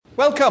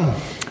Welcome.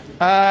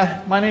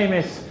 My name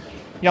is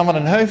Jan van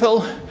den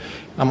Heuvel.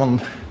 I'm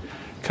on,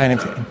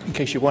 in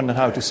case you wonder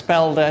how to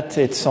spell that,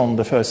 it's on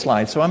the first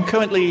slide. So I'm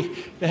currently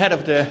the head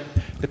of the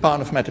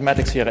Department of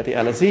Mathematics here at the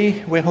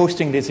LSE. We're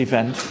hosting this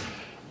event,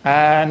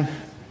 and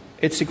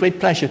it's a great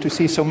pleasure to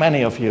see so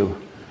many of you.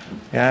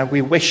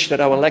 We wish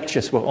that our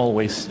lectures were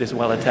always this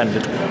well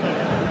attended.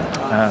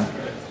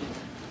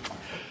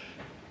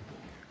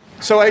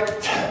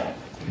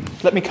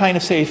 Let me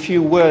say a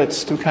few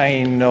words to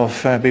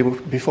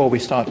before we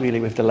start really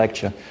with the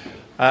lecture.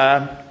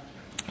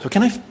 So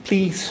can I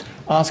please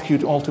ask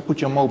you all to put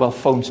your mobile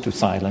phones to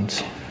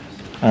silence?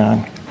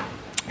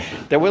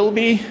 There will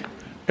be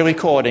a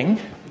recording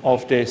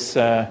of this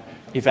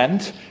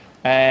event,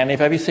 and if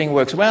everything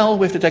works well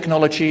with the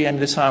technology and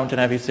the sound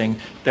and everything,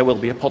 there will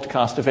be a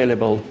podcast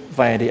available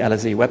via the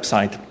LSE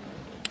website.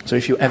 So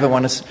if you ever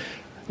want to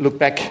look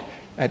back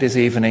at this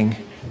evening,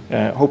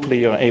 hopefully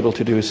you're able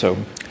to do so.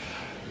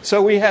 So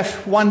we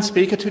have one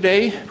speaker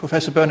today,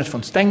 Professor Bernard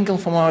von Stengel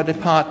from our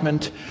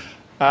department.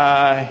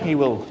 He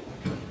will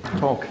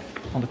talk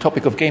on the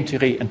topic of game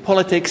theory and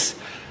politics.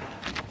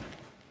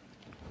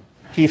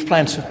 He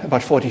plans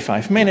about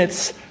 45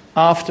 minutes.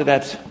 After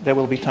that, there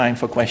will be time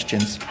for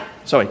questions.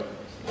 Sorry.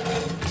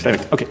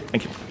 Okay,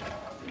 thank you.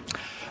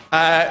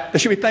 There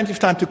should be plenty of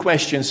time to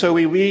questions, so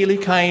we really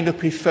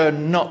prefer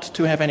not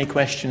to have any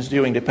questions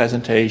during the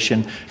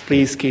presentation.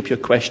 Please keep your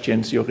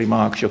questions, your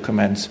remarks, your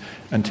comments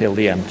until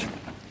the end.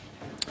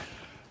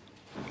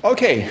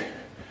 Okay,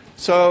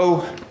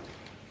 so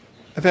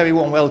a very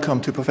warm welcome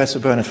to Professor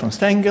Bernard von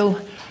Stengel.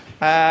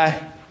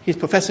 He's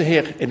professor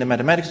here in the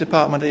mathematics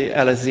department at the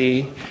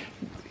LSE.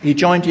 He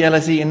joined the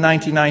LSE in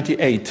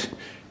 1998,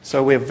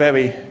 so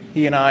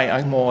he and I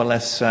are more or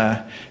less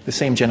the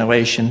same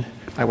generation.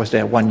 I was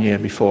there 1 year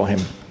before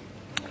him.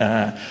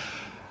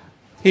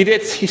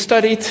 He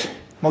studied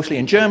mostly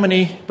in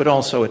Germany, but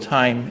also a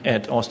time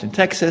at Austin,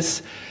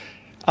 Texas.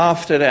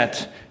 After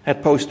that,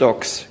 had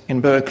postdocs in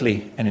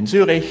Berkeley and in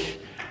Zurich,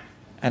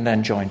 and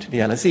then joined the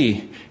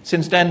LSE.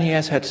 Since then, he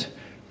has had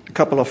a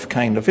couple of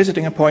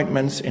visiting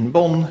appointments in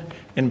Bonn,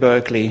 in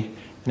Berkeley,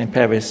 and in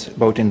Paris,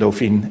 both in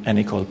Dauphine and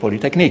École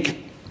Polytechnique.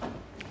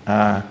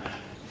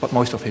 But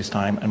most of his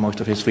time and most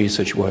of his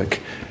research work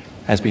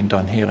has been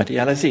done here at the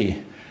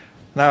LSE.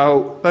 Now,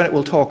 Bernard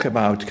will talk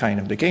about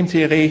the game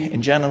theory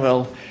in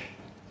general.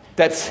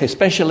 That's his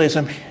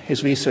specialism.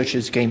 His research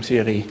is game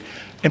theory,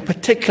 in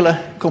particular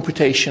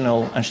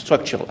computational and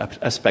structural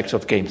aspects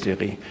of game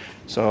theory.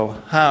 So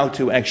how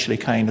to actually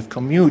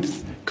compute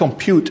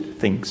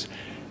things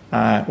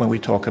when we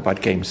talk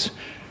about games.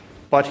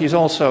 But he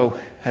also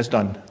has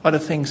done other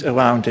things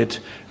around it,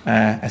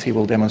 as he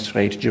will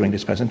demonstrate during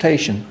this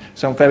presentation.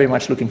 So I'm very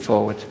much looking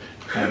forward.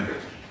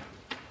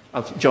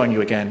 I'll join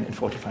you again in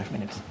 45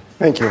 minutes.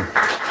 Thank you.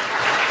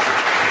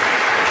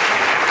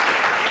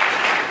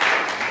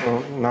 So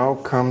now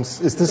comes...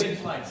 Is this... Same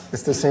slides.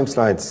 It's the same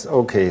slides.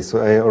 Okay, so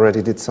I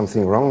already did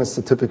something wrong. It's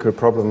the typical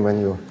problem when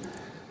you...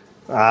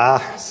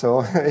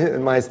 so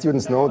my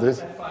students know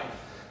this.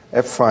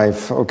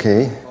 F5,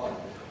 okay.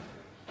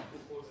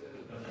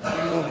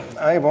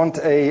 I want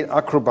a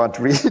Acrobat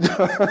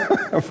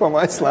reader for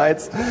my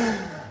slides.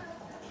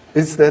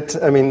 Is that,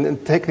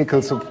 technical...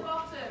 On the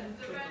bottom,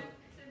 the red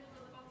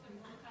symbol on the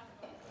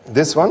bottom.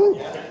 This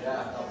one?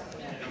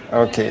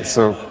 Okay,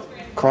 so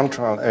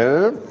Control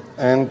L,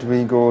 and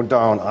we go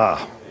down.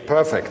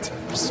 Perfect.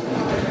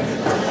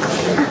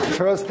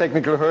 First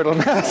technical hurdle.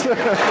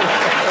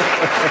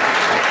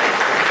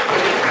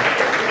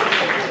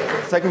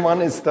 Second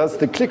one is, does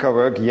the clicker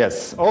work?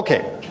 Yes.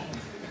 Okay.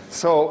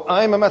 So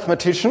I'm a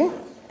mathematician,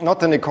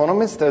 not an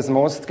economist, as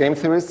most game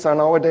theorists are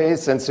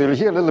nowadays, and so you'll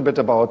hear a little bit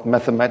about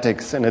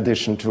mathematics in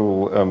addition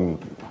to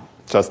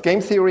just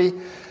game theory.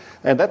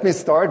 And let me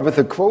start with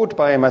a quote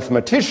by a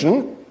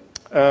mathematician,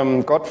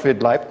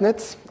 Gottfried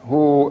Leibniz,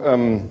 who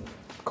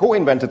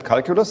co-invented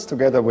calculus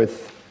together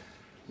with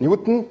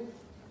Newton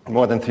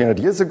more than 300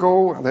 years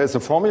ago. There's a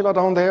formula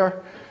down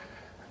there,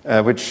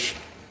 which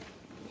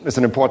is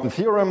an important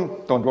theorem.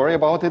 Don't worry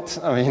about it.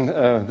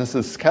 This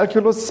is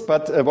calculus.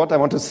 But what I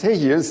want to say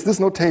here is this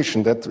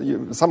notation that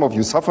some of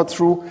you suffered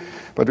through,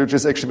 but which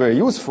is actually very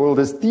useful,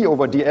 this d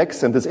over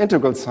dx and this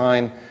integral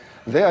sign,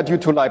 they are due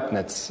to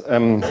Leibniz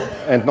and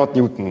not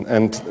Newton,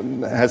 and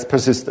has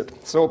persisted.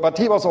 But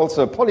he was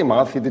also a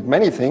polymath. He did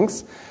many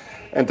things,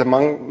 and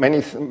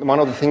one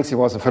of the things, he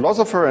was a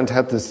philosopher and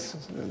had this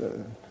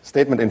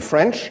statement in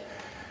French,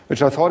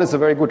 which I thought is a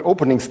very good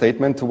opening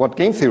statement to what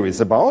game theory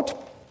is about.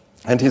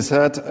 And he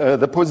said,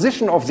 the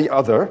position of the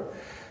other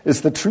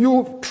is the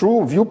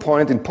true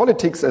viewpoint in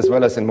politics as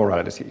well as in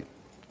morality.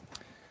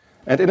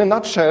 And in a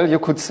nutshell, you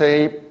could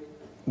say,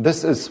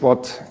 this is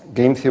what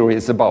game theory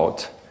is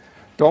about.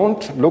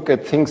 Don't look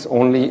at things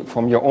only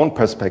from your own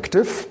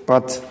perspective,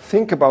 but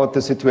think about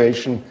the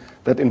situation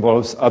that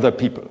involves other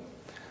people.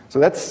 So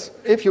that's,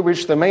 if you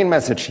wish, the main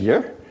message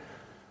here.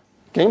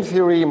 Game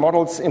theory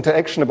models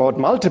interaction about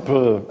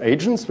multiple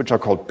agents, which are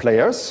called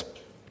players,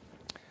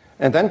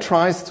 and then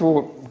tries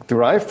to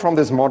derive from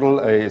this model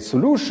a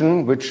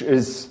solution which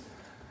is,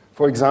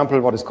 for example,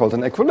 what is called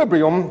an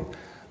equilibrium,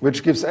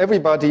 which gives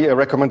everybody a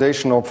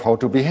recommendation of how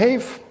to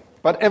behave,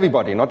 but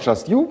everybody, not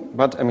just you,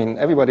 but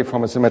everybody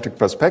from a symmetric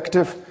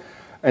perspective,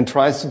 and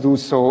tries to do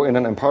so in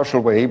an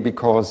impartial way,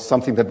 because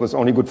something that was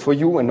only good for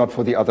you and not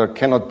for the other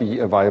cannot be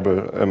a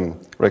viable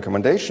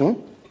recommendation.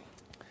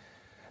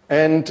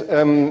 And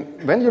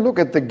when you look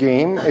at the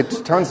game,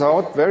 it turns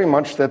out very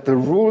much that the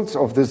rules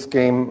of this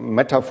game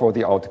matter for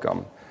the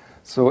outcome.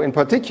 So in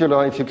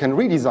particular, if you can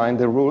redesign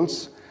the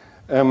rules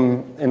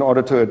in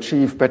order to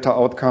achieve better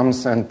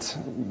outcomes, and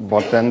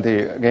what then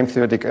the game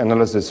theoretic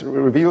analysis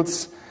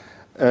reveals,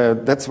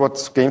 that's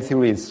what game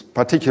theory is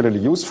particularly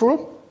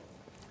useful.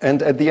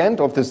 And at the end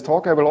of this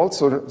talk, I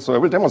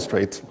will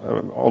demonstrate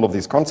all of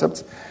these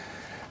concepts.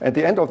 At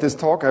the end of this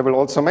talk, I will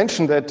also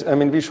mention that,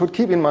 we should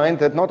keep in mind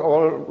that not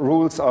all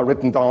rules are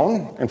written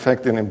down. In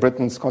fact, in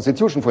Britain's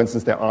constitution, for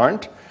instance, there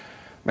aren't.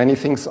 Many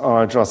things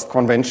are just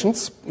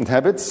conventions and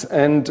habits,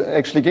 and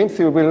actually game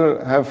theory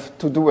will have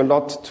to do a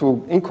lot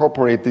to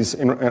incorporate these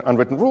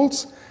unwritten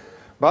rules.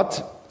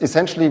 But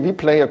essentially, we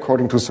play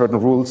according to certain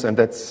rules, and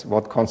that's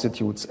what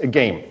constitutes a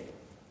game.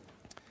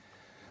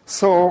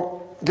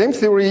 So game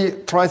theory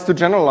tries to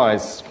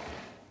generalize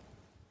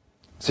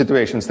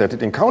situations that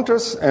it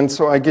encounters, and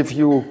so I give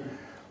you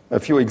a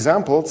few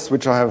examples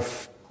which I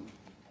have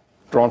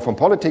drawn from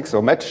politics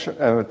or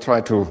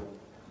try to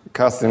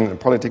cast in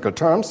political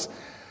terms.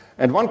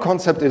 And one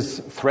concept is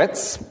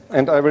threats,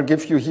 and I will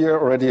give you here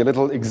already a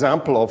little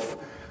example of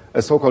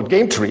a so-called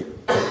game tree.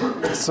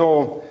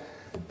 So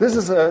this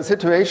is a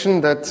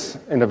situation that,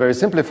 in a very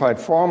simplified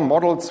form,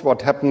 models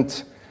what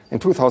happened in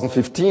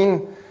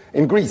 2015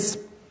 in Greece,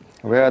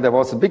 where there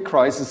was a big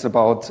crisis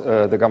about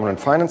the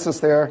government finances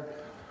there.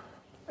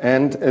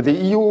 And the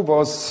EU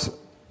was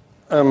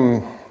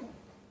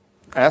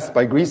asked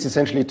by Greece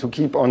essentially to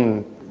keep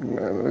on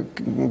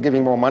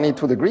giving more money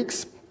to the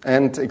Greeks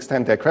and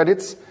extend their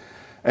credits.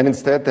 And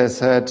instead they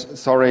said,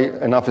 sorry,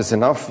 enough is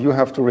enough, you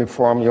have to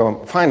reform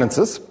your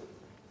finances.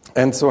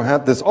 And so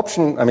had this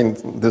option,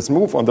 this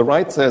move on the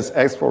right says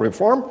ask for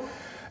reform.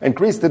 And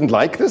Greece didn't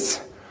like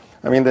this.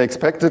 They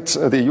expected,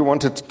 the EU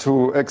wanted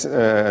to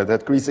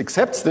that Greece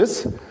accepts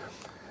this.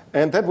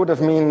 And that would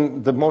have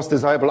meant the most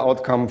desirable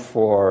outcome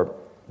for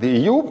the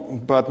EU,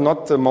 but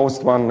not the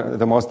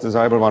most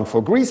desirable one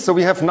for Greece. So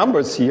we have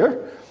numbers here.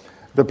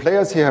 The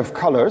players here have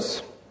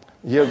colors.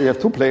 Here we have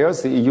two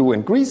players, the EU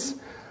and Greece,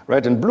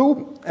 red and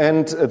blue.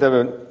 And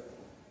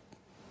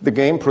the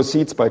game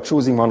proceeds by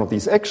choosing one of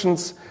these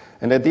actions.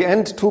 And at the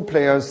end,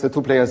 the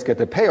two players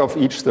get a payoff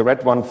each, the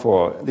red one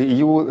for the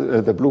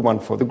EU, the blue one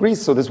for the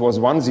Greece. So this was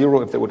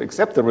 1-0 if they would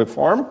accept the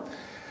reform.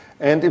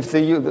 And if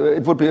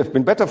it would have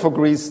been better for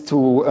Greece if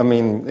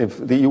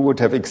the EU would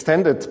have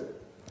extended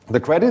the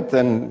credit,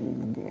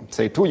 then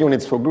say 2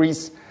 units for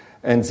Greece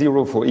and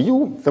 0 for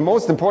EU. The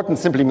most important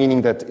simply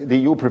meaning that the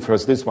EU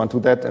prefers this one to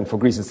that, and for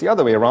Greece it's the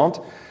other way around.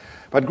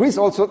 But Greece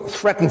also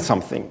threatened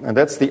something, and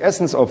that's the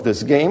essence of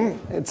this game.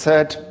 It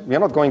said, we are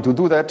not going to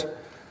do that.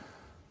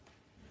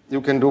 You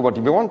can do what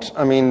you want.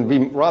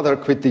 We rather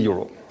quit the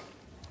euro,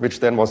 which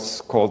then was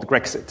called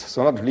Grexit.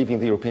 So not leaving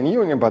the European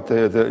Union, but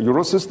the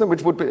euro system,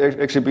 which would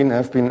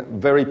have been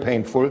very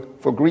painful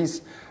for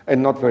Greece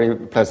and not very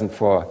pleasant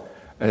for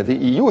the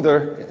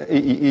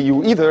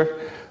EU either.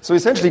 So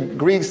essentially,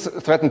 Greece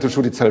threatened to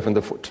shoot itself in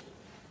the foot.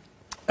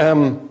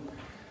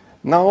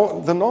 Now,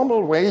 the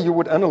normal way you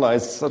would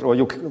analyze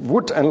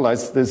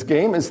this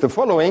game is the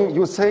following.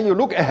 You say you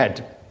look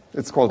ahead.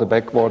 It's called a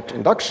backward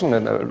induction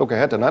and a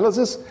look-ahead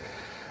analysis.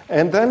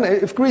 And then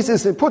if Greece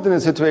is put in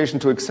a situation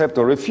to accept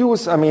or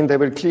refuse, they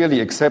will clearly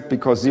accept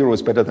because 0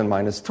 is better than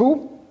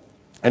 -2.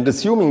 And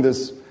assuming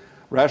this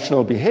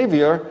rational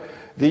behavior,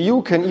 the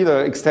EU can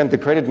either extend the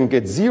credit and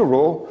get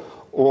 0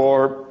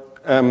 or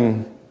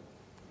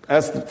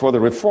ask for the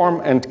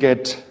reform and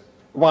get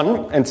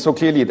 1. And so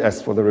clearly it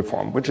asked for the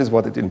reform, which is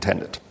what it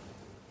intended.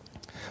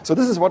 So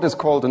this is what is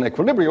called an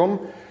equilibrium.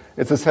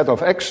 It's a set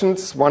of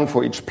actions, one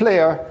for each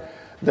player,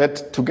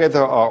 that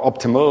together are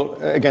optimal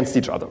against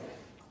each other.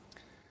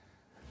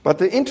 But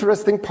the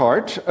interesting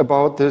part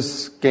about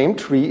this game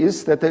tree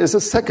is that there is a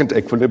second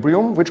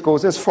equilibrium which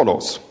goes as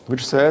follows,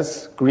 which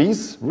says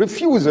Greece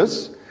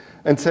refuses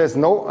and says,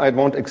 no, I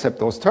won't accept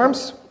those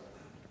terms.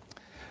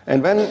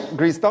 And when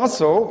Greece does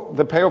so,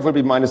 the payoff will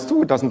be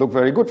 -2. It doesn't look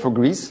very good for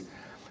Greece.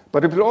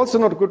 But it will also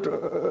not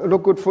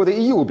look good for the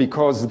EU,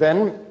 because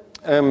then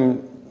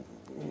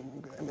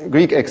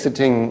Greece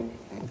exiting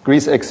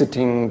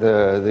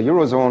the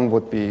Eurozone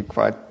would be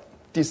quite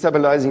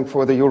destabilizing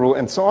for the euro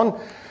and so on.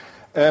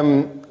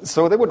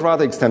 So they would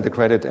rather extend the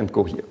credit and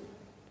go here.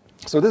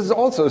 So this is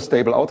also a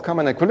stable outcome,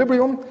 an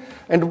equilibrium.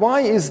 And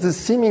why is this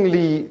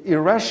seemingly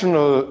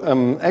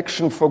irrational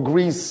action for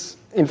Greece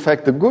in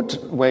fact a good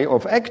way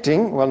of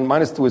acting? Well,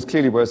 -2 is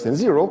clearly worse than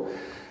 0.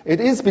 It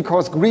is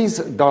because Greece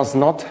does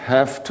not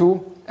have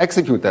to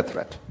execute that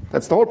threat.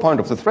 That's the whole point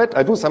of the threat.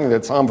 I do something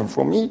that's harmful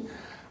for me,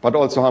 but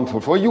also harmful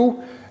for you,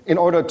 in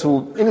order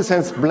to, in a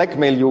sense,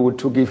 blackmail you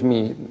to give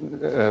me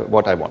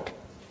what I want.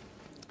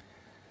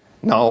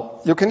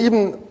 Now, you can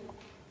even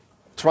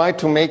try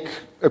to make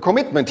a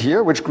commitment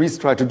here, which Greece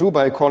tried to do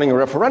by calling a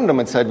referendum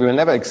and said we will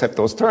never accept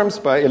those terms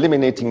by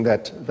eliminating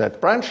that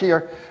branch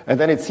here. And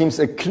then it seems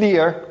a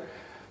clear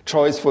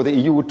choice for the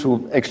EU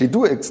to actually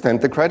do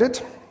extend the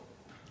credit,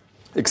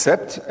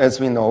 except, as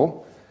we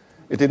know,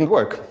 it didn't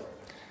work.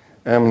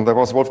 There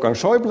was Wolfgang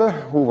Schäuble,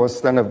 who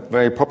was then a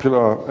very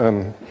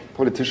popular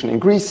politician in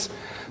Greece,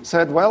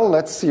 said, well,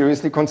 let's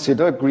seriously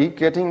consider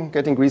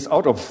getting Greece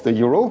out of the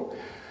euro.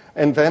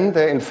 And then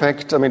they, in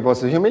fact, it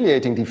was a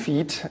humiliating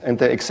defeat, and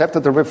they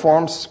accepted the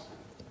reforms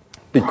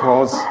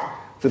because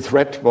the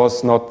threat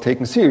was not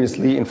taken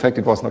seriously. In fact,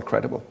 it was not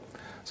credible.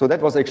 So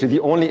that was actually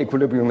the only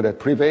equilibrium that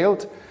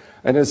prevailed.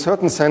 And in a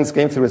certain sense,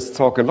 game theorists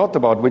talk a lot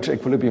about which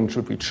equilibrium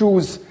should we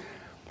choose.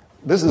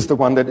 This is the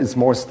one that is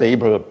more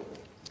stable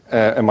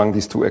among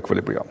these two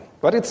equilibria.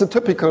 But it's a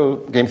typical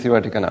game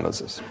theoretic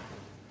analysis.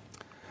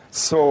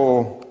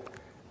 So,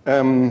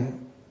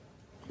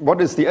 what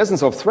is the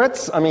essence of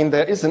threats?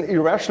 There is an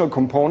irrational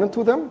component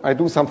to them. I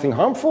do something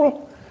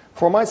harmful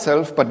for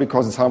myself, but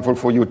because it's harmful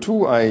for you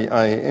too,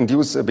 I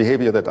induce a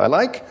behavior that I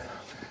like.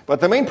 But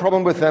the main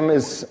problem with them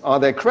is, are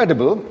they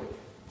credible?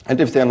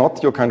 And if they're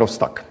not, you're kind of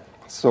stuck.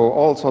 So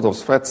all sorts of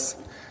threats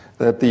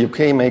that the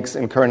UK makes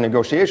in current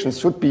negotiations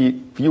should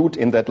be viewed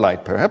in that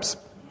light, perhaps.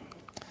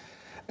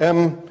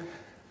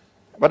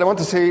 But I want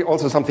to say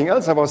also something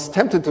else. I was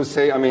tempted to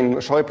say,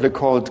 Schäuble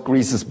called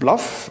Greece's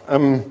bluff.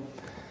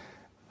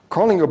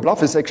 Calling your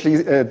bluff is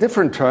actually a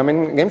different term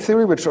in game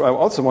theory, which I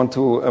also want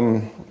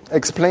to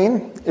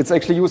explain. It's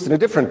actually used in a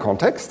different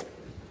context.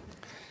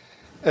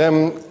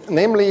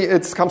 Namely,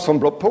 it comes from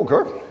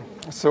poker.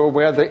 So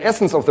where the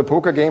essence of the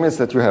poker game is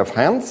that you have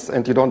hands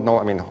and you don't know,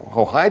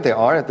 how high they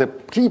are. The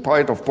key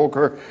part of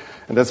poker,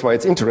 and that's why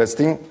it's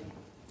interesting,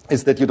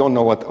 is that you don't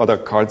know what other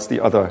cards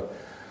the other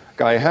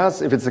guy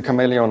has. If it's a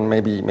chameleon,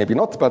 maybe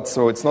not, but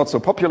so it's not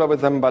so popular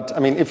with them. But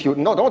if you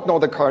don't know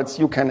the cards,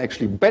 you can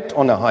actually bet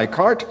on a high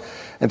card,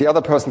 and the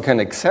other person can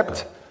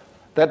accept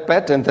that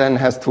bet and then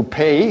has to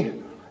pay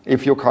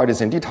if your card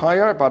is indeed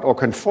higher, or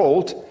can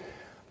fold,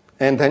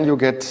 and then you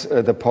get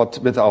the pot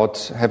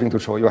without having to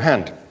show your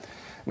hand.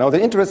 Now,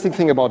 the interesting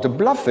thing about a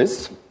bluff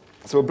is,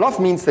 so a bluff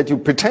means that you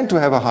pretend to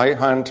have a high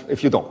hand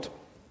if you don't.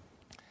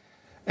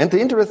 And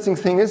the interesting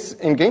thing is,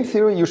 in game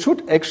theory, you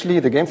should actually,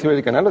 the game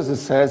theoretic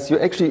analysis says, you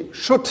actually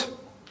should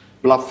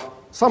bluff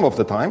some of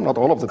the time, not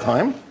all of the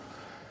time.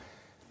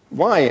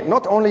 Why?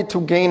 Not only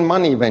to gain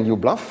money when you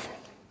bluff,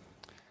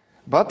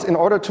 but in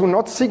order to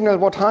not signal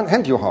what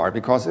hand you are.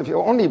 Because if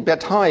you only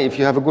bet high, if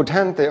you have a good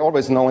hand, they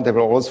always know and they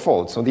will always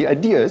fold. So the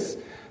idea is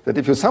that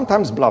if you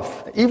sometimes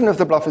bluff, even if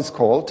the bluff is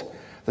called,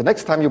 the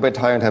next time you bet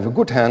high and have a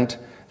good hand,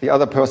 the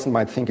other person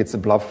might think it's a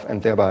bluff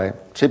and thereby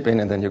chip in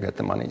and then you get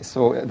the money.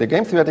 So the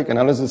game theoretic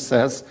analysis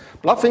says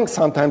bluffing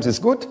sometimes is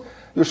good.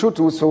 You should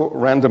do so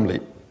randomly.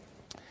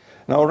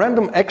 Now,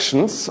 random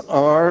actions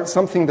are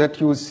something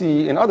that you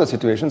see in other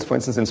situations. For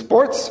instance, in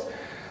sports,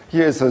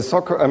 here is a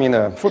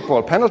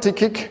football penalty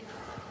kick.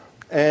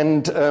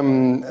 And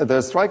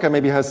the striker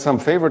maybe has some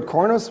favorite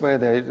corners where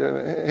they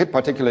hit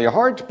particularly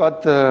hard,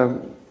 but the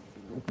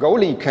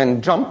goalie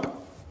can jump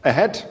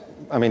ahead,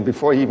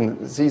 before he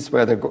even sees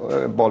where the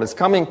ball is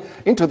coming,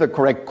 into the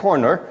correct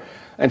corner.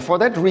 And for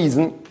that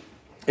reason,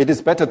 it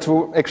is better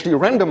to actually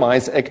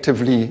randomize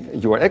actively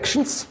your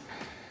actions,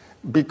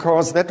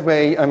 because that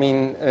way,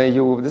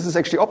 this is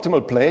actually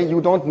optimal play.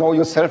 You don't know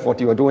yourself what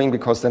you are doing,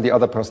 because then the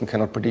other person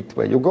cannot predict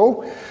where you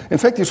go. In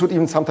fact, you should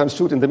even sometimes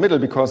shoot in the middle,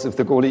 because if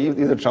the goalie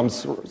either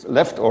jumps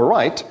left or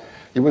right,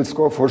 he will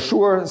score for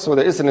sure. So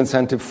there is an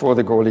incentive for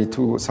the goalie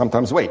to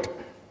sometimes wait.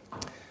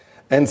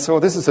 And so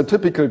this is a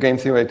typical game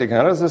theoretic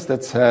analysis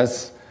that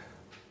says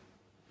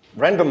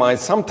randomize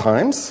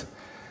sometimes,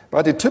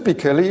 but it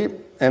typically,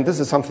 and this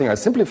is something I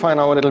simplify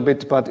now a little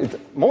bit, but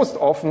it most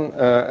often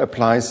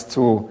applies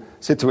to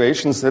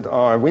situations that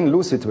are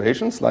win-lose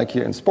situations, like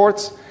here in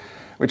sports,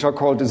 which are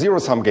called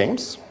zero-sum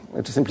games.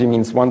 It simply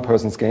means one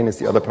person's gain is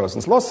the other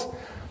person's loss.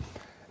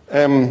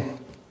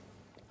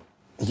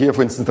 Here,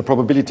 for instance, the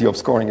probability of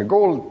scoring a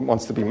goal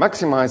wants to be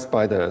maximized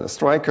by the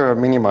striker,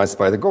 minimized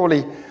by the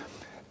goalie.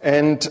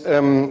 And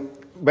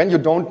when you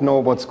don't know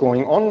what's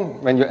going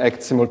on, when you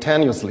act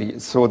simultaneously.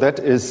 So that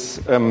is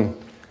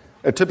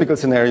a typical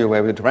scenario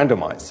where we would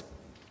randomize.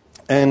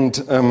 And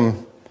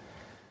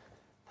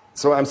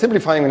so I'm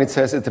simplifying when it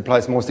says it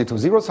applies mostly to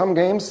zero-sum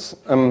games.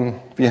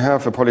 We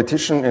have a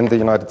politician in the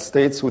United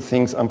States who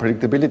thinks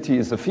unpredictability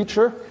is a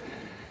feature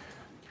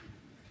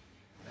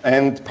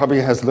and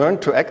probably has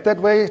learned to act that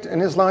way in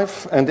his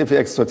life. And if he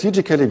acts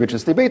strategically, which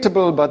is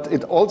debatable, but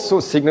it also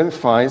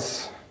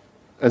signifies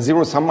a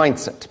zero-sum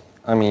mindset.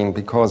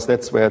 Because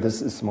that's where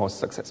this is most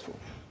successful.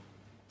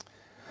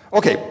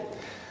 Okay,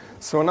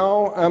 so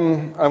now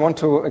I want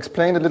to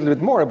explain talk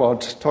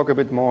a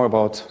bit more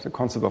about the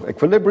concept of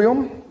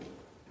equilibrium.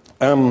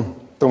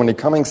 Dominic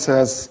Cummings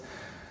says,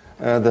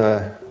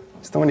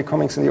 is Dominic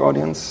Cummings in the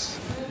audience?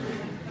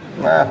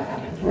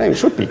 Maybe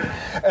should be.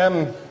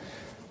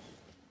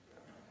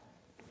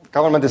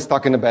 Government is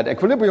stuck in a bad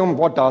equilibrium.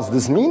 What does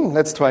this mean?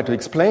 Let's try to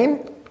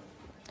explain.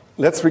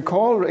 Let's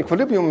recall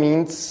equilibrium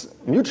means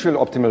mutual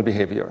optimal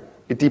behavior.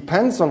 It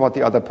depends on what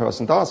the other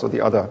person does or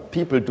the other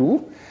people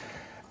do.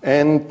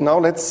 And now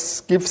let's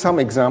give some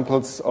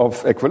examples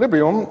of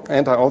equilibrium,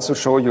 and I also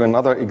show you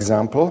another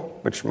example,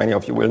 which many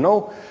of you will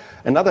know,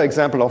 another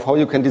example of how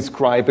you can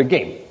describe a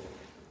game.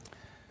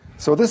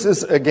 So this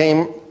is a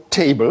game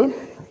table,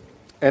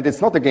 and it's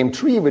not a game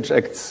tree which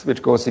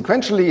goes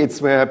sequentially.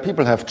 It's where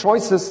people have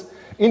choices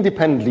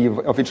independently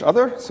of each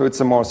other, so it's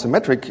a more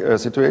symmetric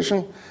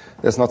situation.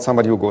 There's not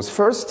somebody who goes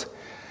first.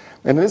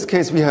 And in this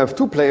case, we have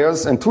two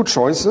players and two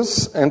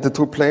choices, and the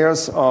two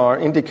players are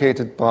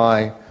indicated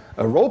by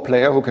a row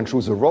player who can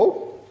choose a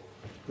row.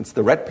 It's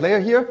the red player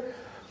here.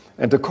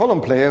 And a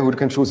column player who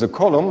can choose a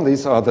column.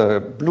 These are the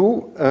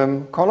blue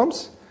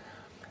columns.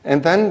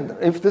 And then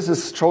if this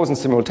is chosen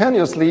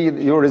simultaneously,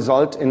 you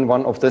result in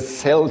one of the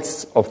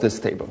cells of this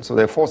table. So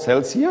there are 4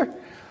 cells here.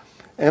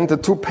 And the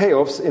 2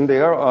 payoffs in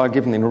there are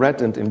given in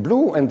red and in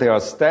blue, and they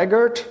are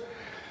staggered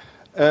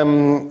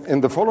in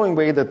the following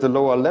way, that the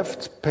lower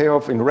left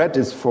payoff in red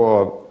is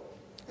for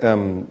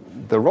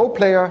the row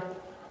player,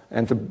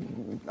 and the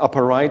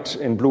upper right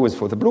in blue is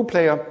for the blue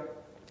player.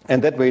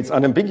 And that way it's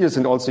unambiguous,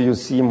 and also you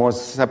see more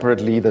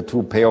separately the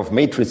 2 payoff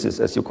matrices,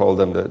 as you call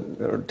them,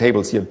 the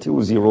tables here,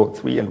 2, 0,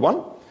 3, and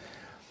 1.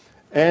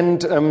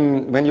 And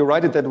when you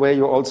write it that way,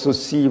 you also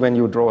see when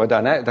you draw a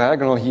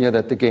diagonal here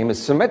that the game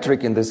is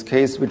symmetric in this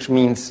case, which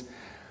means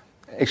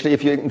actually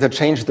if you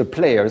interchange the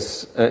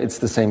players, it's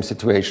the same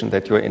situation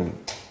that you're in.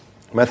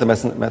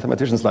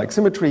 Mathematicians like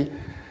symmetry.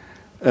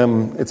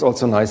 It's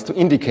also nice to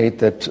indicate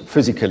that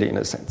physically in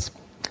a sense.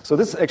 So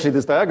this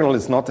diagonal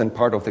is not in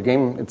part of the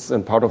game, it's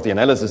in part of the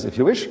analysis if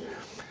you wish.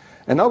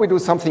 And now we do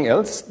something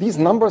else. These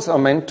numbers are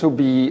meant to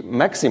be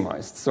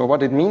maximized. So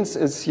what it means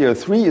is here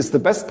 3 is the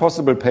best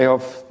possible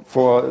payoff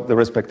for the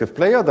respective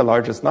player, the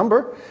largest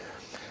number.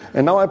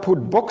 And now I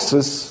put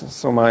boxes,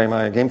 so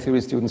my game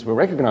theory students will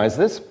recognize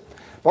this,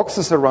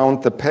 boxes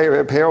around the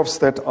payoffs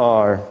that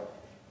are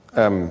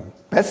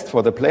best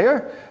for the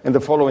player in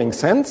the following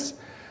sense.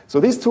 So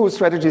these 2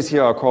 strategies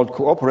here are called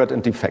cooperate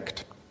and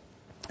defect.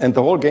 And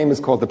the whole game is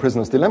called the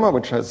prisoner's dilemma,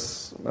 which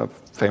has a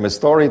famous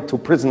story. 2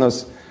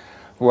 prisoners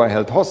who are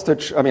held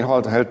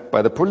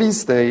by the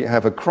police. They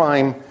have a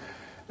crime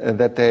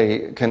that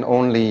they can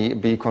only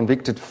be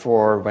convicted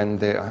for when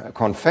they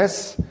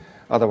confess,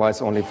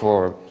 otherwise only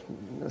for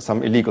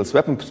some illegal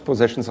weapon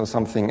possessions or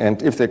something.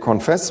 And if they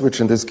confess, which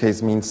in this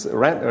case means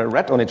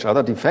rat on each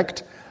other,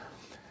 defect,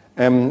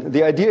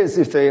 the idea is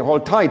if they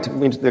hold tight,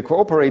 means they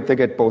cooperate, they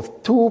get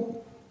both 2,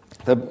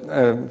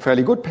 the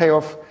fairly good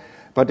payoff.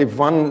 But if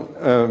one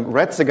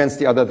rats against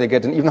the other, they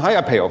get an even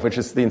higher payoff, which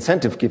is the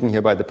incentive given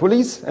here by the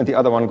police, and the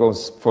other one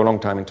goes for a long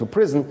time into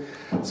prison.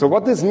 So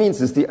what this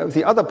means is if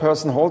the other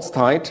person holds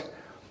tight,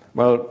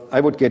 well, I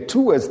would get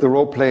 2 as the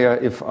row player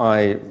if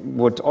I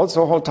would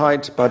also hold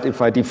tight, but if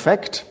I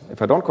defect,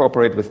 if I don't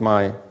cooperate with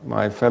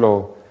my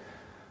fellow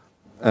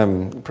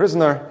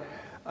prisoner,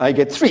 I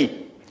get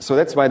 3. So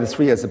that's why the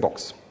 3 has a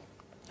box.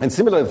 And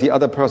similar, if the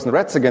other person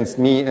rats against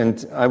me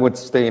and I would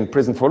stay in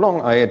prison for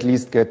long, I at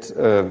least get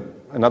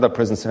another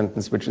prison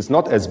sentence, which is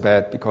not as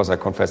bad because I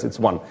confess it's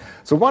 1.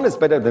 So 1 is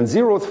better than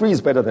 0, 3 is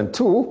better than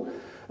 2,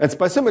 and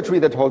by symmetry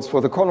that holds for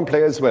the column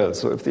player as well.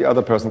 So if the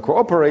other person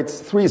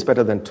cooperates, 3 is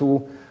better than 2,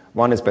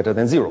 1 is better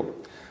than 0.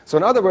 So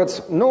in other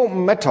words, no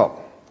matter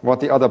what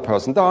the other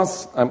person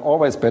does, I'm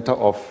always better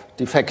off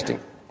defecting.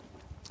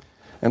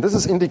 And this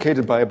is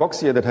indicated by a box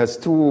here that has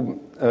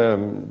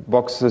 2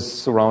 boxes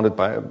surrounded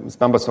by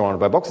numbers surrounded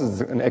by boxes.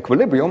 It's an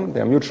equilibrium.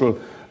 They are mutual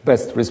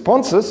best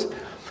responses.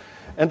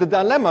 And the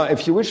dilemma,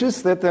 if you wish,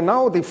 is that they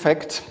now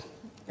defect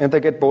and they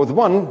get both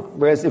 1,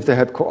 whereas if they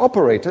had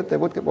cooperated, they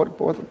would get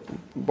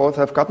both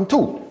have gotten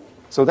 2.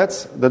 So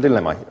that's the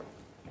dilemma here.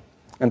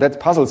 And that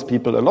puzzles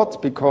people a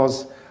lot,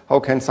 because how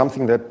can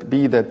something that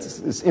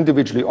is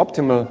individually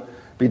optimal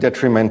be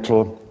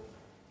detrimental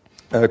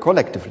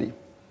collectively?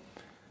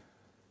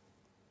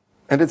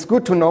 And it's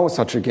good to know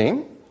such a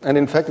game. And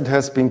in fact, it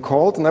has been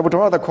called, and I would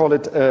rather call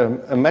it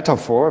a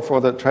metaphor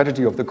for the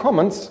tragedy of the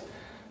commons,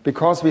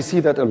 because we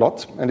see that a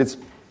lot, and it's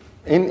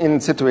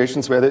in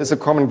situations where there is a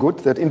common good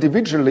that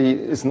individually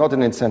is not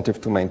an incentive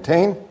to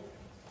maintain.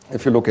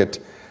 If you look at,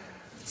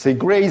 say,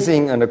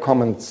 grazing in a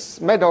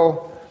commons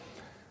meadow,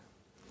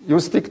 you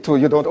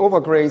don't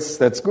overgraze,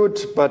 that's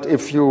good, but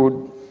if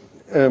you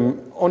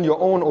on your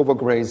own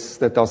overgraze,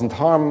 that doesn't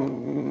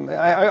harm.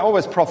 I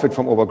always profit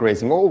from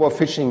overgrazing or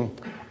overfishing,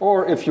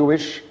 or if you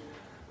wish,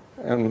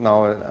 and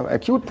now an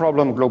acute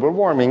problem, global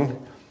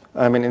warming.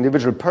 I'm an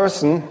individual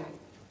person,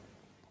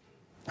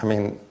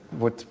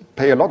 would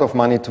pay a lot of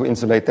money to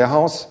insulate their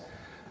house,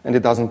 and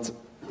it doesn't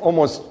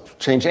almost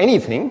change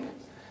anything.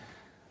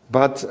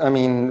 But,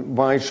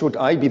 why should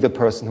I be the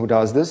person who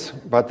does this?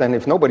 But then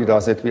if nobody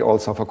does it, we all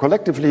suffer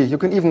collectively. You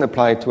can even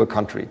apply it to a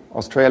country.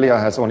 Australia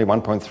has only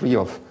 1.3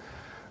 of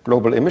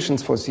global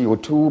emissions for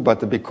CO2, but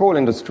the big coal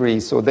industry,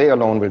 so they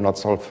alone will not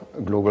solve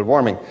global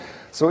warming.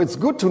 So it's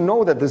good to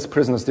know that this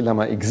prisoner's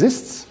dilemma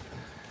exists,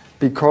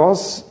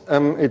 because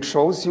it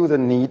shows you the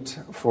need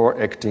for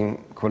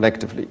acting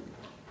collectively.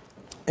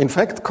 In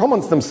fact,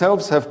 commons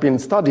themselves have been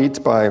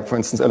studied by, for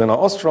instance, Elinor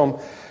Ostrom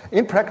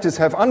in practice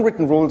have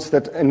unwritten rules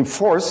that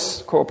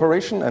enforce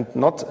cooperation and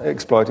not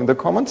exploiting the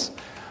commons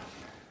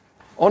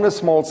on a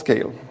small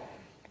scale.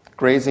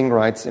 Grazing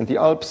rights in the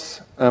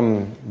Alps,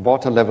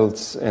 water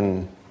levels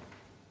in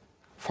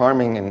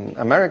farming in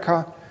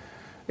America.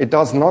 It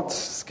does not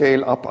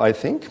scale up, I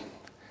think.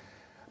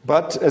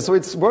 But so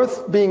it's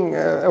worth being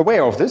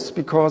aware of this,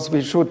 because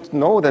we should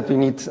know that we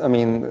need,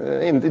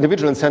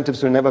 individual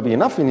incentives will never be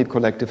enough. We need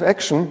collective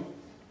action.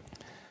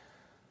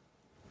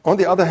 On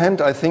the other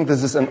hand, I think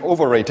this is an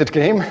overrated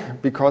game,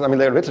 because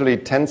there are literally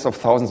tens of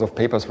thousands of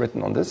papers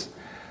written on this,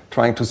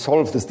 trying to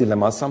solve this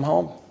dilemma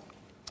somehow.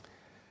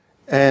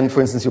 And for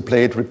instance, you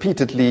play it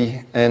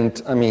repeatedly, and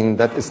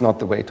that is not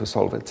the way to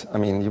solve it.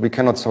 We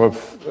cannot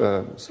solve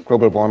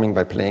global warming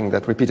by playing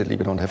that repeatedly.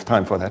 We don't have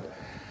time for that.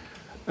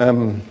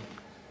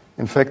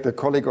 In fact, a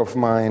colleague of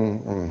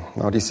mine,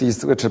 now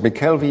deceased, Richard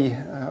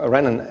McKelvey,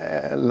 ran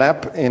a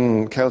lab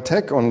in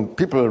Caltech on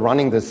people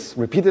running this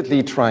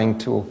repeatedly, trying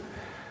to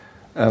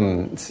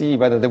see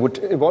whether they would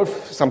evolve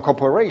some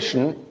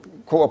cooperation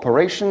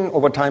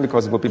over time,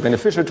 because it would be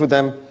beneficial to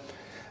them.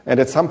 And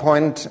at some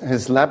point,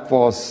 his lab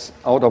was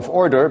out of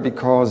order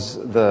because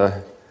the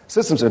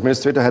systems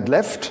administrator had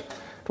left.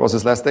 It was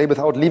his last day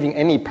without leaving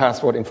any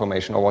password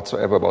information or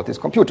whatsoever about these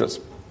computers.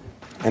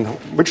 And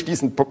which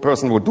decent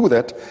person would do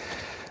that?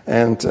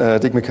 And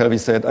Dick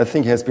McKelvey said, I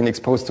think he has been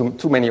exposed to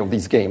too many of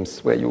these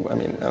games where you,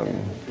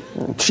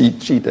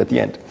 cheat at the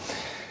end.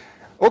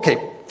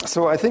 Okay,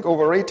 so I think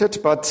overrated,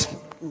 but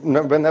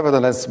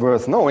nevertheless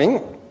worth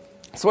knowing.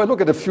 So I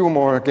look at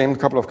a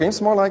couple of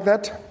games more like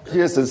that.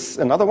 Here's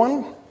another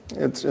one.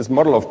 It's a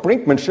model of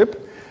brinkmanship,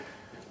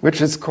 which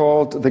is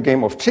called the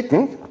game of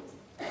chicken.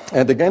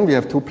 And again, we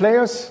have two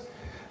players,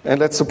 and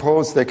let's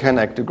suppose they can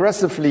act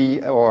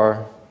aggressively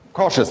or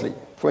cautiously.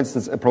 For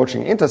instance,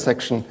 approaching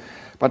intersection,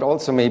 but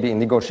also maybe in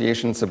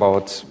negotiations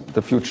about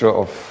the future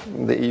of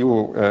the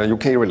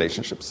EU-UK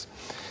relationships.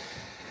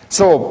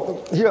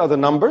 So here are the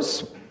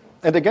numbers.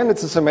 And again,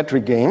 it's a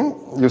symmetric game.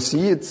 You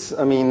see,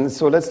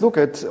 so let's look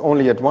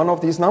only at one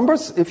of these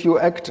numbers. If both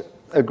act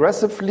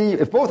aggressively,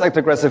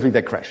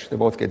 they crash. They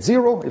both get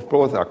 0. If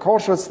both are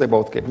cautious, they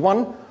both get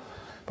 1.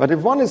 But if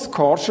one is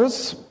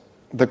cautious,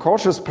 the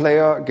cautious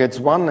player gets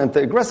 1, and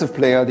the aggressive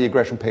player, the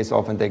aggression pays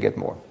off, and they get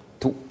more,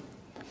 2.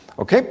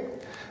 Okay?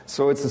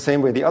 So it's the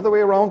same way the other way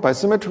around. By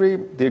symmetry,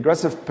 the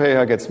aggressive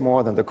player gets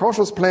more than the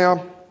cautious player.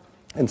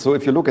 And so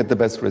if you look at the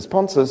best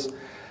responses,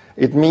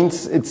 it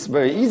means it's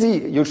very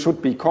easy. You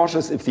should be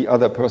cautious if the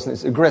other person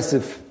is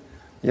aggressive.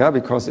 Yeah,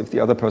 because if the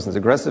other person is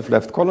aggressive,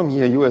 left column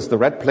here, you as the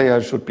red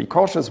player should be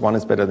cautious. 1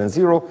 is better than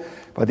 0.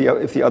 But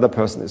if the other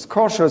person is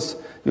cautious,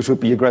 you should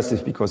be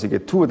aggressive because you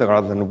get 2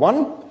 rather than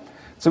 1.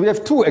 So we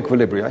have 2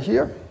 equilibria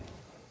here.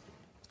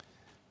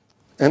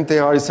 And they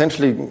are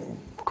essentially,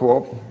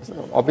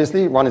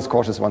 obviously, one is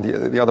cautious,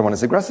 the other one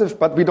is aggressive,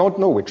 but we don't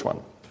know which one.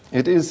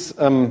 It is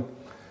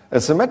a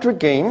symmetric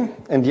game,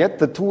 and yet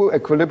the 2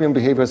 equilibrium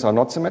behaviors are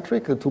not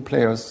symmetric. The 2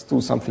 players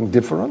do something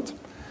different.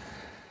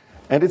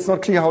 And it's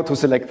not clear how to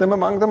select them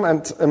among them,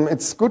 and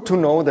it's good to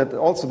know that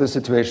also the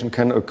situation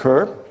can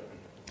occur,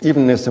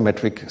 even in a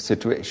symmetric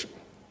situation.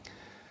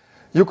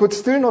 You could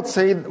still not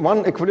say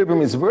one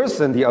equilibrium is worse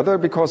than the other,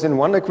 because in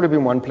one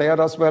equilibrium one player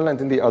does well, and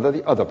in the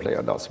other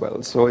player does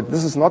well. So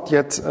this is not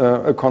yet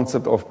a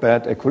concept of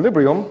bad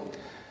equilibrium,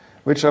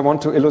 which I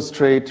want to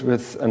illustrate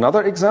with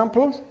another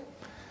example.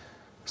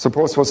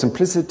 Suppose for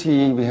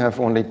simplicity we have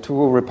only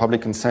 2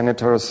 Republican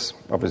senators,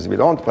 obviously we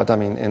don't, but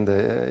in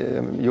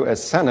the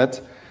US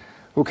Senate,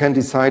 who can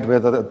decide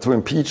whether to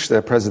impeach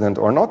their president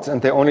or not,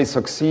 and they only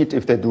succeed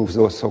if they do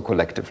so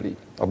collectively.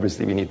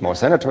 Obviously we need more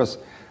senators,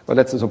 but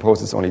let's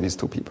suppose it's only these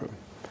 2 people.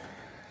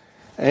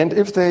 And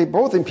if they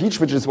both impeach,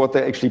 which is what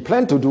they actually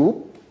plan to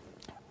do,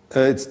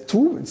 it's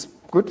 2, it's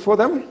good for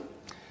them.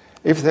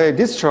 If they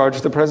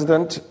discharge the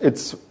president,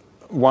 it's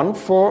 1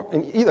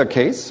 in either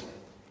case.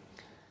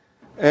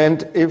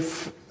 And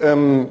if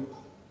the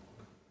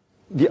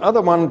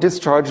other one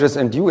discharges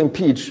and you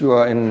impeach, you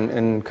are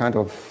in kind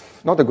of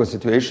not a good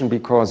situation,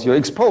 because you're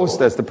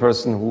exposed as the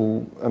person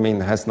who,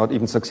 has not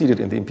even succeeded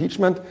in the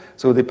impeachment.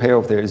 So the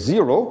payoff there is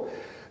 0.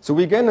 So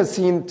we again have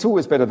seen 2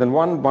 is better than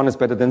 1, 1 is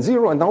better than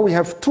 0, and now we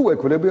have 2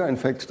 equilibria, in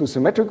fact 2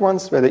 symmetric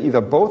ones, where they either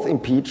both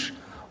impeach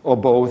or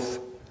both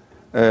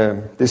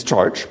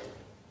discharge.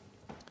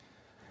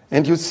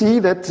 And you see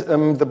that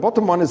the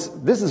bottom one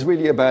this is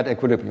really a bad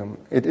equilibrium.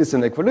 It is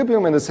an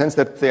equilibrium in the sense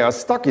that they are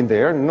stuck in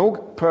there. No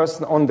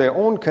person on their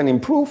own can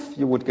improve.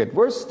 You would get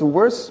worse to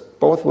worse.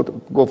 Both would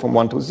go from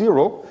 1 to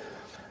 0.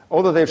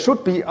 Although they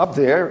should be up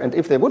there, and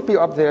if they would be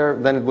up there,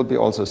 then it would be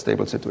also a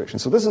stable situation.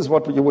 So this is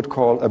what you would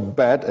call a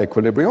bad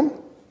equilibrium.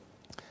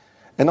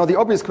 And now the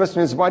obvious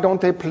question is, why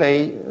don't they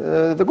play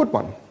the good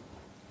one?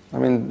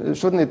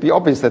 Shouldn't it be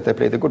obvious that they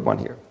play the good one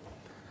here?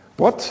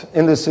 What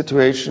in this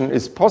situation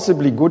is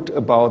possibly good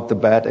about the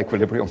bad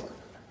equilibrium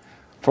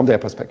from their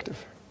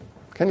perspective?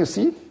 Can you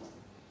see?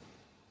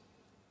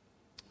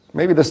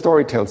 Maybe the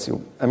story tells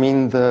you.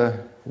 The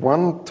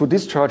one to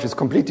discharge is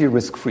completely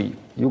risk-free.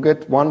 You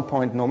get 1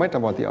 point no matter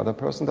what the other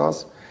person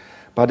does.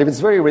 But if it's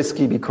very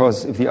risky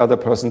because if the other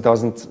person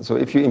doesn't, so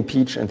if you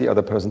impeach and the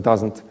other person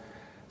doesn't,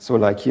 so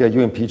like here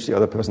you impeach, the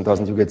other person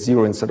doesn't, you get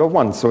 0 instead of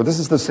 1. So this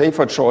is the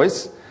safer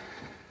choice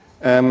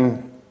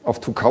of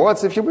two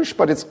cowards, if you wish,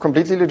 but it's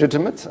completely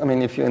legitimate. I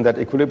mean, if you're in that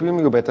equilibrium,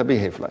 you better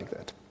behave like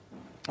that.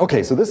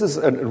 Okay, so this is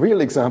a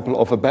real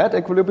example of a bad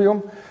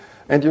equilibrium.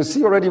 And you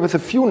see already with a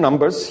few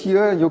numbers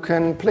here, you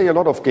can play a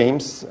lot of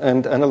games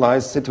and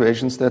analyze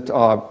situations that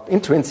are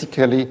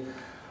intrinsically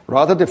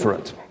rather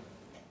different.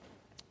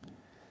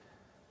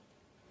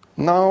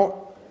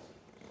 Now,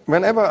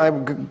 whenever I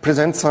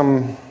present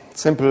some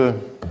simple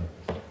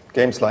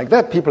games like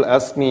that, people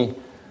ask me,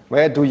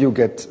 where do you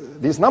get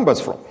these numbers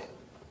from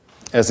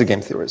as a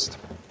game theorist?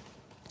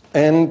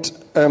 And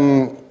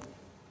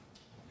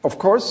of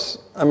course,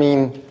 I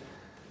mean,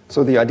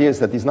 so the idea is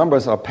that these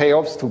numbers are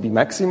payoffs to be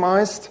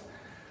maximized.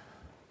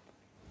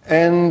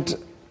 And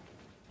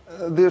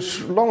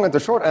the long and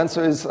the short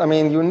answer is, I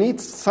mean, you need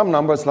some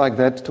numbers like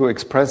that to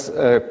express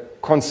a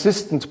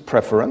consistent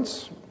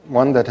preference,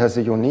 one that has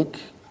a unique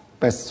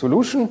best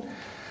solution.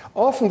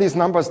 Often these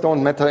numbers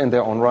don't matter in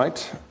their own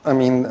right. I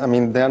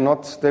mean,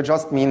 they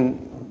just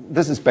mean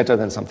this is better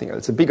than something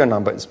else. A bigger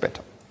number is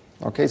better.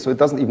 Okay, so it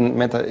doesn't even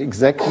matter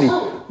exactly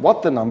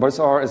what the numbers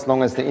are as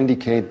long as they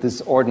indicate this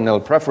ordinal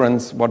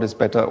preference, what is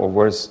better or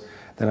worse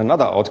than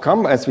another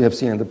outcome, as we have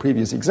seen in the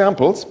previous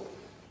examples.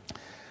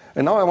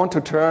 And now I want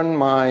to turn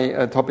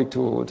my topic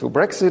to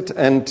Brexit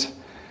and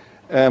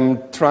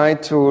try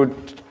to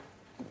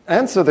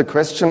answer the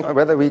question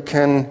whether we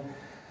can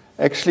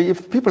actually,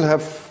 if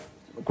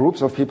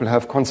groups of people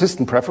have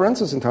consistent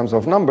preferences in terms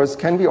of numbers,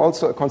 can we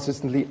also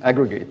consistently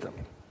aggregate them?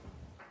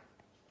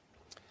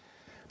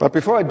 But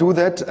before I do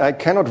that, I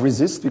cannot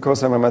resist,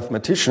 because I'm a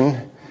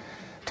mathematician,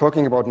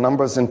 talking about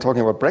numbers and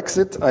talking about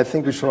Brexit. I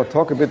think we should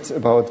talk a bit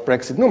about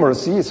Brexit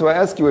numeracy. So I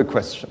ask you a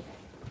question.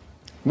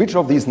 Which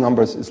of these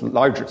numbers is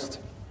largest?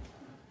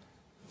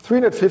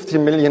 350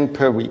 million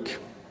per week.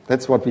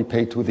 That's what we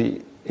pay to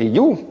the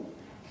EU.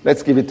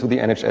 Let's give it to the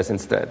NHS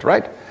instead,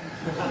 right?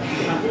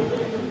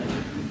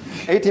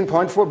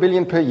 18.4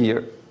 billion per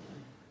year.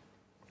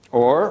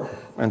 Or,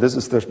 and this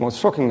is the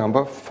most shocking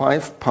number,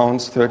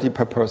 £5.30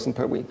 per person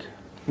per week.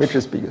 Which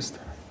is biggest?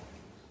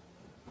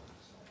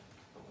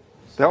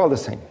 They're all the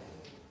same.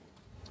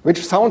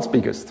 Which sounds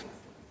biggest?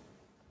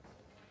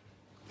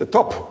 The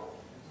top.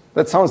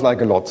 That sounds like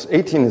a lot.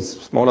 18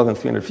 is smaller than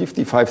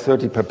 350,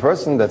 530 per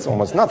person, that's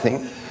almost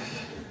nothing.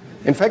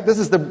 In fact, this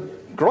is the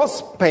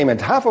gross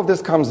payment. Half of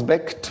this comes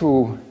back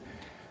to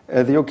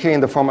the UK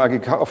in the form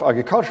of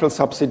agricultural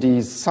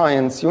subsidies,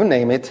 science, you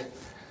name it.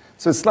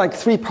 So it's like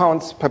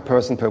 £3 per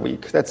person per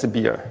week. That's a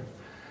beer.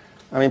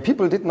 I mean,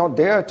 people did not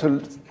dare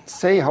to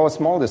say how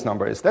small this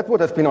number is. That would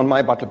have been on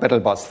my battle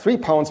bus.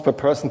 £3 per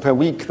person per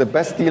week, the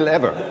best deal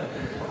ever.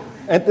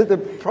 And the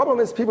problem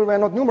is people were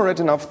not numerate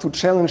enough to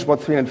challenge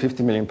what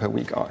 350 million per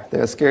week are. They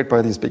are scared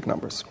by these big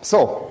numbers.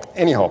 So,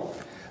 anyhow,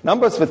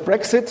 numbers with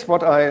Brexit,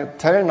 what I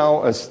tell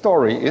now a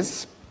story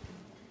is,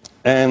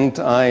 and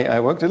I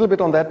worked a little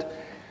bit on that,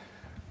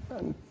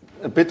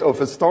 a bit of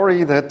a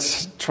story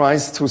that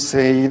tries to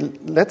say,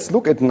 let's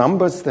look at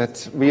numbers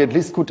that we at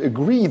least could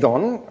agree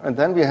on, and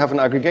then we have an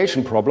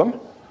aggregation problem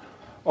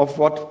of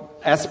what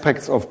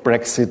aspects of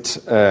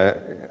Brexit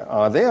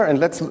are there. And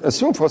let's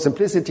assume for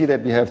simplicity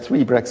that we have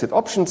 3 Brexit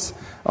options,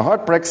 a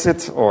hard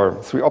Brexit, or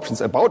 3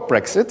 options about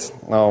Brexit.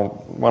 Now,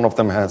 one of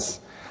them has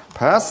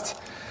passed.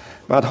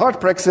 But hard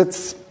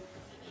Brexit,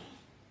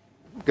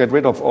 get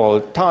rid of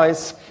all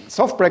ties.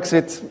 Soft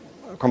Brexit,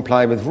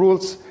 comply with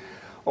rules,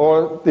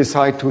 or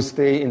decide to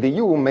stay in the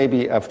EU,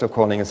 maybe after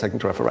calling a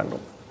second referendum.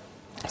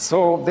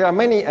 So there are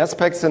many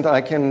aspects, and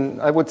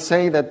I would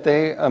say that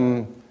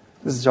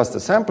this is just a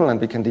sample, and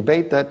we can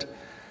debate that.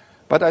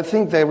 But I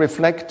think they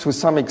reflect to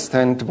some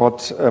extent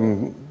what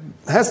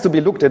has to be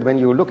looked at when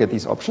you look at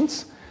these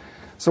options.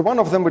 So one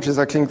of them, which is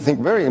I think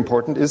very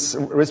important, is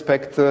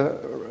respect the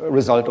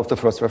result of the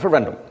first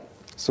referendum.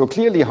 So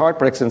clearly hard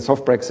Brexit and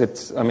soft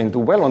Brexit, do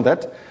well on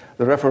that.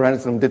 The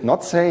referendum did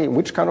not say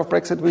which kind of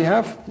Brexit we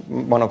have,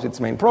 one of its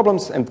main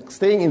problems, and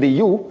staying in the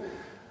EU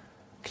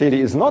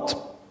clearly is not.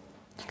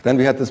 Then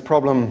we had this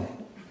problem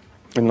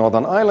in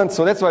Northern Ireland,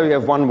 so that's why we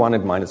have 1, 1,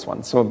 and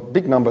 -1. So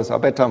big numbers are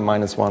better,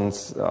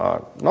 -1s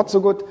are not so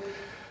good.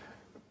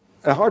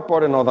 A hard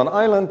border in Northern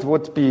Ireland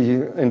would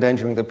be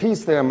endangering the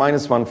peace there,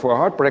 -1 for a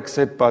hard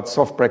Brexit, but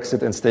soft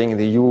Brexit and staying in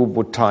the EU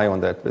would tie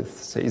on that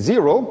with, say,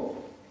 0.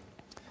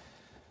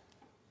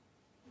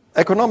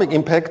 Economic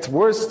impact,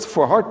 worst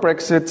for hard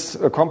Brexit,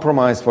 a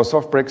compromise for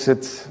soft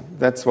Brexit.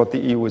 That's what the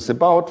EU is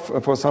about.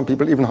 For some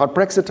people, even hard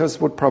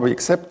Brexiters would probably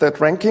accept that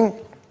ranking.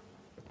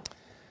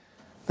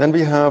 Then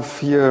we have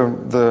here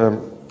the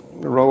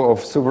row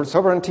of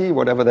sovereignty,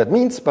 whatever that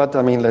means. But,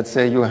 let's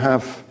say you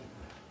have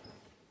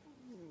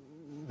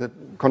the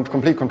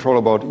complete control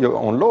about your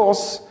own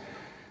laws.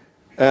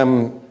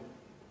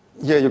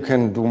 Here you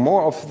can do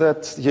more of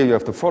that. Here you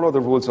have to follow the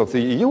rules of the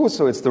EU,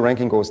 so it's the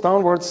ranking goes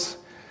downwards.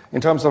 In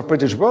terms of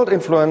British world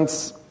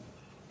influence,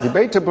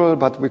 debatable,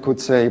 but we could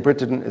say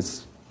Britain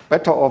is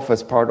better off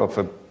as part of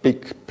a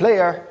big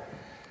player.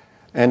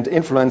 and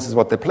influence is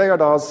what the player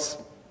does.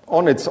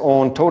 On its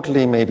own,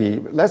 totally maybe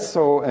less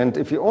so. And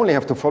if you only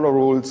have to follow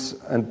rules,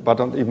 but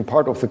not even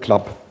part of the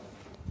club,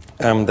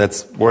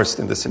 that's worst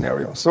in this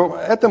scenario. So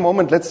at the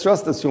moment, let's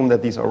just assume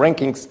that these are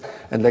rankings,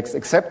 and let's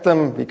accept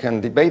them. We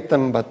can debate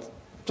them, but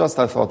just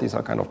I thought these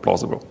are kind of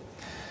plausible.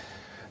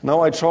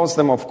 Now I chose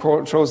them, of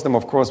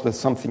course, with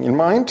something in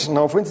mind.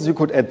 Now, for instance, you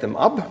could add them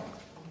up.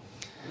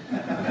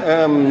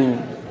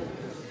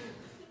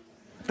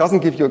 Doesn't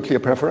give you a clear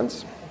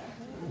preference.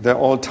 They're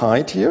all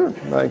tied here,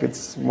 like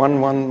it's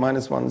 1, 1,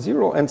 minus 1,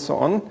 0, and so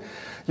on.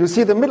 You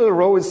see the middle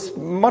row is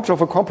much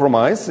of a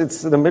compromise.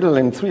 It's the middle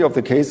in 3 of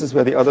the cases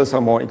where the others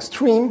are more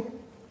extreme.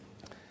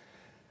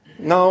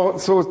 Now,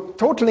 so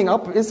totaling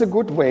up is a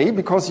good way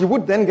because you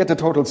would then get a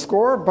total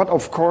score, but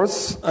of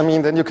course, I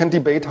mean, then you can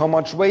debate how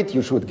much weight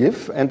you should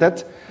give. And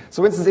that,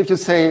 so for instance, if you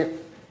say,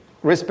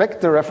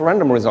 respect the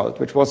referendum result,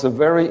 which was a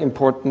very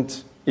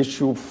important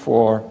issue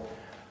for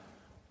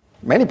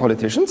many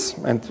politicians,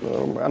 and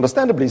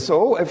understandably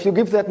so, if you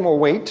give that more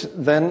weight,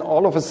 then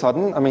all of a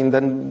sudden, I mean,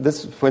 then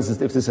this, for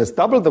instance, if this has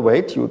double the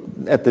weight, you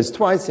add this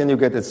twice, then you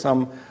get a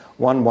sum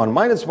 1, 1,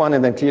 minus 1,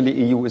 and then clearly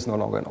EU is no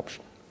longer an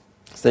option.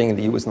 Staying in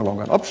the EU is no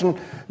longer an option.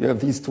 You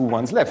have these 2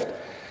 ones left.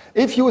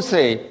 If you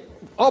say,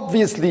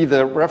 obviously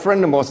the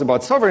referendum was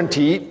about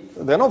sovereignty,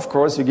 then of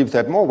course you give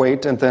that more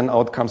weight, and then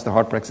out comes the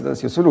hard Brexit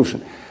as your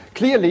solution.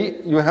 Clearly,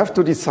 you have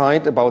to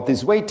decide about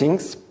these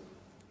weightings.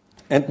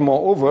 And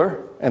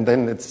moreover, and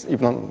then it's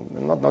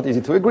even not easy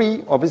to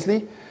agree,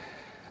 obviously,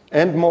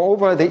 and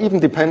moreover, they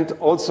even depend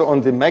also on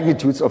the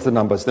magnitudes of the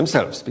numbers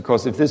themselves,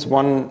 because if this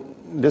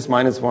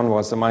minus 1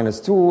 was a minus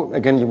 2,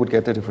 again, you would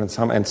get a different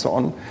sum, and so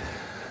on.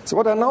 So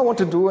what I now want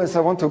to do is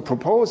I want to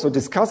propose or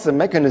discuss a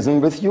mechanism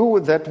with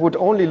you that would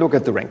only look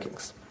at the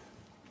rankings.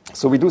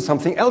 So we do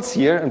something else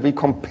here, and we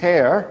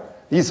compare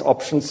these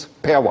options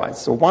pairwise,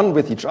 so one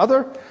with each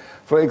other.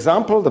 For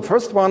example, the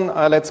first one,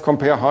 let's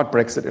compare hard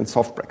Brexit and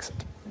soft Brexit.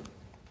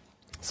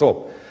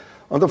 So,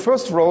 on the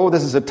first row,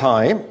 this is a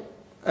tie.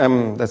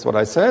 That's what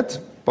I said.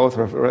 Both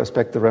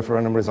respect the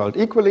referendum result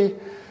equally.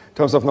 In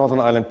terms of Northern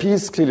Ireland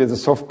peace, clearly the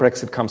soft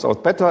Brexit comes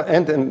out better.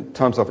 And in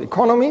terms of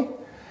economy,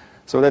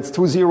 so that's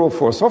 2-0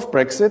 for soft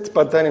Brexit.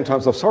 But then in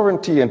terms of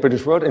sovereignty and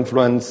British world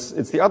influence,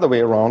 it's the other way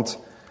around.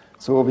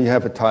 So we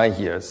have a tie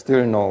here.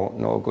 Still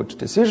no good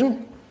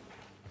decision.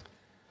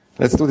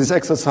 Let's do this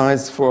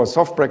exercise for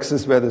soft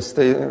Brexit where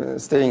they're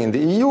staying in the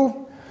EU.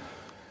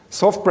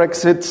 Soft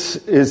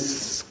Brexit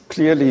is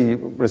clearly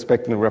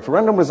respecting the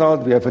referendum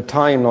result. We have a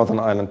tie in Northern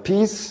Ireland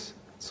peace.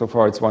 So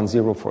far it's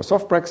 1-0 for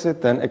soft Brexit.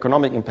 Then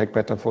economic impact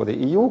better for the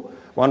EU,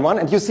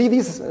 1-1. And you see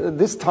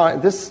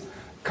this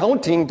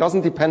counting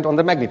doesn't depend on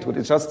the magnitude.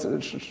 It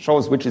just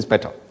shows which is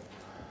better.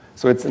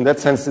 So it's, in that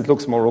sense, it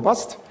looks more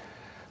robust.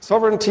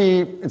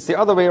 Sovereignty, it's the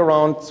other way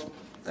around.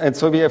 And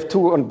so we have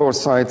 2 on both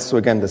sides. So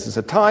again, this is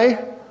a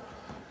tie.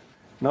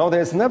 Now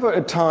there's never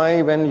a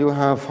tie when you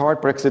have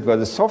hard Brexit where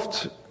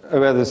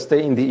they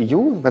stay in the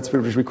EU. That's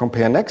which we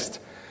compare next.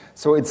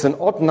 So it's an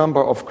odd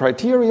number of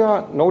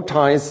criteria. No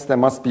ties. There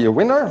must be a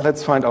winner.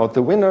 Let's find out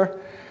the winner.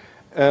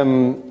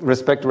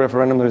 Respect the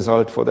referendum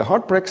result for the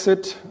hard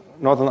Brexit.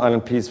 Northern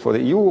Ireland peace for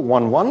the EU,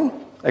 1-1.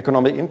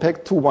 Economic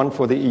impact, 2-1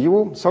 for the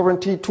EU.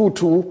 Sovereignty,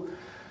 2-2.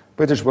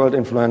 British world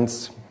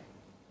influence.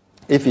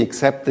 If we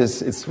accept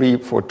this, it's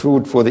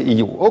 3-2 for the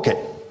EU.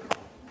 Okay.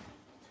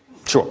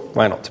 Sure,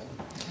 why not?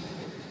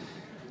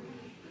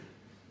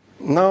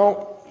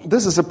 Now,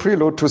 this is a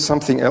prelude to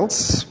something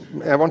else.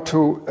 I want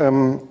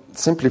to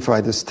simplify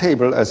this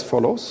table as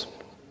follows.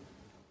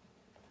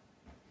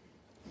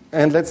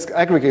 And let's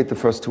aggregate the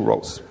first 2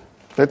 rows.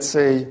 Let's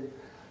say,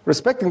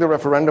 respecting the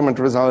referendum and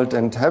result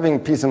and having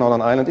peace in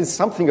Northern Ireland is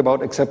something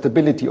about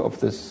acceptability of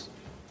this,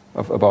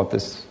 about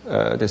this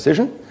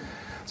decision.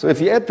 So if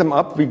we add them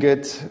up, we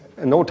get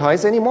no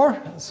ties anymore.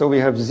 So we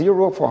have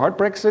 0 for hard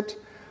Brexit,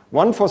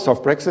 1 for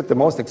soft Brexit, the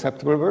most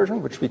acceptable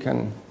version, which we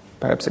can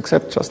perhaps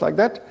accept just like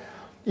that.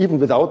 Even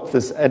without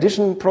this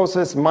addition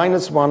process,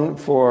 -1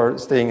 for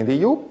staying in the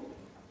EU.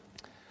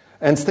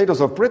 And status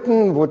of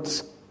Britain would,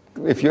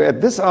 if you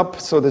add this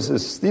up, so this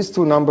is these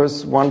 2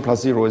 numbers, 1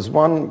 plus 0 is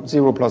 1,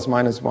 0 plus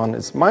 -1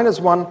 is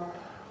 -1.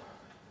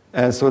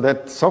 And so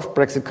that soft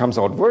Brexit comes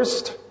out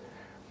worst.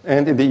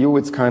 And in the EU,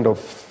 it's kind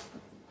of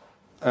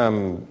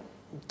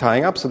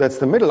tying up. So that's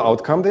the middle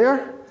outcome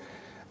there.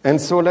 And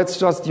so let's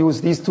just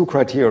use these 2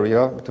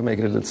 criteria to make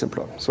it a little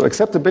simpler. So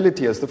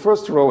acceptability as the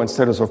first row and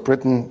status of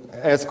Britain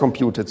as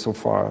computed so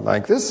far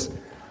like this.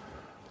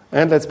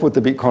 And let's put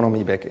the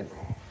economy back in.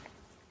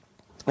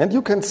 And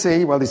you can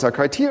say, well, these are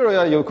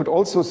criteria. You could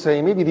also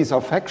say maybe these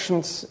are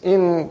factions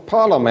in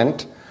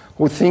Parliament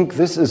who think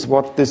this is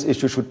what this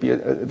issue should be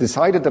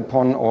decided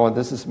upon, or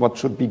this is what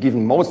should be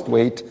given most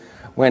weight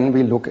when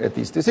we look at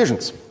these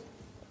decisions.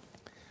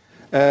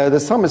 The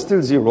sum is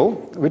still 0,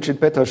 which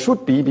it better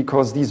should be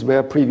because these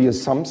were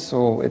previous sums,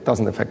 so it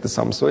doesn't affect the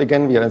sum. So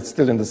again, we are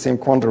still in the same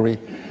quandary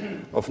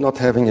of not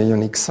having a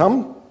unique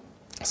sum.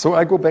 So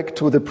I go back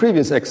to the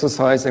previous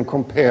exercise and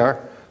compare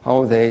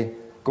how they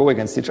go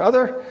against each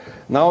other.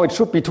 Now it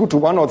should be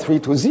 2-1 or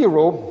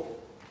 3-0.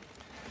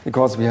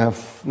 because we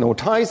have no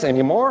ties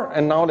anymore.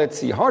 And now let's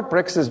see, hard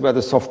Brexit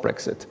versus soft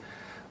Brexit.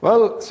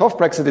 Well, soft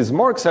Brexit is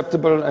more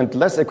acceptable and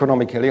less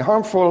economically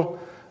harmful,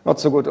 not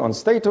so good on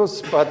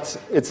status,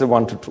 but it's a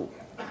 1-2.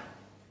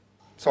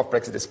 Soft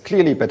Brexit is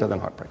clearly better than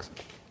hard Brexit.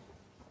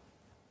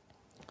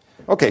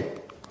 Okay,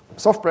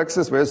 soft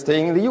Brexit, we're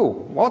staying in the EU.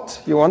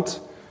 What? You want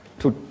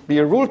to be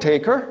a rule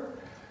taker?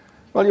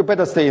 Well, you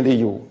better stay in the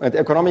EU. And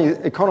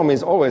economy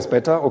is always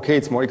better. Okay,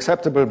 it's more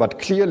acceptable, but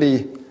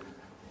clearly,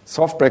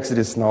 soft Brexit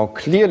is now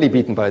clearly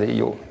beaten by the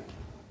EU.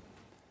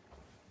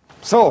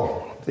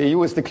 So, the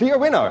EU is the clear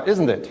winner,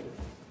 isn't it?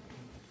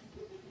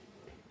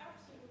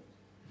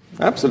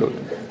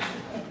 Absolutely.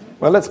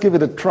 Well, let's give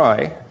it a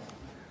try.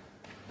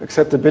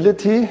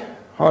 Acceptability,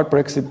 hard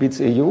Brexit beats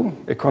EU.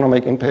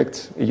 Economic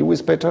impact, EU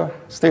is better.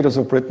 Status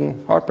of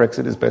Britain, hard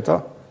Brexit is better.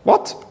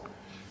 What?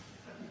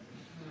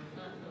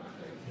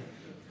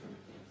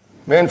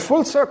 We're in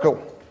full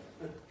circle.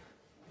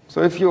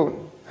 So if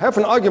you have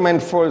an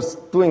argument for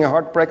doing a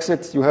hard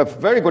Brexit, you have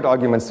very good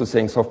arguments to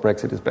saying soft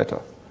Brexit is better.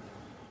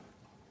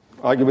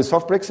 Argue with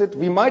soft Brexit,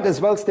 we might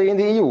as well stay in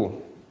the EU.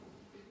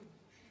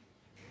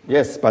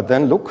 Yes, but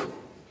then look,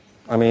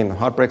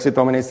 hard Brexit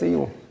dominates the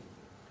EU.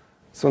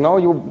 So now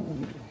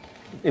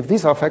if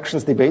these are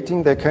factions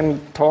debating, they can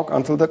talk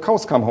until the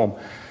cows come home.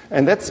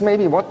 And that's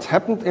maybe what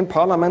happened in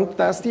Parliament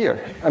last year.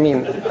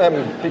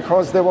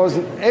 Because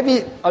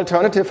every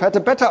alternative had a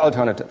better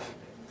alternative.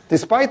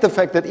 Despite the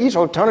fact that each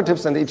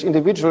alternatives and each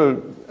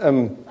individual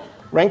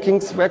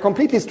rankings were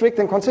completely strict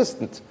and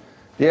consistent.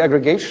 The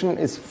aggregation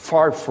is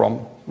far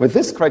from, with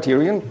this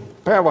criterion,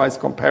 pairwise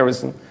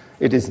comparison,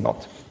 it is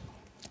not.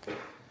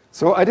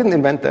 So I didn't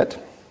invent that.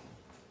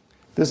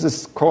 This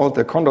is called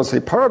the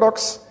Condorcet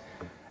paradox,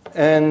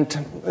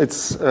 and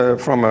it's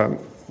from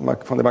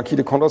the Marquis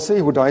de Condorcet,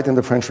 who died in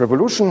the French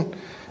Revolution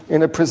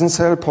in a prison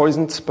cell,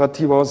 poisoned, but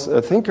he was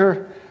a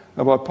thinker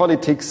about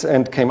politics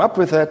and came up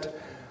with that.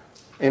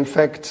 In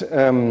fact,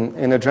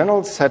 in a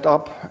general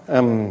setup,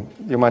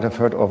 you might have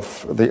heard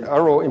of the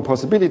Arrow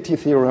impossibility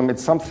theorem.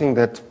 It's something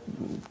that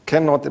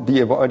cannot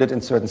be avoided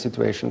in certain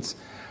situations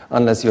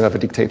unless you have a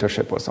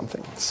dictatorship or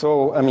something.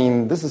 So,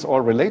 this is all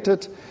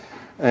related,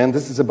 and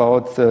this is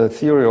about the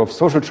theory of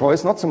social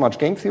choice, not so much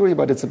game theory,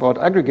 but it's about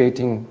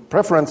aggregating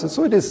preferences,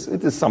 so it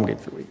is some game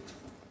theory.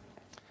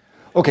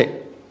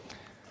 Okay,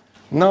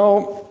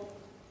 now,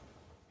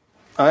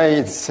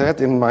 I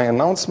said in my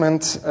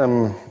announcement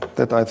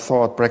that I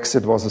thought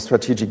Brexit was a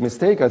strategic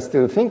mistake. I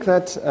still think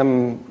that.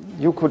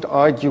 You could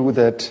argue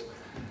that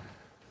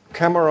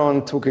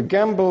Cameron took a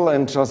gamble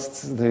and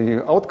just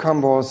the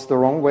outcome was the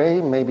wrong way.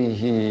 Maybe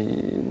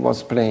he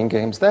was playing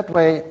games that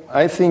way.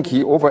 I think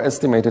he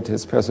overestimated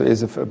his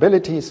persuasive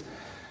abilities.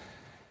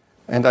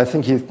 And I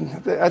think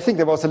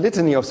there was a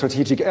litany of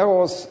strategic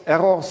errors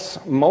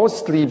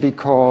mostly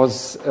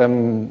because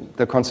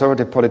the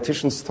conservative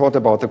politicians thought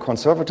about the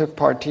Conservative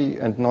Party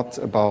and not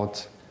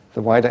about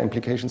the wider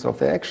implications of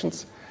their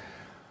actions.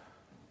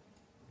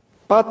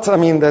 But,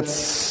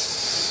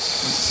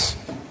 that's,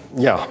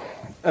 yeah.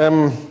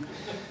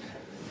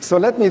 So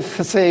let me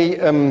say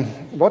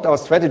what are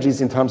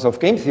strategies in terms of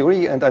game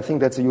theory, and I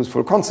think that's a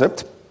useful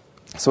concept.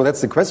 So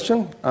that's the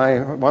question.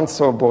 I once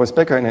saw Boris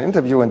Becker in an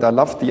interview, and I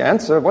loved the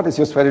answer. What is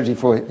your strategy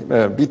for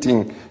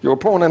beating your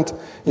opponent?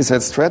 He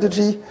said,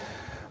 strategy?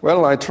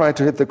 Well, I try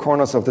to hit the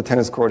corners of the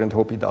tennis court and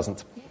hope he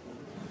doesn't.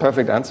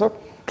 Perfect answer.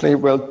 Play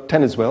well,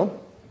 tennis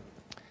well.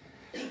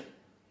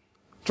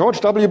 George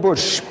W.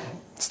 Bush,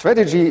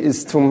 strategy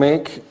is to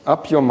make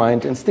up your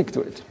mind and stick to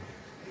it.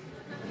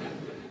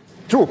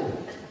 True.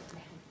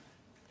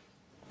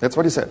 That's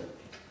what he said.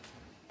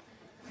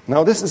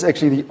 Now, this is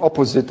actually the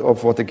opposite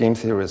of what the game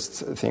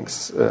theorist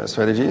thinks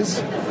strategy is.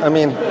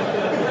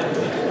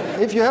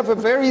 If you have a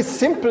very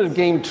simple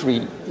game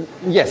tree,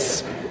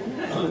 yes,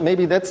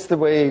 maybe that's the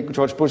way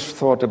George Bush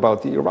thought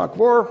about the Iraq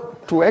War.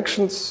 2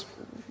 actions,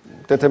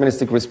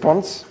 deterministic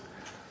response.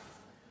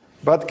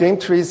 But game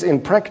trees, in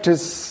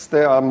practice,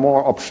 there are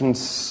more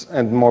options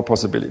and more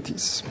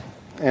possibilities.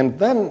 And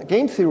then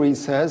game theory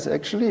says,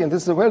 actually, and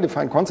this is a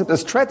well-defined concept, a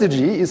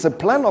strategy is a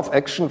plan of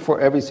action for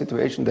every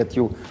situation that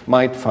you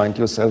might find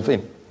yourself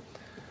in.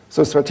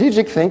 So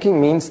strategic thinking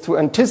means to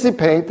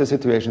anticipate the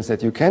situations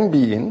that you can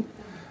be in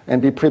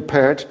and be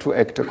prepared to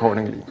act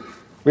accordingly,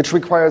 which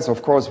requires,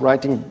 of course,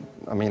 writing,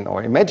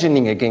 or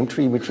imagining a game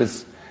tree which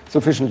is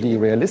sufficiently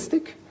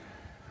realistic,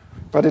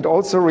 but it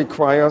also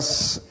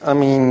requires,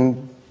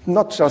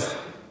 not just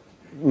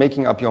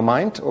making up your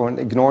mind or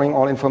ignoring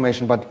all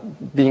information,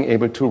 but being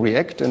able to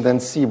react and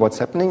then see what's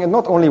happening, and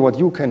not only what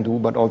you can do,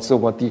 but also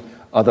what the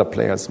other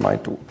players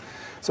might do.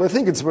 So I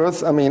think it's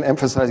worth,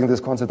 emphasizing this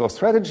concept of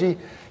strategy.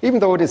 Even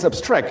though it is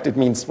abstract, it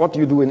means what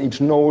you do in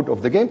each node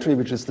of the game tree,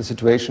 which is the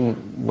situation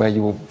where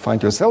you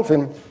find yourself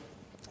in.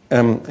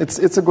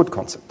 It's a good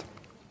concept.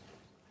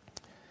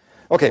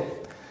 Okay,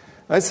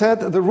 I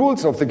said the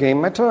rules of the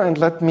game matter, and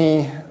let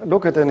me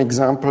look at an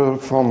example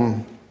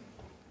from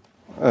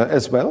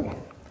as well.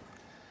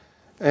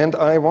 And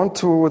I want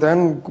to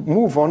then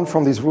move on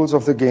from these rules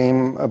of the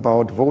game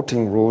about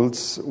voting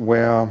rules,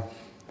 where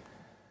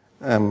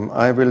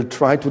I will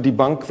try to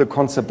debunk the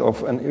concept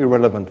of an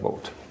irrelevant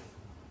vote.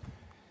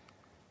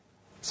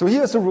 So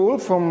here's a rule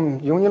from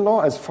union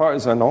law, as far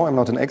as I know. I'm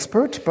not an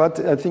expert, but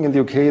I think in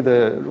the UK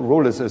the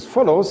rule is as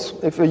follows.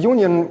 If a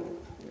union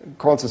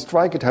calls a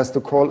strike, it has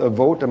to call a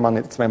vote among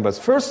its members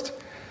first.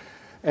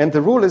 And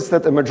the rule is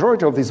that a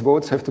majority of these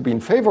votes have to be in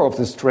favor of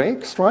the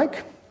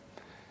strike.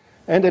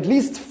 And at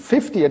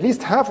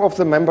least half of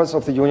the members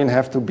of the union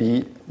have to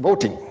be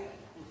voting.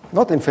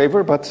 Not in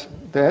favor, but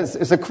there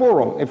is a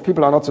quorum. If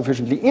people are not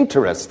sufficiently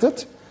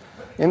interested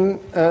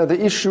in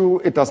the issue,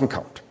 it doesn't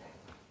count.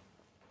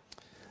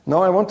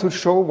 Now I want to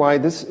show why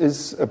this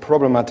is a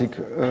problematic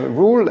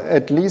rule,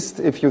 at least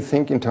if you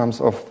think in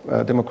terms of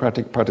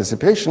democratic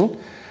participation.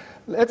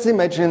 Let's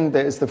imagine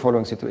there is the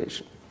following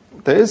situation.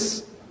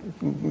 It's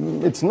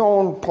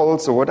known,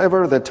 polls or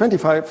whatever, that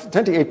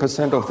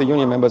 28% of the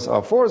union members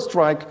are for a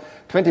strike,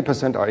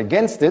 20% are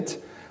against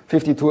it,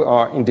 52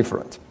 are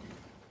indifferent.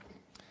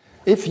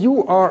 If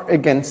you are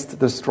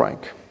against the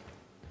strike,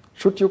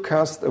 should you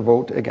cast a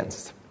vote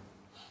against?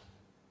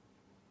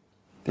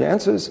 The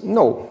answer is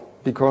no,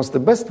 because the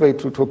best way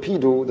to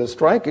torpedo the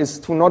strike is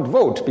to not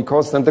vote,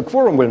 because then the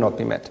quorum will not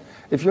be met.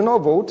 If you now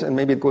vote, and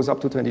maybe it goes up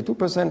to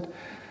 22%,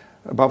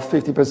 above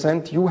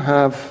 50%, you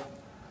have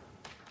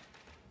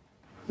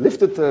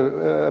lifted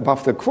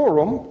above the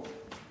quorum.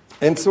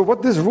 And so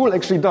what this rule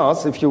actually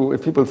does, if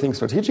people think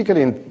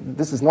strategically, and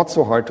this is not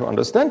so hard to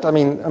understand,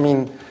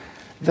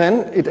 then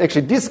it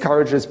actually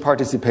discourages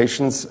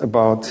participations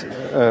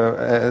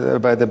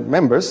by the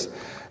members.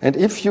 And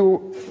if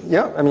you,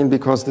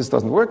 because this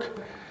doesn't work,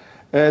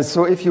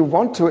 so if you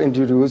want to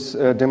induce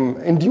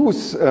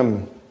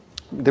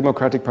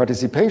democratic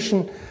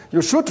participation,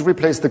 you should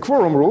replace the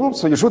quorum rule.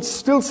 So you should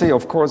still say,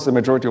 of course, the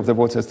majority of the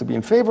votes has to be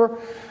in favor.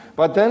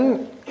 But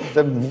then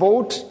the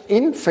vote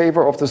in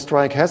favor of the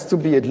strike has to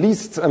be at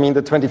least, the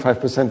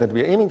 25% that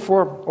we're aiming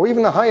for, or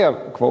even a higher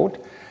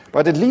quote.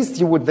 But at least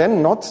you would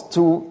then not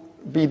to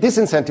be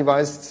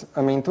disincentivized,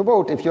 to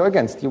vote if you're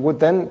against. You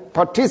would then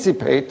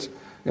participate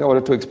in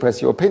order to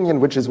express your opinion,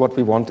 which is what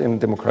we want in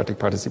democratic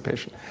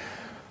participation.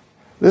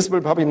 This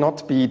will probably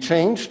not be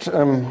changed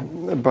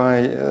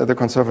by the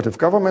Conservative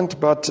government,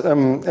 but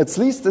at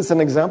least it's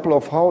an example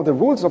of how the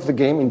rules of the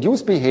game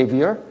induce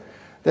behavior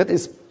that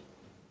is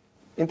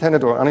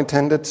intended or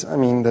unintended.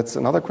 That's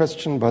another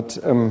question, but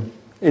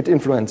it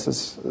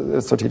influences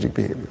strategic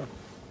behavior.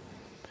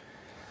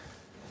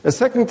 A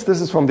second,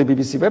 this is from the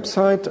BBC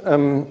website,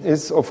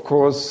 is of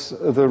course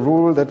the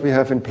rule that we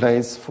have in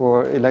place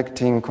for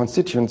electing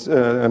constituents,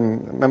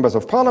 members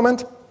of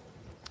parliament.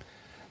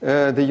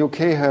 The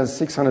UK has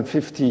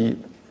 650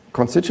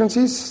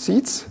 constituencies,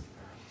 seats,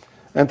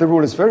 and the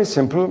rule is very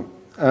simple.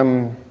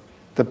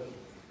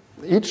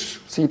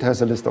 Each seat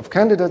has a list of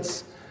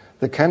candidates.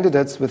 The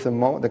candidate with the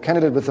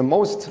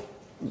most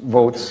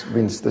votes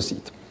wins the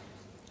seat.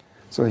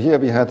 So here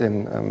we had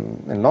in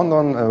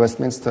London,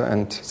 Westminster,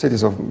 and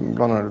cities of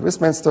London and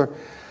Westminster,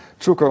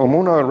 Chuka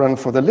Umunna ran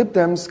for the Lib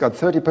Dems, got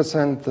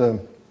 30%. The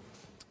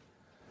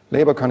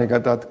Labour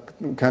candidate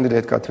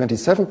got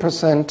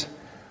 27%.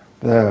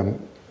 The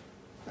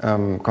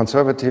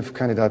Conservative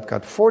candidate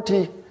got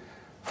 40%.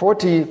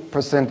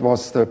 40%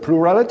 was the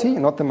plurality,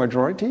 not the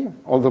majority,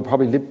 although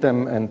probably Lib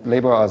Dem and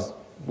Labour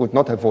would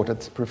not have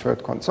voted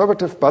preferred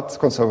Conservative, but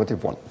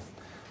Conservative won.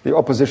 The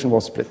opposition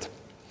was split.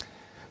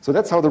 So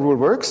that's how the rule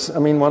works.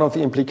 One of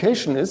the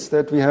implications is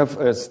that we have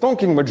a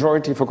stonking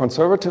majority for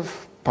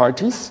Conservative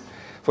parties,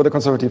 for the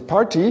Conservative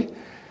Party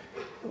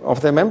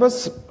of their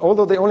members,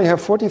 although they only have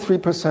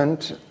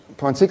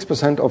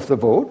 43.6% of the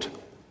vote.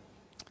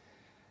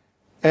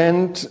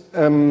 And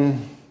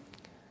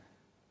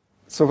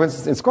so for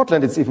instance, in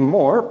Scotland, it's even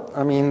more.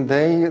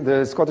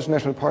 The Scottish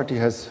National Party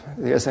the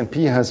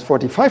SNP has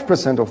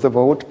 45% of the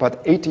vote,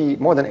 but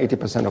more than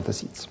 80% of the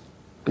seats,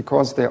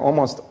 because they're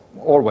almost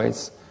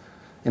always,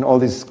 in all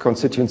these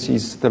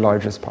constituencies, the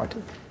largest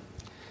party.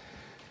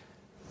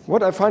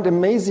 What I find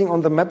amazing on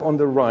the map on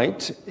the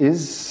right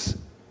is,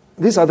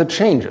 these are the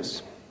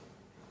changes.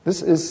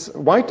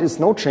 White is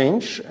no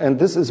change, and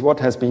this is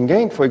what has been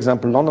gained. For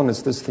example, London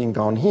is this thing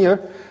down here,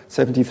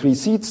 73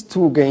 seats,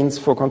 2 gains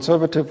for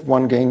Conservative,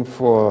 1 gain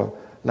for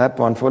Lab,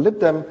 1 for Lib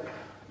Dem.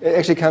 It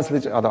actually cancel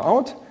each other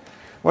out.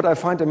 What I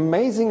find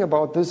amazing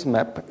about this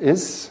map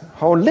is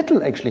how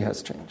little actually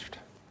has changed.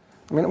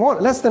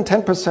 Less than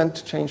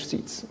 10% changed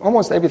seats.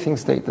 Almost everything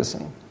stayed the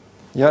same.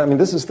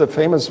 This is the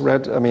famous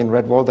red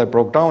wall that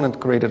broke down and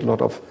created a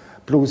lot of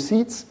blue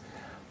seats.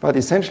 But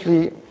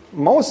essentially,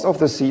 most of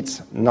the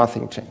seats,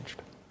 nothing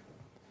changed.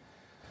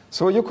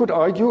 So you could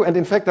argue, and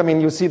in fact,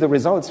 you see the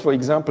results. For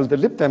example, the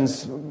Lib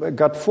Dems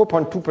got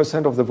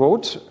 4.2% of the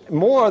vote,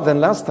 more than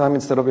last time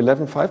instead of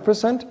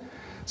 11.5%.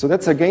 So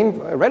that's a gain,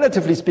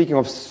 relatively speaking,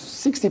 of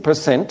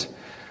 60%,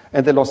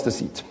 and they lost a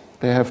seat.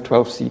 They have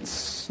 12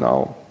 seats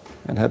now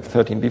and had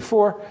 13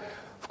 before.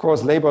 Of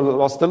course, Labour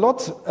lost a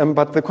lot,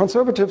 but the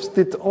Conservatives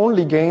did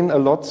only gain a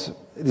lot,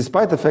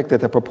 despite the fact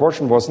that the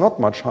proportion was not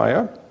much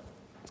higher.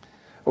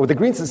 Or the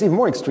Greens is even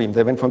more extreme.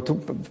 They went from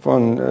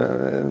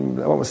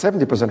almost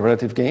 70%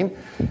 relative gain.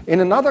 In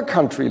another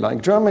country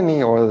like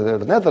Germany or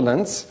the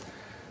Netherlands,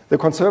 the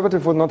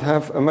Conservative would not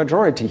have a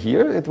majority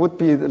here. It would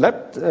be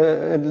Lib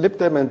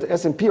Dem and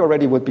SNP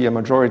already would be a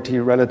majority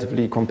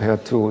relatively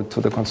compared to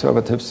the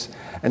Conservatives.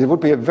 And it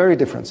would be a very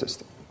different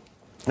system.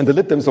 And the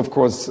Lib Dems, of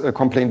course,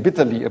 complain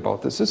bitterly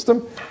about the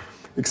system,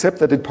 except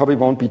that it probably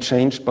won't be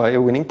changed by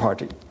a winning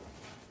party.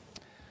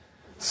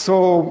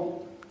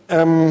 So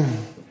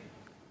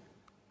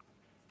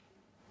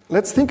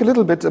let's think a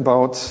little bit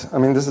about, I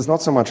mean, this is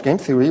not so much game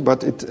theory,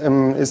 but it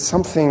is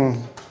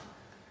something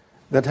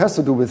that has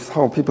to do with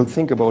how people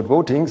think about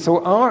voting. So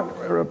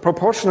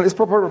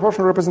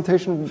proportional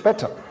representation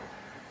better?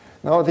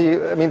 Now,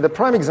 the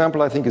prime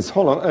example, I think, is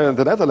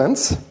the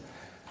Netherlands.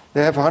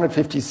 They have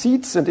 150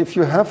 seats, and if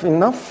you have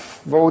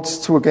enough votes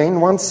to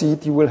gain one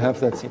seat, you will have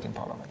that seat in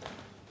parliament.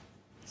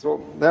 So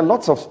there are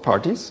lots of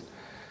parties.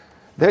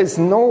 There is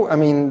they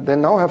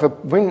now have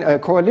a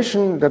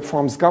coalition that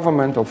forms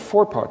government of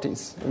 4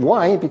 parties.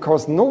 Why?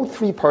 Because no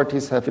 3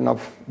 parties have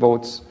enough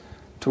votes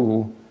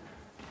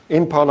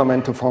in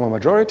parliament to form a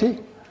majority.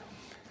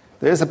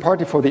 There is a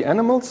party for the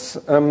animals,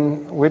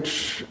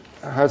 which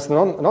has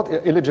not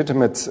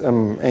illegitimate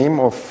aim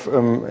of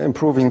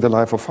improving the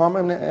life of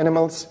farm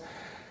animals.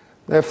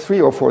 They have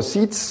 3 or 4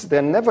 seats.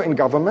 They're never in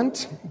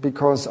government,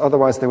 because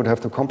otherwise they would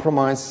have to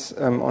compromise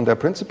on their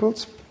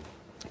principles.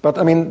 But,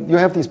 you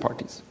have these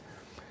parties.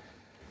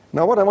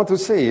 Now, what I want to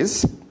say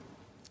is,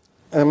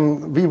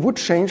 we would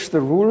change the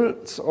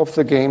rules of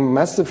the game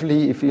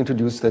massively if we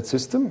introduce that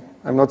system.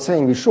 I'm not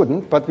saying we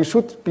shouldn't, but we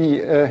should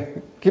be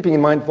keeping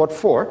in mind what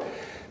for,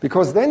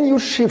 because then you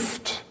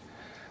shift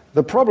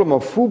the problem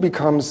of who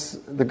becomes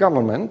the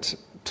government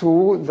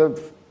to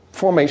the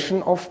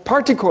formation of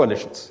party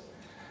coalitions.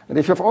 And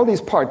if you have all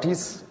these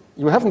parties,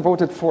 you haven't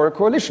voted for a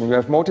coalition, you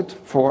have voted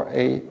for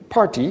a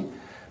party,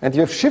 and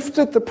you have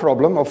shifted the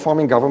problem of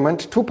forming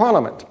government to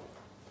parliament.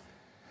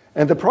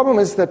 And the problem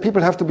is that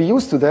people have to be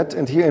used to that,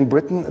 and here in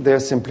Britain, they're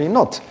simply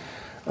not.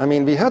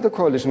 We had a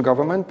coalition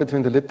government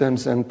between the Lib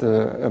Dems and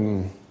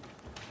the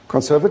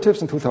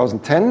Conservatives in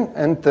 2010,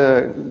 and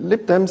the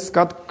Lib Dems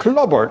got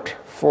clobbered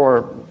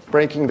for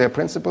breaking their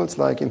principles,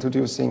 like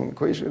introducing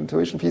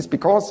tuition fees,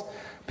 because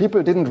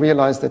people didn't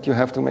realize that you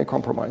have to make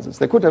compromises.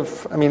 They could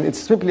have, it's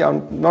simply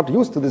not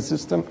used to the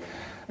system.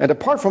 And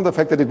apart from the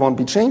fact that it won't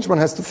be changed, one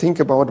has to think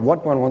about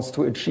what one wants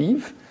to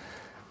achieve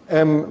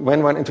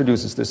when one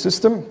introduces the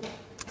system.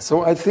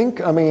 So I think,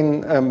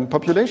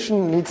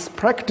 population needs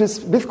practice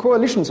with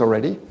coalitions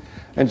already,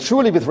 and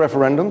surely with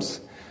referendums.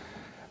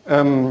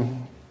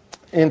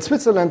 In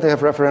Switzerland, they have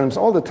referendums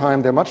all the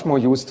time. They're much more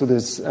used to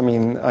this.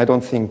 I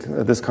don't think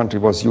this country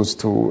was used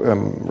to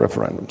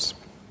referendums.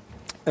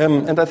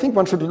 And I think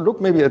one should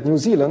look maybe at New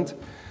Zealand,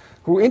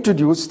 who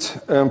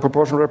introduced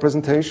proportional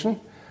representation,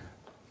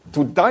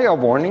 to dire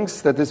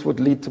warnings that this would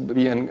lead to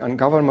be an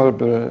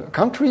ungovernable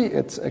country.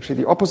 It's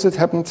actually the opposite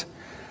happened.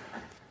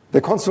 They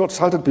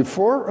consulted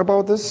before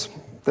about this.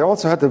 They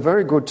also had a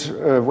very good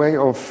way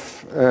of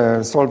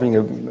solving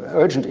an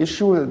urgent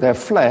issue, their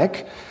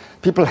flag.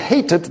 People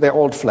hated their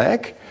old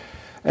flag,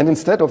 and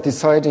instead of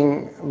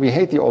deciding we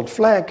hate the old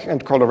flag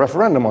and call a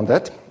referendum on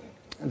that,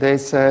 they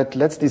said,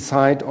 let's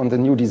decide on the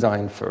new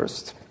design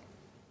first.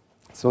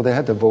 So they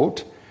had a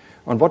vote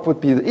on what would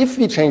be, if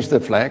we change the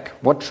flag,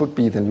 what should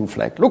be the new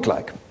flag look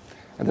like?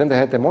 And then they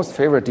had their most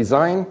favorite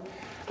design,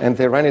 and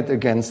they ran it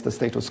against the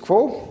status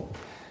quo.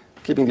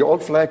 Keeping the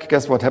old flag,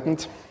 guess what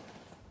happened?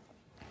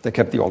 They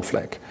kept the old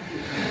flag.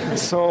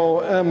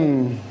 So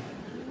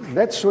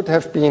that should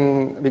have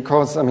been,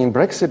 because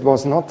Brexit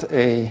was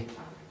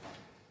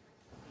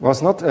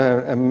not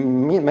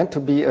meant to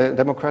be a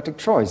democratic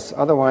choice.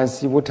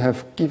 Otherwise, you would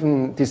have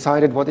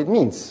decided what it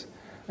means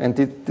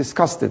and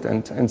discussed it.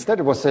 And instead,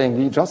 it was saying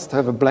we just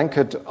have a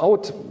blanket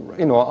out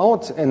in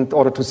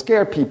order to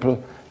scare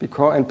people,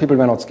 and people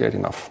were not scared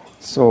enough.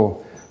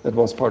 So that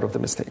was part of the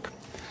mistake.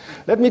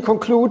 Let me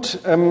conclude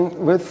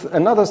with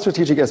another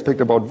strategic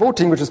aspect about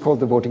voting, which is called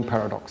the voting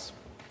paradox.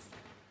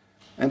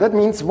 And that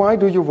means, why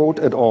do you vote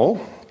at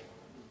all?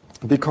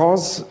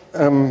 Because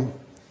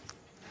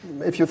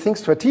if you think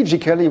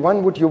strategically,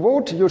 when would you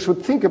vote? You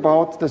should think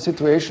about the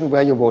situation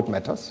where your vote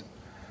matters.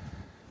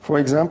 For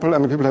example,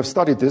 people have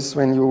studied this.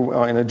 When you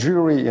are in a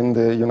jury in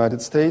the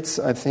United States,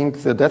 I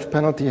think the death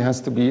penalty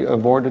has to be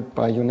awarded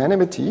by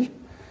unanimity.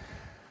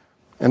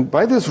 And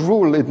by this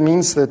rule, it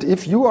means that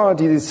if you are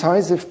the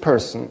decisive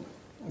person,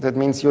 that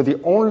means you're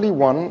the only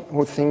one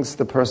who thinks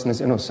the person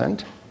is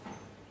innocent.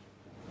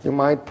 You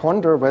might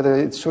ponder whether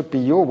it should be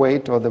your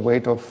weight or the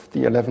weight of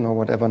the 11 or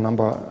whatever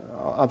number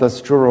other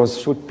jurors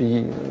should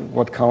be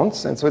what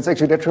counts. And so it's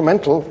actually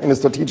detrimental in a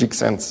strategic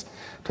sense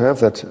to have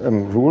that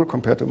rule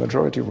compared to a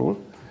majority rule.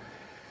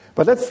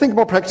 But let's think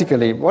more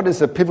practically. What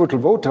is a pivotal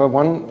voter?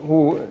 One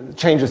who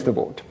changes the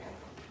vote.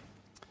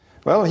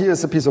 Well,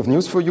 here's a piece of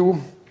news for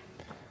you.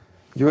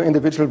 Your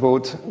individual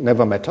vote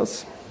never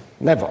matters.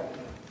 Never.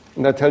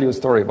 And I'll tell you a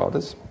story about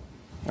this.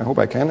 I hope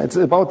I can. It's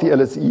about the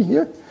LSE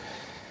here.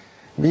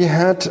 We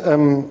had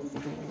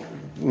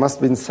must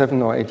have been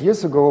 7 or 8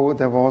 years ago,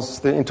 there was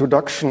the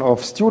introduction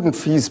of student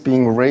fees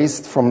being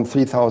raised from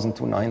 3,000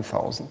 to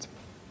 9,000.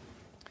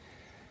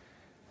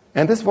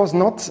 And this was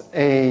not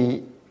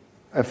a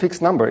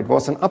fixed number. It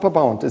was an upper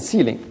bound, a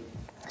ceiling.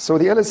 So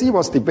the LSE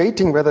was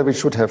debating whether we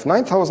should have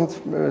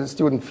 9,000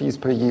 student fees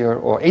per year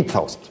or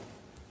 8,000.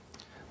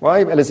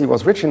 Why? LSE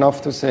was rich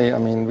enough to say, I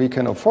mean, we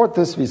can afford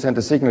this. We send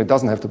a signal. It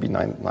doesn't have to be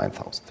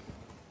 9,000.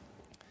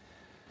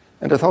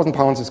 And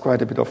 £1,000 is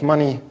quite a bit of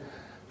money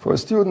for a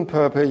student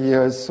per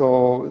year.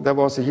 So there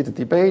was a heated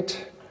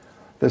debate.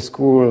 The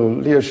school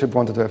leadership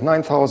wanted to have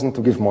 9,000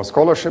 to give more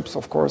scholarships,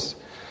 of course.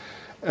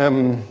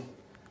 And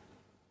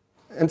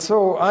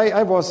so I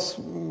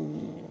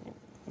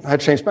had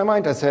changed my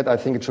mind. I said, I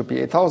think it should be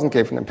 8,000,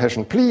 gave an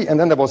impassioned plea, and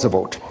then there was a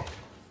vote.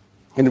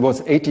 And it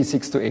was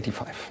 86 to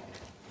 85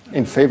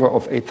 in favor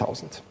of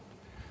 8,000.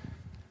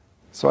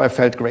 So I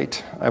felt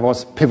great. I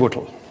was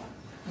pivotal.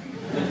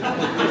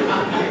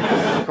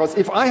 Because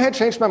if I had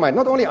changed my mind,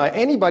 not only I,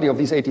 anybody of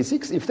these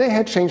 86, if they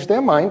had changed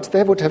their mind,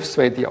 they would have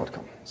swayed the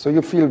outcome. So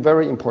you feel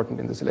very important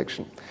in this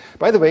election.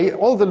 By the way,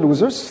 all the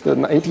losers,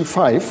 the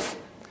 85,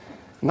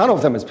 none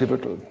of them is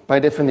pivotal by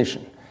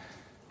definition.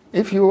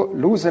 If you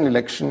lose an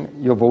election,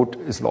 your vote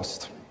is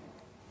lost,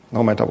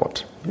 no matter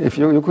what. If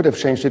you could have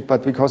changed it,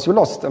 but because you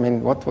lost, I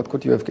mean, what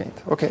could you have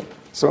gained? Okay,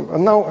 so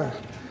now,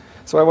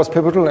 so I was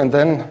pivotal, and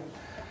then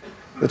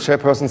the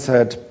chairperson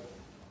said,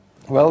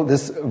 well,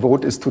 this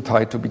vote is too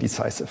tight to be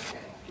decisive.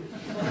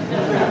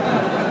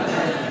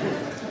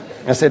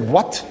 I said,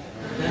 what?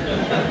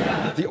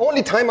 The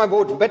only time I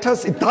vote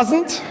matters, it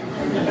doesn't?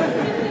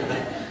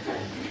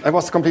 I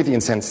was completely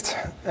incensed.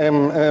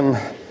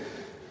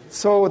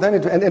 So then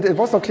it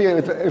was not clear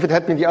if it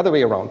had been the other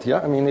way around,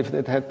 yeah? I mean, if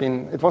it had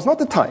been, it was not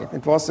a tie,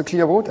 it was a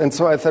clear vote. And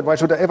so I said, why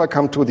should I ever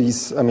come to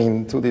these,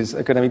 to these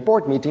academic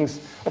board meetings?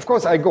 Of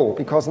course I go,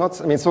 because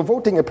so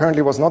voting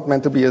apparently was not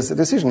meant to be a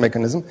decision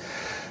mechanism.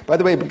 By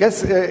the way,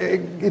 guess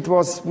it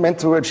was meant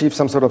to achieve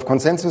some sort of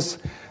consensus.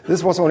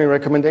 This was only a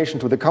recommendation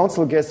to the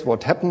council. Guess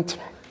what happened?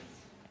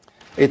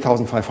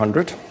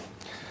 8,500,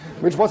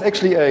 which was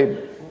actually a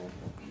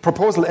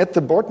proposal at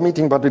the board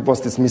meeting, but it was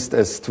dismissed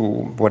as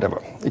too,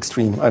 whatever,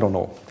 extreme, I don't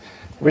know,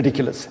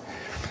 ridiculous.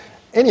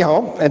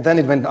 Anyhow, and then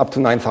it went up to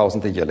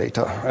 9,000 a year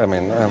later.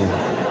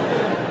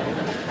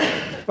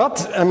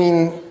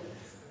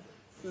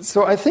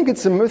 So I think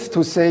it's a myth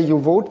to say you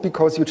vote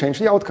because you change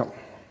the outcome.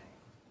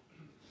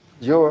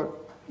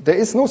 There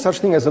is no such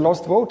thing as a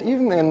lost vote,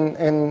 even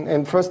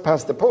in first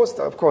past the post.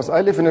 Of course,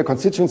 I live in a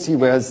constituency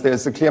where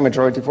there's a clear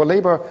majority for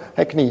Labour,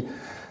 Hackney,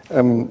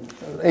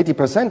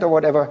 80% or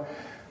whatever.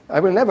 I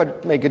will never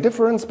make a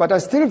difference, but I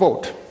still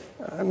vote.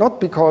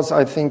 Not because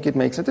I think it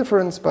makes a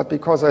difference, but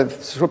because I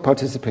should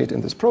participate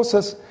in this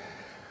process.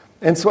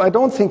 And so I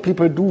don't think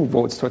people do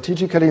vote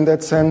strategically in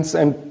that sense,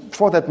 and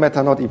for that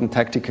matter, not even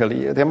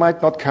tactically. They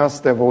might not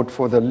cast their vote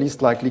for the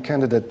least likely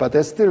candidate, but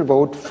they still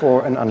vote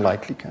for an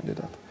unlikely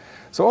candidate.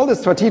 So all the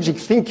strategic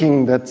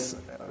thinking that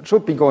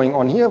should be going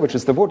on here, which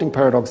is the voting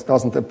paradox,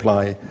 doesn't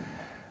apply,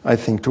 I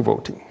think, to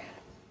voting.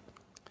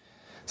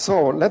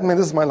 So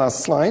this is my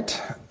last slide.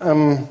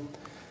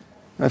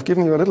 I've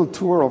given you a little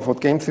tour of what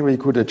game theory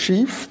could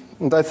achieve,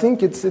 and I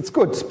think it's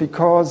good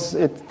because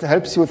it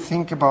helps you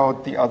think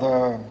about the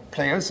other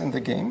players in the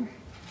game,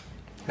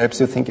 helps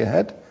you think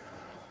ahead.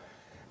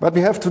 But we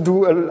have to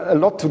do a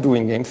lot to do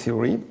in game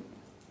theory,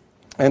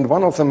 and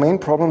one of the main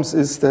problems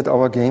is that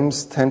our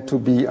games tend to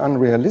be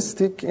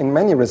unrealistic in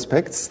many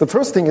respects. The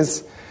first thing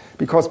is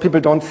because people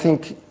don't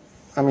think,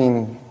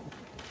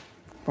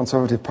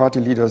 Conservative Party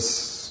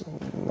leaders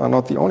are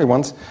not the only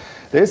ones.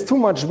 There's too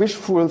much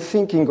wishful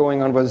thinking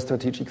going on with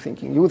strategic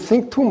thinking. You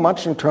think too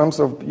much in terms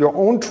of your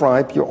own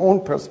tribe, your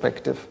own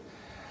perspective.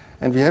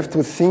 And we have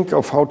to think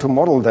of how to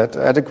model that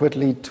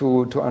adequately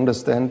to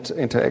understand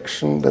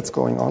interaction that's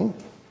going on.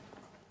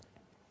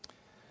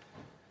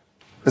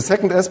 The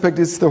second aspect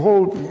is the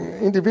whole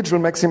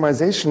individual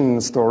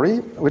maximization story,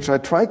 which I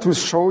tried to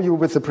show you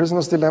with the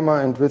prisoner's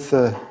dilemma and with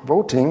the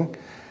voting,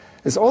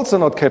 is also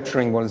not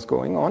capturing what is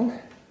going on.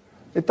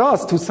 It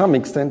does to some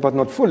extent, but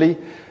not fully.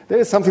 There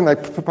is something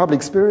like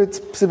public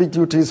spirit, civic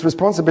duties,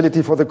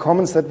 responsibility for the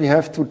commons that we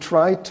have to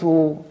try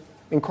to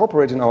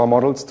incorporate in our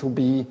models to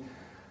be,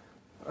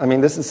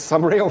 this is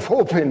some ray of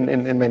hope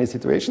in many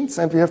situations,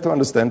 and we have to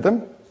understand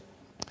them.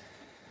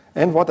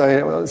 And what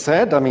I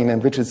said,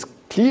 and which is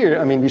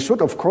clear, we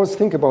should of course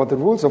think about the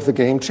rules of the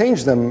game,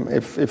 change them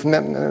if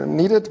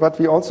needed, but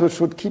we also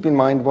should keep in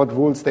mind what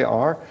rules they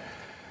are,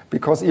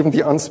 because even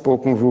the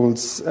unspoken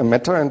rules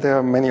matter, and there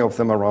are many of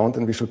them around,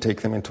 and we should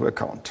take them into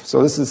account.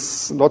 So this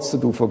is lots to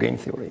do for game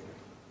theory.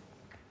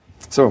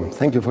 So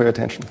thank you for your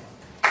attention.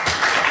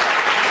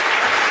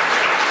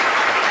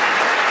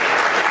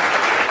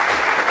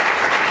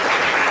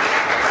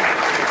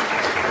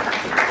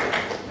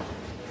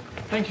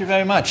 Thank you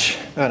very much,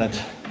 Bernard,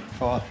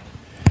 for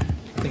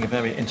I think a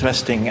very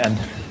interesting and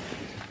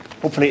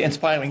hopefully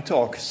inspiring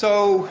talk.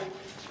 So,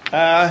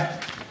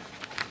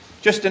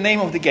 just the name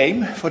of the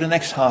game for the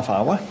next half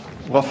hour,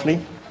 roughly,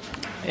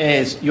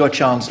 is your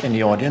chance in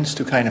the audience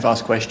to kind of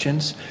ask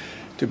questions,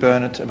 to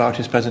Bernard about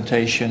his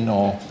presentation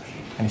or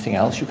anything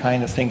else you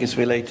kind of think is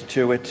related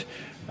to it,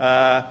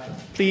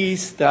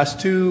 please, there's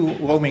 2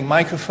 roaming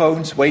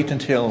microphones. Wait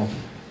until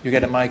you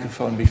get a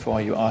microphone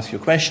before you ask your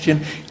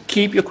question.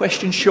 Keep your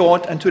question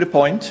short and to the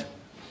point.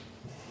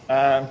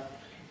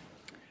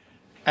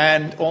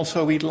 And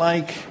also we'd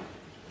like,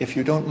 if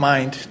you don't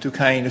mind, to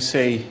kind of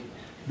say,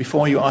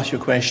 before you ask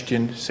your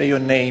question, say your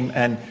name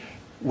and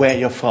where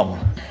you're from.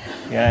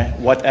 Yeah,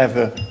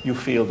 whatever you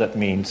feel that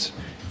means.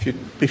 If you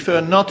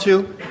prefer not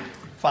to,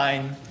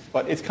 fine.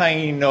 But it's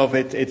kind of,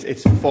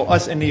 it's for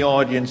us in the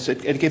audience,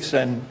 it gives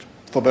an,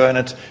 for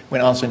Bernard, when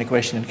answering the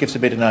question, it gives a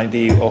bit of an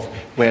idea of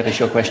where is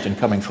your question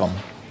coming from.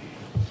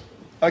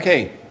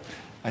 Okay,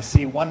 I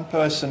see one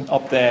person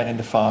up there in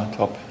the far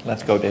top.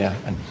 Let's go there.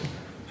 And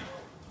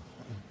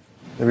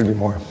there will be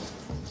more.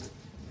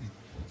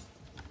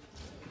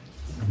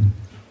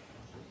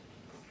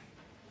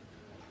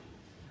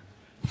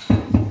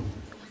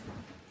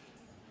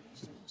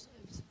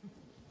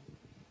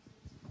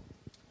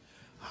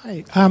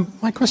 Hi.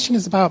 My question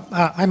is about,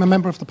 I'm a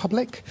member of the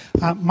public.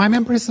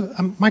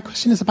 My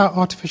question is about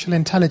artificial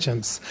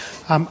intelligence.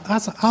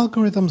 As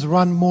algorithms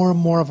run more and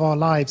more of our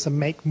lives and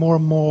make more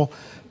and more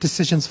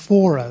decisions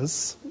for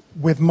us,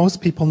 with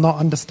most people not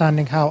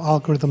understanding how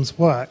algorithms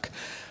work,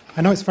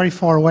 I know it's very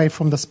far away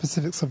from the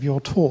specifics of your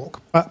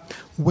talk, but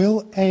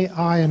will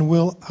AI and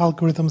will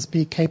algorithms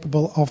be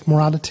capable of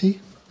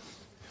morality?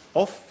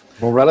 Of?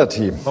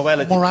 Morality.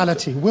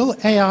 Morality. Will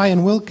AI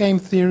and will game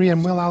theory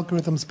and will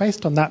algorithms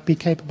based on that be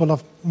capable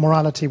of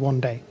morality one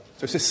day?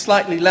 So it's a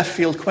slightly left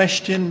field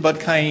question, but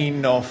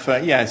kind of,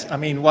 yes. I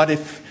mean, what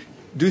if,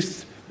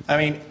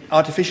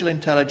 artificial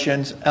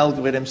intelligence,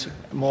 algorithms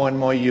more and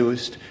more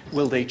used,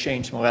 will they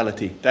change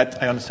morality?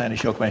 That, I understand,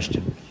 is your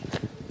question.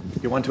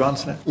 You want to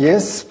answer that?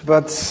 Yes,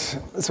 but,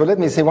 so let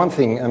me say one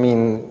thing. I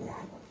mean,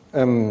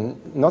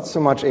 not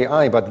so much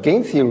AI, but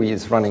game theory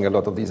is running a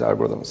lot of these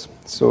algorithms.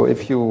 So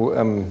if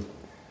you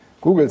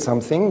Google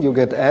something, you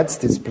get ads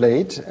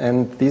displayed,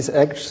 and these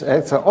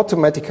ads are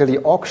automatically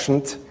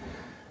auctioned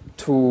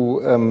to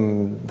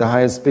the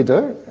highest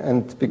bidder.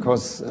 And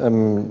because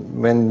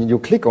when you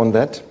click on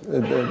that,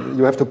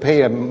 you have to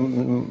pay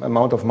an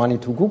amount of money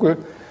to Google,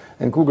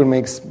 and Google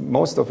makes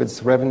most of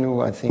its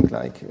revenue, I think,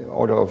 like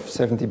order of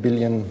 70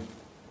 billion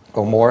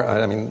or more.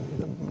 I mean,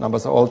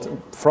 numbers are all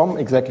from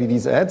exactly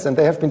these ads, and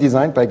they have been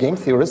designed by game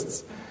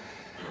theorists,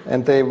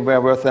 and they were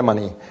worth their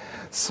money.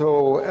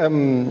 So,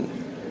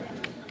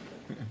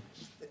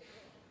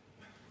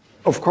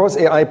 of course,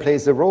 AI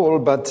plays a role,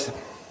 but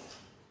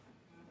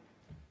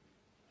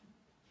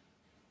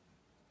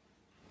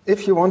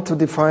if you want to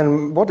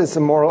define what is a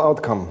moral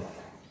outcome,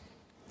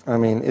 I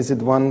mean, is it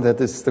one that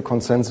is the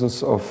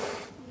consensus of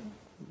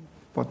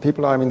what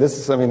people are? I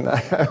mean,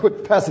 I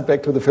would pass it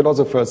back to the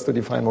philosophers to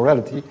define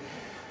morality.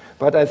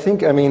 But I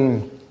think, I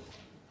mean,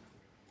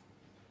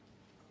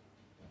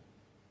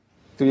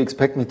 do you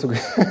expect me to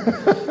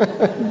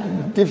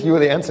give you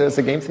the answer as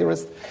a game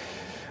theorist?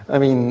 I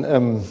mean,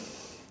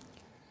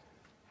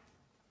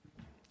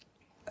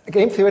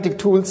 game theoretic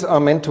tools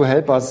are meant to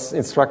help us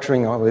in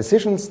structuring our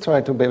decisions,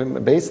 try to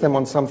base them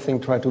on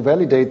something, try to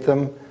validate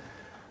them.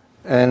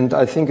 And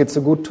I think it's a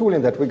good tool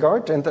in that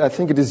regard. And I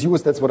think it is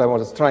used, that's what I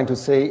was trying to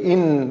say,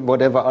 in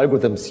whatever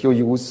algorithms you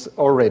use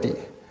already.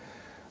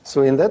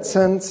 So in that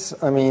sense,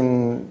 I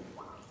mean,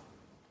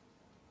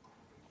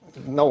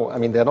 no, I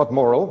mean, they're not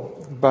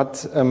moral,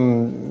 but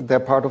they're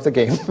part of the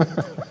game.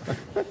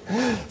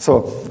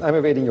 So I'm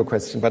evading your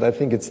question, but I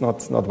think it's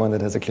not one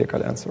that has a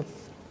clear-cut answer.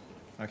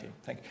 Okay,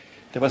 thank you.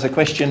 There was a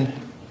question,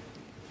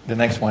 the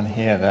next one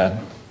here.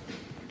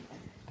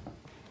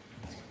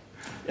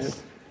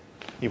 Yes,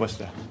 he was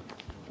there.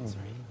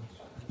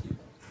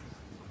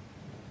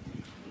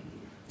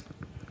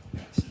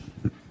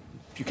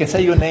 You can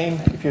say your name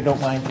if you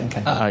don't mind.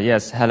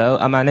 Yes, hello.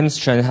 My name is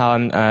Chen Hao.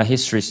 I'm a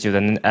history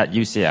student at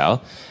UCL.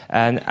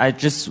 And I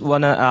just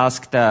want to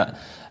ask that,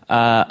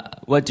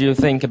 what do you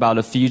think about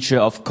the future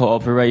of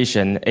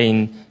cooperation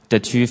in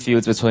the two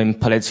fields between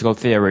political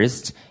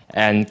theorists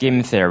and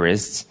game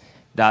theorists,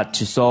 that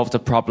to solve the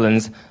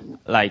problems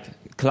like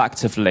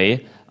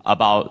collectively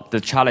about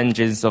the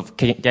challenges of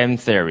game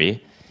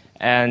theory?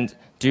 And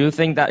do you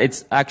think that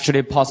it's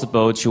actually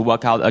possible to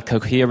work out a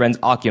coherent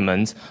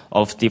argument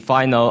of the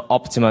final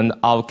optimum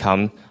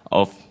outcome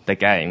of the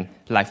game,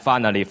 like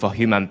finally for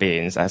human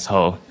beings as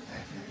whole?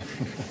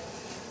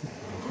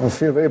 I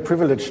feel very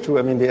privileged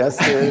to, be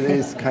asked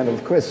these kind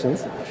of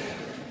questions.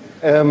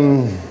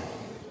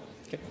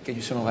 Can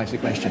you summarize the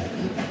question?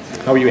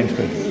 How are you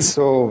interpreting?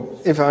 So,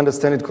 if I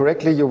understand it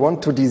correctly, you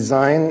want to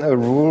design a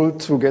rule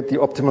to get the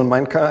optimal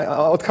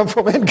outcome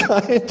for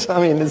mankind. Is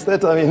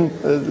that,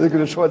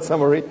 a short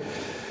summary?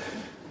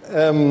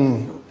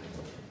 Well,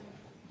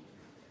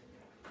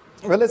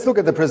 let's look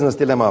at the prisoner's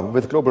dilemma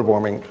with global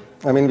warming.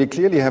 We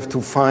clearly have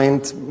to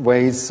find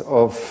ways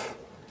of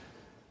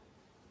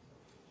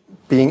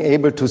being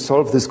able to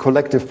solve this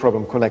collective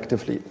problem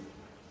collectively.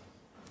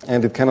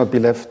 And it cannot be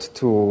left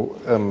to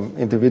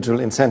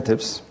individual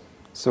incentives.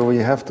 So we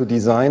have to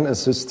design a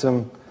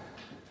system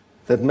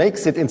that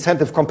makes it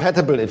incentive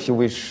compatible, if you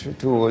wish,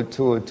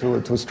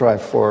 to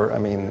strive for,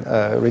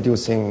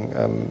 reducing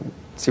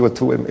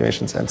CO2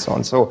 emissions and so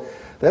on. So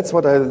that's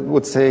what I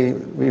would say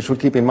we should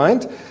keep in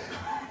mind.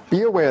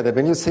 Be aware that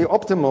when you say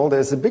optimal,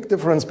 there's a big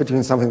difference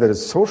between something that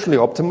is socially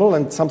optimal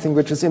and something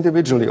which is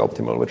individually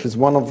optimal, which is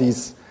one of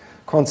these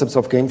concepts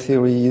of game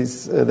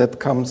theories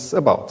that comes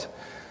about.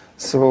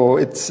 So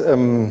it's,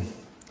 this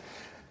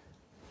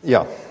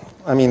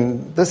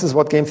is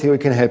what game theory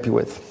can help you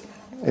with.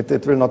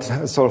 It will not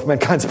solve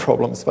mankind's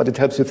problems, but it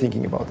helps you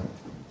thinking about them.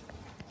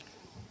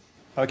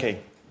 Okay.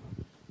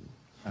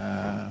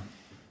 Can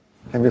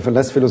we have a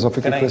less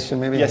philosophical question,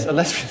 maybe? Yes, a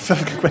less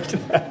philosophical question.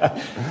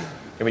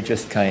 Can we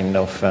just kind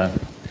of...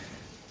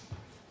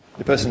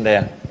 the person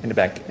there in the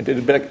back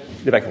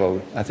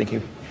row, I think he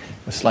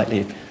was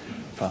slightly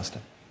faster.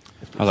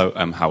 Hello,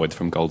 I'm Howard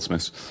from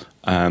Goldsmiths.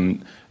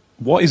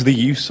 What is the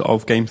use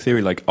of game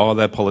theory? Like, are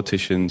there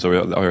politicians or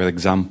are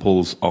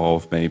examples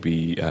of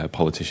maybe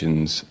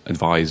politicians,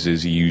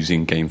 advisors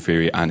using game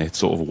theory and it's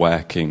sort of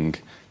working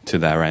to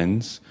their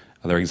ends?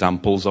 Are there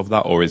examples of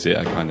that, or is it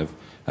a kind of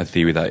a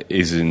theory that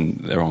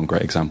there aren't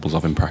great examples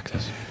of in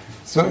practice?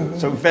 So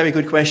very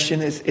good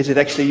question. Is it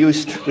actually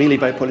used really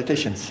by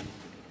politicians?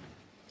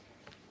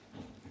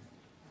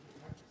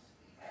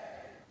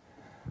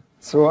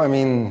 So,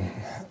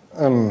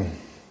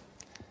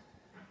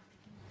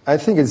 I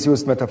think it's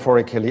used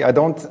metaphorically.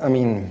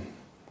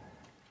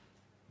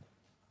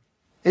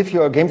 If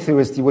you're a game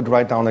theorist, you would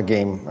write down a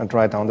game and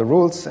write down the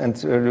rules,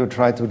 and you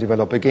try to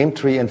develop a game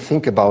tree and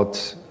think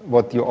about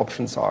what your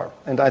options are.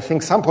 And I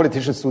think some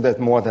politicians do that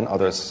more than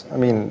others.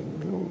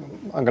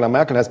 Angela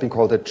Merkel has been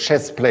called a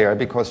chess player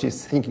because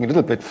she's thinking a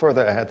little bit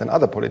further ahead than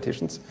other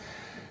politicians.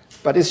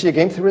 But is she a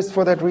game theorist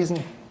for that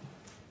reason?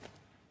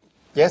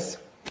 Yes.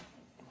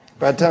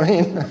 But,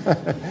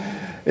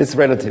 it's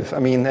relative.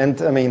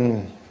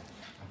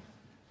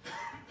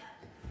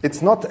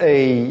 It's not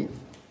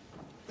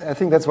I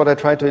think that's what I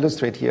try to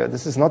illustrate here.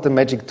 This is not a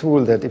magic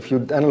tool that if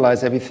you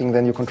analyze everything,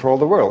 then you control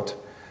the world.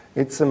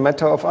 It's a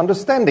matter of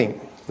understanding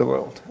the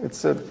world.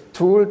 It's a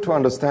tool to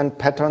understand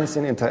patterns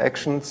in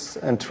interactions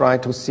and try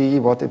to see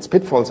what its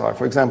pitfalls are.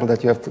 For example,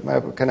 that you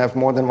can have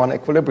more than one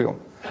equilibrium,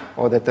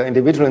 or that there are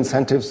individual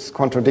incentives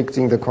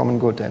contradicting the common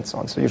good and so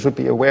on. So you should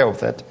be aware of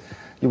that.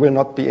 You will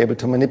not be able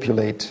to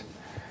manipulate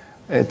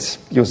it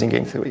using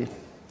game theory,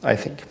 I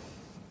think.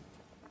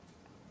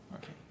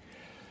 Okay.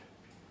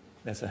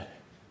 There's a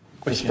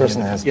question. This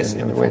person has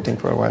been waiting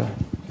for a while.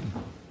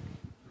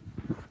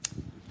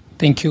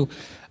 Thank you.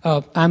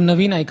 I'm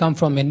Naveen. I come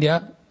from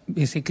India.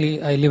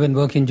 Basically, I live and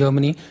work in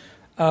Germany.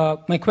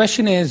 My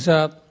question is,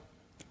 I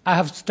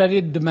have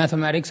studied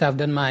mathematics. I've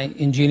done my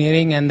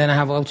engineering, and then I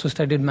have also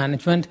studied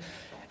management.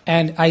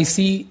 And I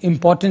see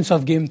importance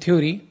of game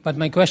theory. But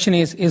my question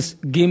is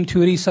game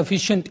theory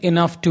sufficient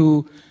enough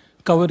to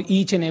cover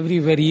each and every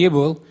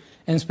variable?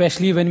 And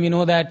especially when we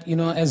know that,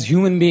 as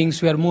human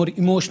beings, we are more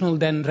emotional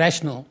than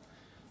rational.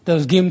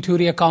 Does game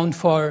theory account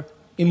for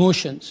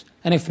emotions?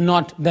 And if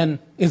not, then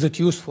is it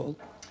useful?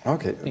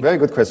 Okay, very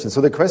good question.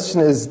 So the question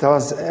is,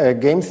 does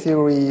game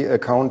theory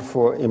account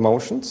for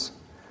emotions?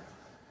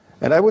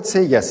 And I would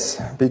say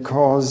yes,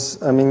 because,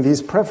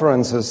 these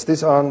preferences,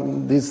 these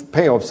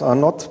payoffs are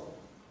not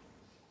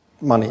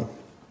money.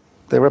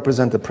 They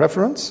represent a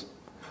preference.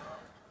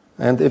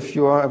 And if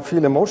you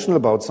feel emotional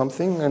about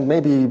something, and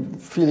maybe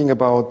feeling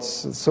about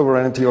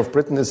sovereignty of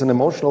Britain is an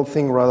emotional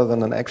thing rather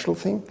than an actual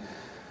thing,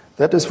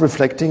 that is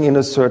reflecting in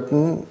a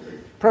certain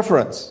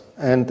preference.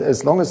 And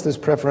as long as this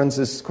preference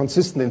is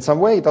consistent in some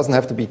way, it doesn't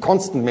have to be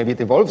constant, maybe it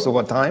evolves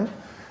over time.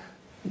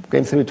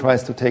 Game theory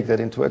tries to take that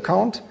into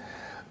account.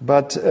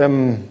 But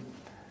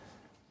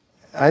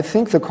I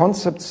think the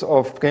concepts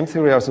of game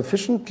theory are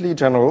sufficiently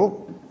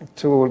general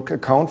to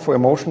account for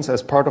emotions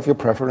as part of your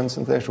preference,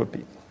 and there should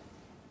be.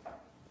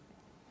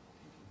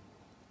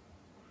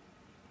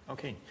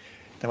 Okay.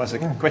 There was a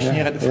question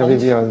here at the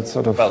front. Yeah,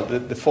 sort of. Well,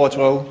 the fourth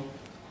row.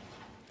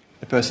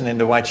 The person in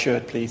the white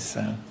shirt, please.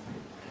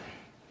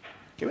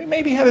 Can we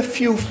maybe have a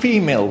few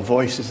female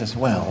voices as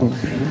well?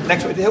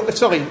 Next,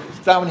 sorry,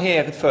 down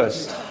here at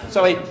first.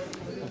 Sorry.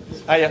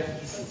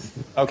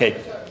 Okay.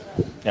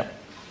 Yeah.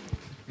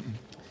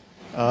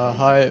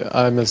 Hi,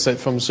 I'm a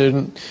sixth form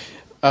student.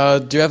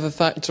 Do you ever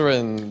factor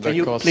in the cost? Can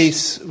you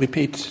please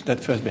repeat that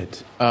first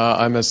bit?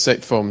 I'm a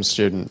sixth form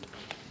student.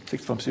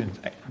 Sixth form student.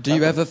 Do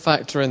you ever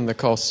factor in the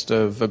cost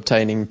of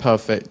obtaining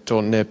perfect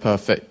or near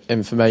perfect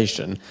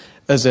information?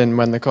 As in,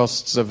 when the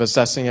costs of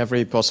assessing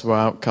every possible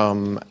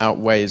outcome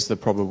outweighs the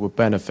probable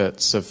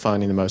benefits of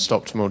finding the most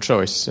optimal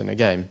choice in a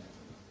game?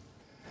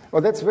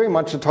 Well, that's very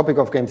much a topic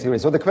of game theory.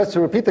 So to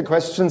repeat the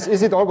questions,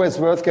 is it always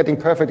worth getting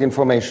perfect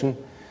information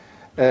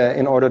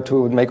in order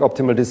to make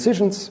optimal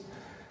decisions?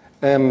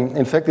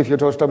 In fact, if you're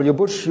George W.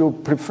 Bush, you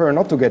prefer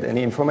not to get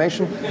any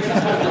information.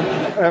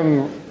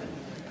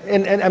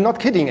 And I'm not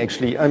kidding,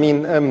 actually.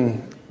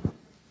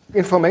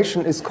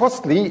 Information is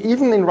costly.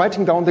 Even in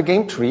writing down the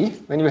game tree,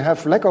 when you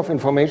have lack of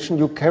information,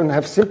 you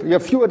have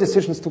fewer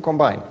decisions to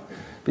combine.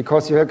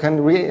 because you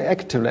can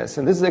react to less.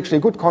 And this is actually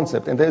a good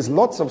concept. And there's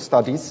lots of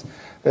studies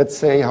that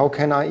say, how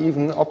can I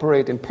even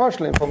operate in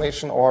partial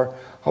information, or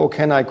how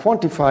can I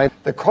quantify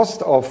the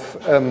cost of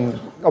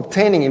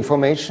obtaining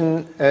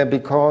information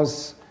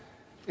because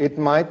it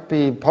might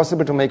be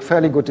possible to make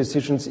fairly good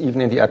decisions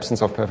even in the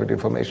absence of perfect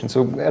information.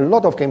 So a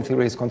lot of game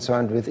theory is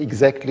concerned with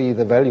exactly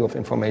the value of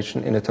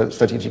information in a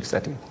strategic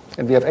setting.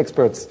 And we have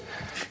experts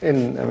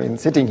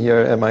sitting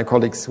here, my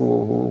colleagues who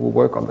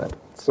work on that.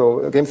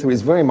 So game theory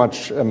is very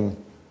much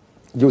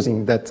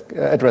addressing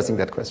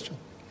that question.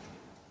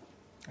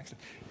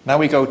 Excellent. Now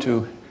we go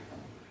to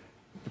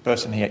the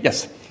person here.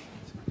 Yes.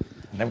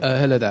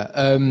 Hello there.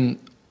 I'm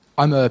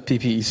a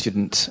PPE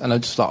student, and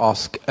I'd just like to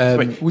ask,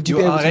 would you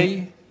be able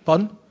to...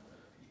 Pardon?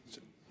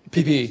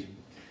 PPE.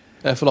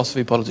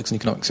 Philosophy, politics, and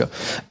economics. Yeah.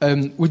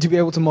 Would you be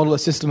able to model a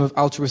system of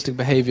altruistic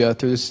behavior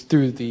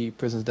through the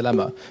prisoner's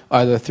dilemma,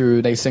 either through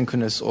an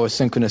asynchronous or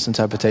synchronous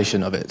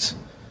interpretation of it?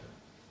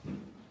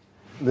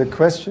 The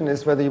question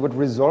is whether you would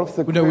resolve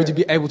the... No, would you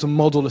be able to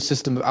model a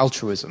system of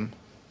altruism?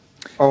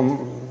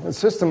 A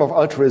system of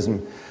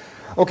altruism.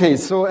 Okay,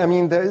 so,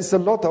 there is a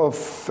lot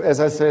of, as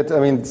I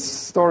said,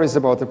 stories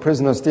about the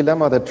prisoner's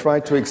dilemma that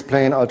try to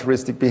explain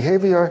altruistic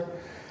behavior.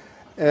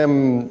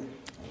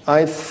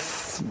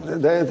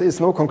 There is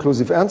no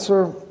conclusive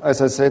answer.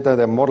 As I said, there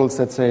are models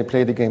that say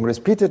play the game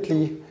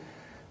repeatedly,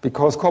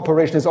 because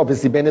cooperation is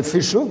obviously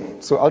beneficial,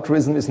 so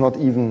altruism is not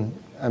even,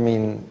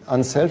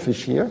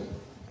 unselfish here.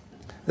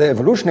 The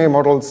evolutionary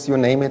models, you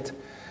name it.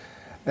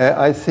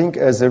 I think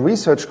as a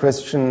research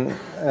question,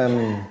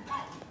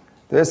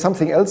 there's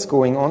something else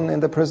going on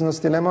in the prisoner's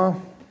dilemma.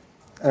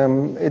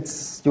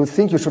 You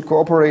think you should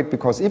cooperate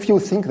because if you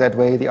think that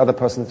way, the other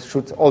person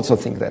should also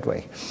think that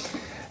way.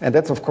 And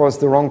that's, of course,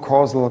 the wrong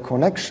causal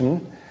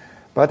connection,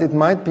 but it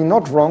might be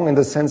not wrong in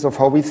the sense of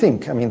how we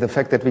think. The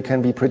fact that we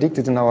can be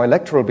predicted in our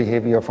electoral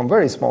behavior from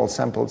very small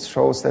samples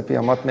shows that we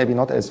are maybe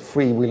not as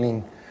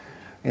free-willing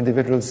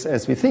individuals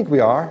as we think we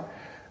are.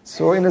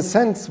 So in a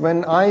sense,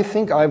 when I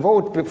think I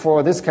vote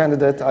for this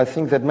candidate, I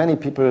think that many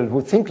people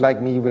who think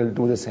like me will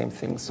do the same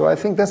thing. So I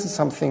think this is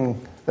something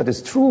that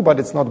is true, but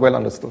it's not well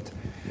understood.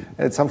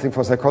 It's something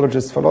for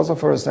psychologists,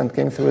 philosophers, and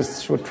game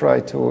theorists should try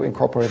to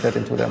incorporate that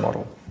into their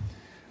model.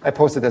 I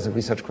posed it as a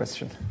research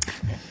question.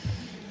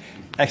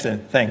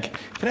 Excellent, thank you.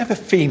 Can I have a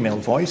female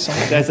voice?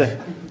 There's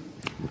a...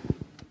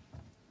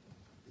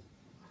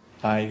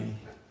 I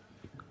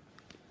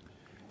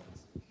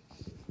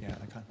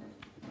can't.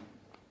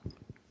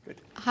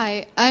 Good.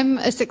 Hi, I'm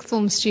a sixth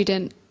form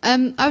student.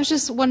 I was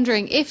just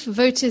wondering, if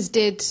voters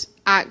did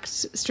act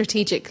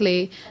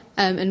strategically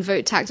and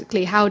vote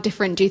tactically, how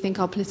different do you think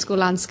our political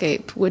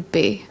landscape would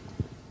be?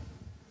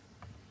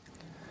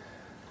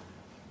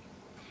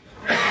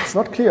 It's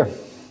not clear.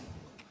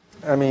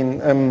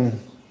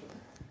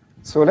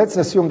 So let's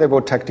assume they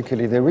vote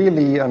tactically. They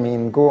really,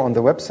 go on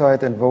the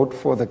website and vote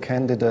for the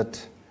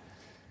candidate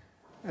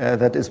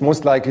that is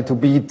most likely to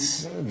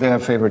beat their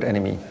favorite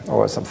enemy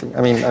or something.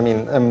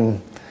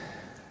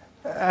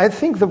 I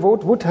think the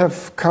vote would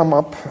have come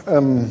up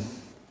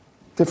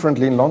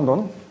differently in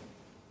London.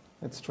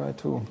 Let's try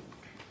to...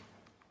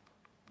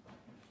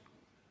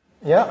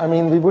 Yeah,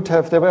 we would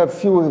have... There were a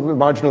few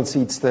marginal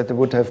seats that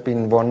would have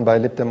been won by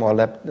Lib Dem or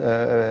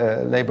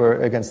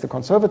Labour against the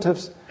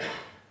Conservatives,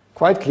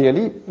 quite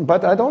clearly.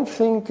 But I don't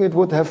think it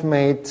would have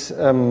made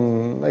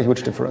a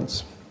huge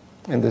difference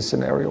in this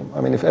scenario.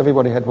 If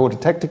everybody had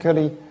voted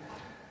tactically...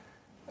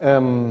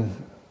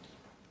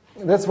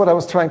 that's what I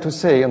was trying to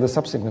say on the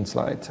subsequent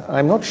slide.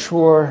 I'm not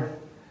sure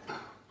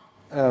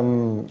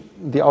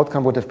the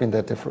outcome would have been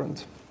that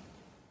different,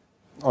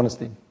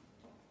 honestly.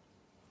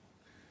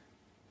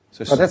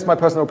 But that's my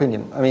personal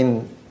opinion.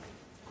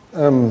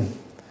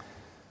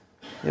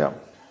 Yeah.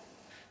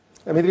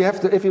 We have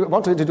to, if we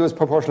want to introduce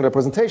proportional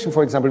representation,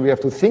 for example, we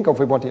have to think of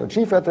what we want to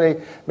achieve that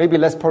way, maybe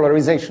less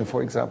polarization,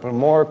 for example,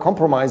 more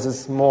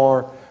compromises,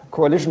 more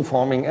coalition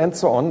forming, and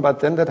so on. But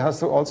then that has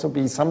to also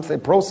be a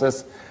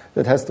process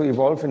that has to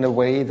evolve in a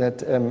way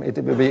that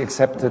it will be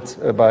accepted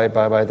by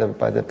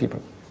the people.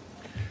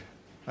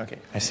 Okay,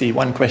 I see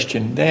one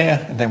question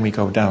there, and then we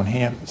go down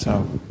here.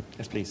 So,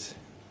 yes, please.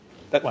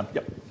 That one,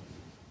 yep.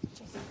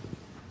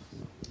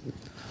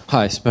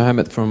 Hi, it's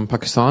Mohammed from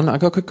Pakistan. I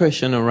got a quick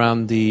question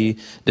around the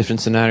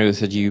different scenarios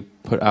that you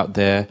put out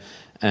there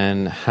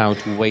and how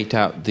to weight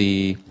out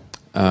the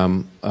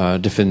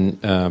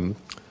different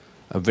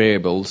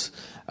variables.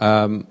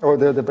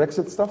 The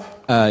Brexit stuff?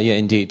 Yeah,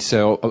 indeed.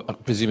 So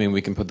presuming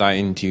we can put that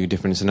into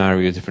different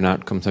scenarios, different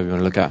outcomes that we want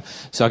to look at.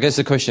 So I guess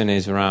the question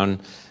is around,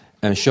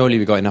 surely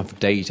we've got enough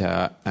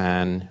data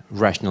and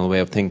rational way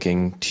of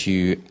thinking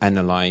to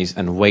analyze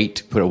and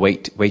put a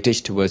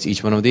weightage towards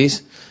each one of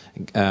these.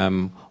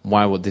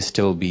 Why would there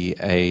still be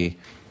a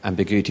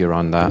ambiguity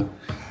around that?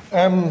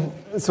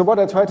 So what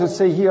I try to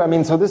say here,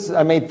 so this,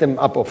 I made them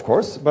up, of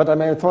course, but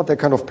I thought they're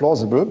kind of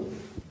plausible.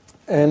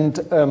 And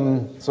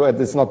so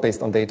it's not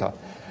based on data.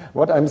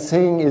 What I'm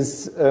saying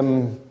is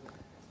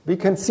we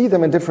can see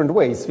them in different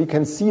ways. We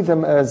can see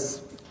them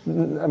as,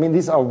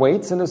 these are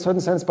weights in a certain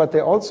sense, but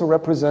they also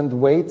represent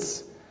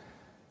weights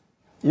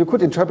you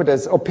could interpret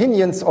as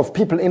opinions of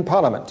people in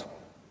parliament.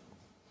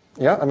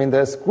 Yeah, I mean,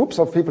 there's groups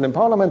of people in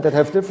parliament that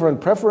have different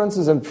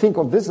preferences and think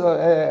of this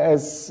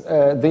as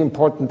the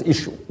important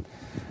issue.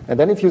 And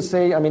then if you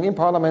say, I mean, in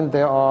parliament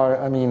there are,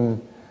 I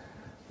mean,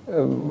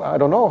 I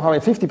don't know how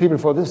many, 50 people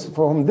for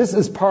whom this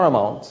is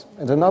paramount,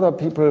 and another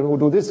people who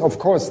do this, of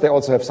course, they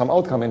also have some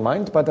outcome in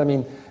mind, but I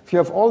mean, if you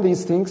have all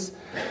these things,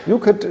 you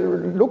could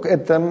look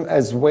at them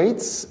as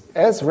weights,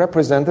 as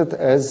represented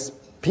as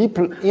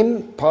people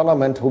in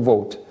parliament who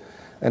vote.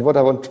 And what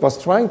I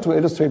was trying to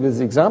illustrate with this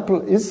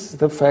example is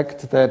the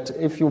fact that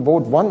if you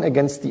vote one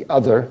against the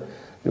other,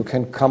 you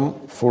can come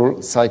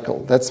full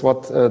cycle. That's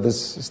what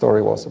this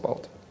story was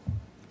about.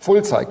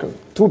 Full cycle,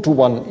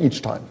 2-to-1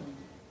 each time.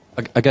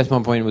 I guess my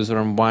point was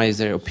around why is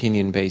there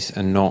opinion-based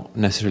and not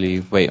necessarily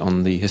weight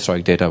on the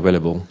historic data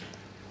available?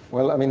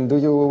 Well, I mean, do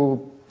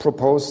you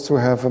propose to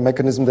have a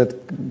mechanism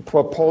that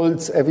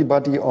polls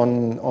everybody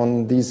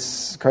on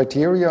these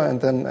criteria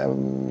and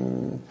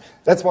then...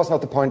 that was not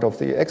the point of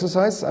the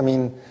exercise. I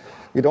mean,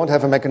 we don't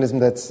have a mechanism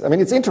that's... I mean,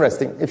 it's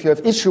interesting. If you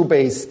have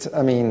issue-based,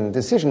 I mean,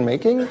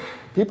 decision-making,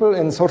 people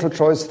in social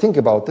choice think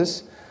about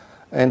this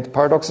and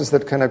paradoxes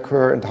that can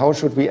occur and how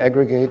should we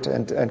aggregate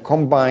and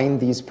combine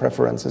these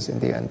preferences in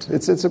the end.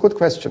 It's a good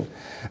question.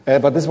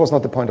 But this was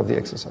not the point of the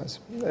exercise.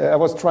 I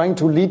was trying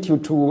to lead you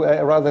to,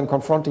 rather than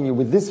confronting you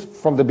with this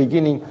from the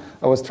beginning,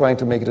 I was trying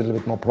to make it a little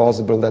bit more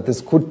plausible that this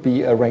could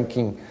be a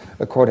ranking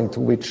according to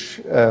which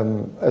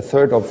a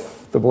third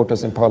of the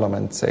voters in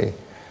parliament, say,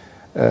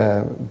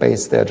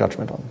 base their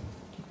judgment on.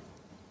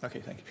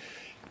 Okay, thank you.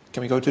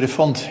 Can we go to the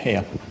front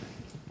here?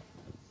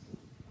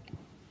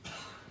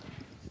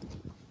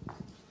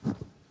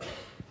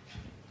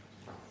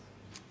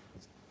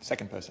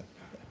 Second person.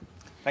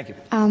 Thank you.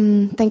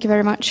 Thank you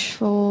very much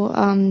for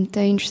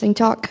the interesting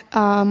talk.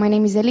 My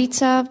name is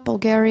Elica,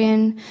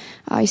 Bulgarian.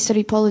 I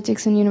studied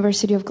politics in the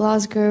University of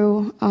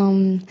Glasgow,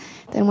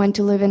 then went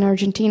to live in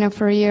Argentina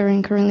for a year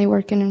and currently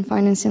working in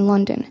finance in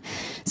London.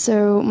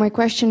 So my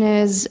question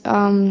is,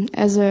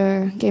 as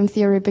a game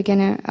theory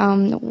beginner,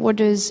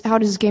 how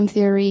does game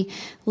theory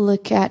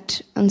look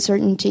at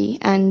uncertainty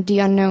and the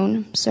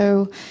unknown?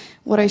 So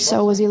what I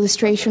saw was the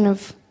illustration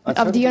of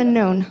the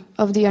unknown,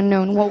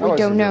 what we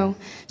don't know.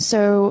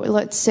 So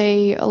let's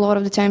say a lot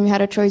of the time you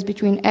had a choice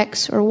between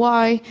X or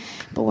Y,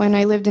 but when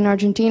I lived in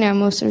Argentina,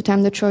 most of the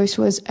time the choice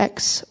was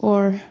X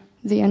or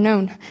the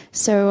unknown.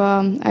 So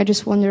I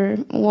just wonder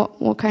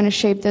what kind of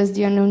shape does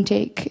the unknown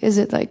take? Is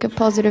it like a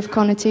positive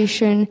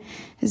connotation?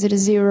 Is it a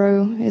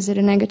zero? Is it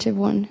a negative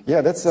one?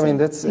 Yeah, that's a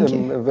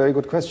very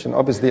good question.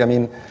 Obviously, I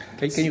mean...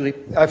 Can you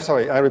repeat? I'm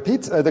sorry, I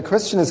repeat. The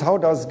question is, how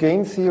does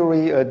game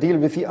theory deal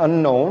with the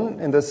unknown,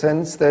 in the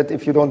sense that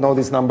if you don't know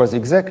these numbers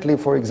exactly,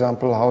 for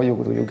example, how do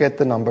you get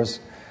the numbers?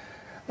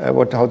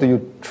 How do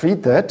you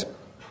treat that?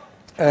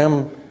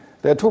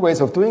 There are two ways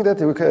of doing that,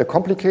 a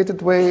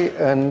complicated way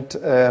and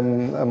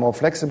a more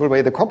flexible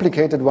way. The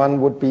complicated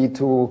one would be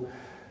to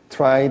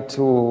try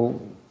to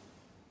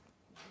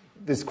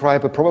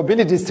describe a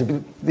probability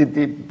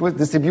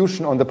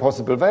distribution on the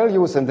possible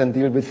values and then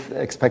deal with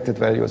expected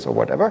values or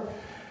whatever.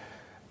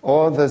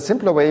 Or the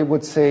simpler way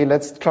would say,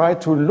 let's try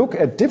to look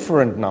at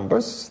different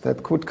numbers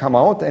that could come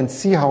out and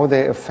see how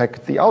they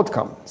affect the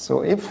outcome.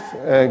 So if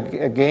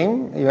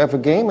you have a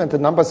game and the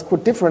numbers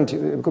could be different,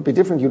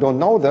 you don't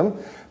know them,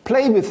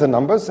 play with the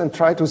numbers and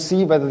try to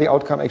see whether the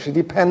outcome actually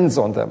depends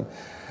on them.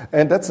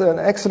 And that's an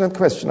excellent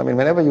question. I mean,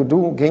 whenever you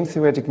do game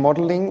theoretic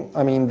modeling,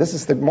 I mean, this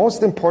is the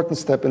most important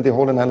step in the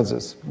whole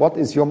analysis. What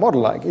is your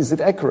model like? Is it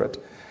accurate?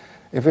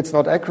 If it's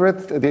not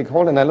accurate, the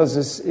whole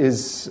analysis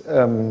is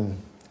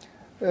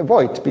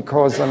void,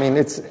 because, I mean,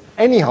 it's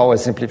anyhow a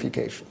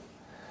simplification.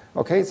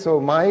 Okay,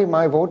 so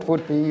my vote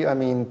would be, I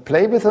mean,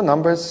 play with the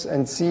numbers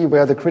and see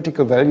where the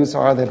critical values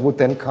are that would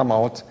then come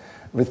out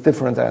with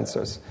different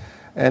answers.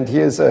 And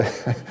here's a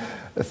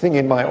thing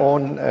in my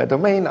own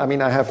domain. I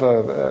mean, I have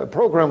a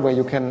program where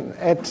you can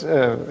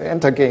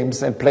enter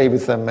games and play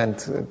with them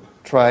and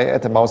try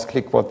at a mouse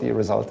click what the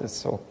result is.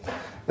 So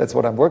that's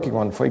what I'm working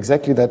on for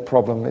exactly that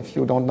problem. If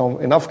you don't know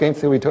enough game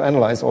theory to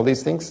analyze all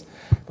these things,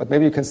 but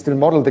maybe you can still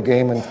model the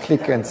game and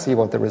click and see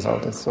what the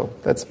result is. So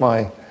that's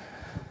my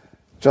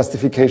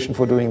justification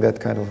for doing that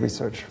kind of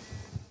research.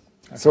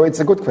 Okay. So it's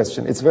a good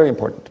question. It's very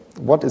important.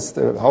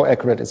 How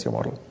accurate is your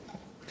model?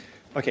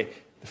 Okay,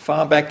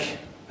 far back,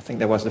 I think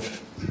there was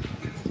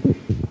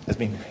has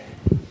been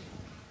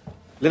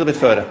a little bit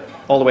further,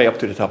 all the way up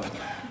to the top.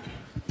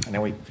 And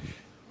then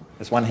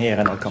there's one here,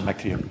 and I'll come back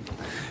to you.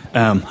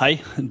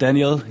 Hi,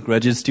 Daniel,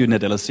 graduate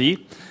student at LSE.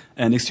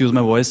 And excuse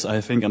my voice,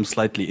 I think I'm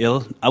slightly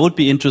ill. I would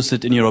be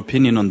interested in your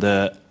opinion on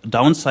the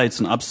downsides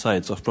and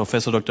upsides of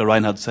Professor Dr.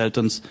 Reinhard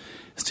Selten's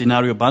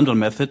scenario bundle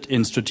method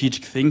in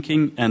strategic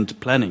thinking and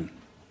planning.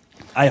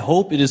 I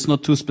hope it is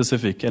not too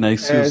specific, and I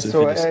excuse if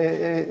it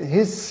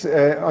is.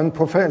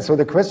 So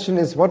the question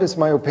is, what is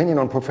my opinion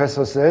on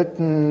Professor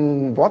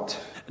Selten? What?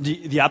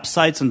 The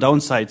upsides and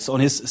downsides on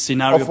his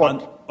scenario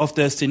of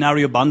the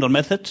scenario bundle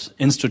method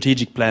in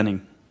strategic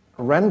planning.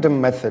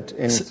 Random method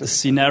in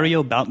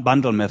scenario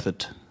bundle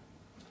method.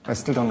 I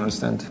still don't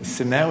understand.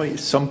 Scenario,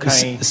 some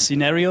kind.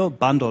 Scenario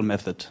bundle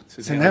method.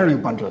 Scenario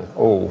bundle.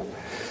 Oh.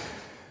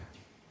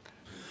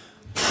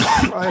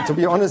 To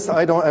be honest,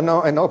 I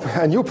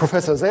knew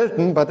Professor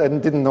Selten, but I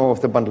didn't know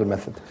of the bundle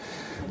method.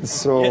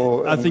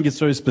 So I think it's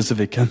very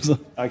specific.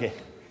 Okay.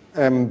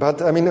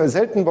 But I mean,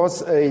 Selten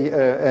was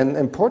an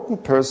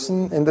important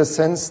person in the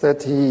sense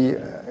that he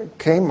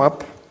came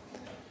up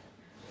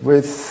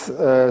with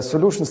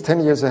solutions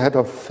 10 years ahead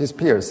of his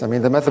peers. I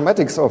mean, the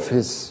mathematics of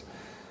his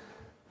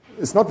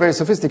is not very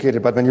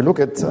sophisticated, but when you look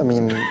at, I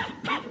mean,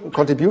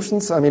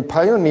 contributions, I mean,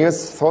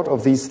 pioneers thought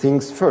of these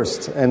things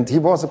first, and he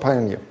was a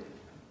pioneer.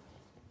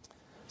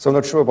 So I'm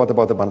not sure about the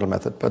bundle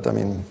method, but I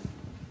mean...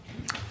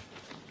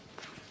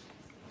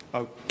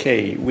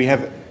 Okay, we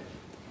have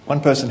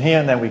one person here,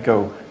 and then we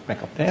go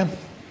back up there.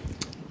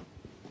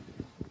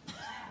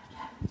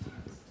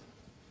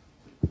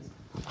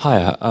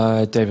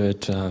 Hi,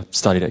 David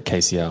studied at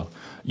KCL.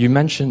 You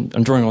mentioned,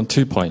 I'm drawing on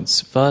 2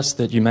 points. First,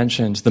 that you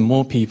mentioned the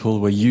more people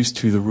were used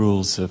to the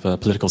rules of a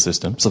political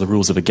system, so the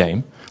rules of a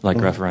game, like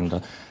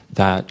referenda,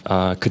 that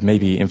could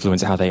maybe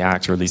influence how they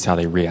act or at least how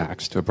they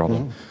react to a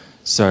problem.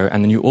 So,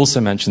 and then you also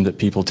mentioned that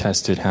people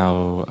tested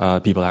how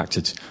people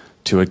acted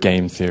to a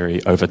game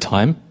theory over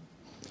time.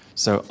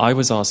 So I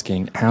was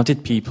asking, how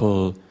did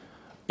people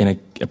in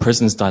a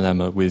prisoner's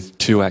dilemma with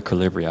 2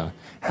 equilibria,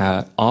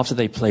 after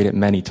they played it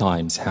many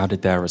times, how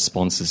did their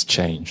responses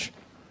change?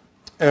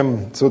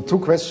 So 2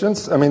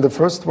 questions. I mean, the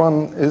first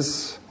one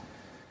is,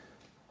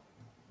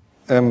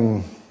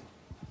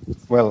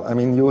 well, I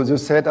mean, you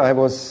said I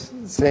was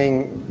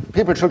saying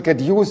people should get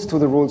used to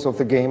the rules of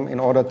the game in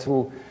order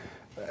to,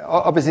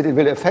 obviously it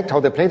will affect how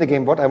they play the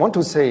game. What I want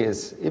to say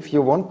is, if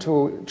you want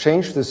to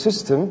change the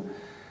system,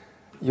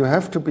 you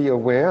have to be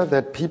aware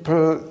that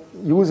people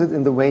use it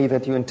in the way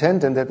that you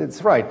intend and that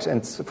it's right.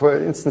 And for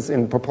instance,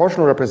 in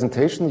proportional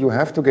representation, you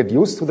have to get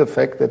used to the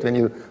fact that when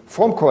you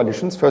form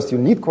coalitions, first you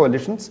need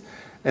coalitions,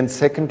 and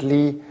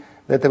secondly,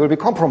 that there will be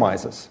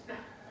compromises.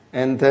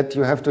 And that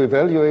you have to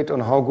evaluate on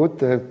how good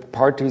the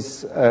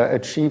parties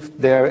achieved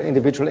their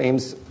individual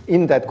aims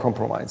in that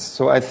compromise.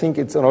 So I think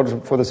it's in order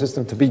for the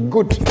system to be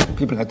good,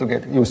 people have to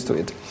get used to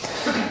it.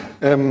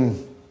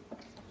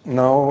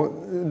 Now,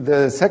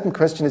 the second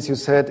question is, you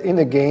said in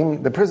a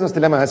game, the prisoner's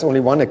dilemma has only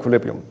one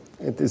equilibrium.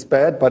 It is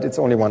bad, but it's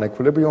only one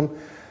equilibrium.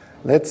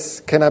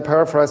 Can I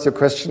paraphrase your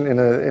question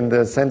in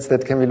the sense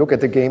that can we look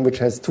at a game which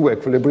has 2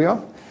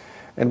 equilibria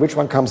and which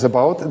one comes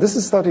about? This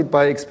is studied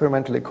by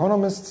experimental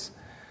economists,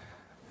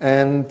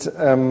 and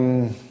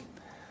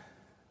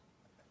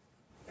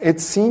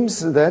it seems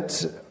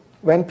that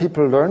when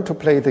people learn to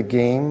play the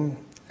game,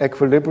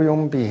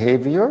 equilibrium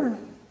behavior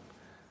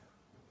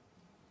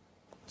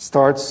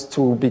starts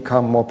to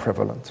become more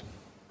prevalent.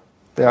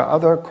 There are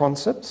other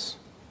concepts,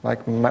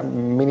 like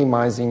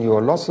minimizing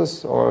your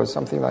losses or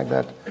something like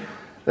that,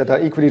 that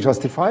are equally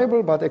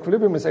justifiable, but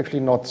equilibrium is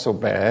actually not so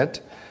bad.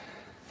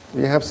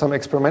 We have some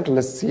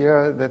experimentalists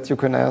here that you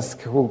can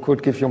ask who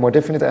could give you more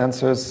definite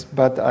answers,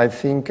 but I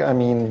think, I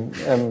mean,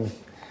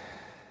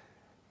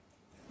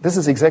 this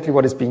is exactly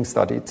what is being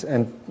studied,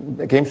 and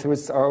game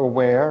theorists are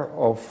aware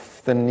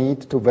of the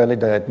need to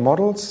validate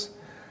models.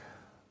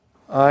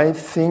 I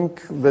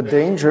think the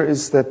danger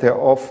is that they're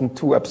often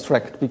too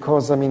abstract,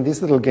 because, I mean,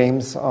 these little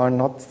games are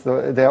not,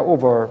 they're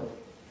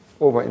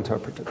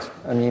over-interpreted.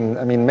 I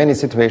mean, many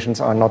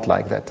situations are not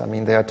like that. I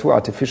mean, they are too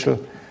artificial,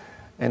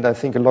 and I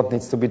think a lot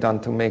needs to be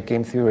done to make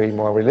game theory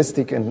more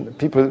realistic, and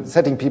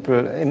setting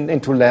people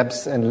into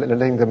labs and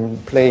letting them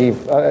play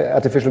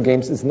artificial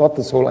games is not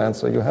the sole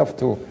answer. You have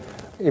to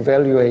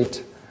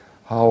evaluate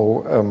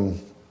how,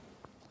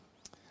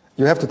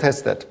 you have to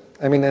test that.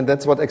 I mean, and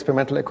that's what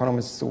experimental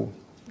economists do.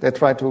 They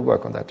try to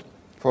work on that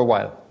for a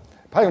while.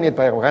 Pioneered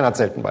by Reinhard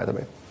Selten, by the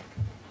way.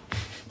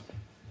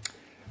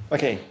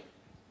 Okay.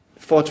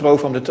 4th row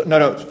from the top.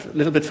 No, a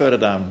little bit further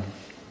down.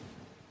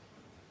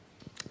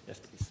 Yes,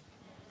 please.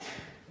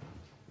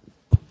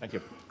 Thank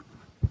you.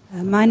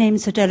 My name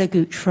is Adela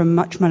Gooch from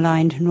much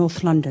maligned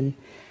North London.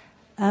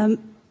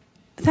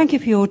 Thank you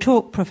for your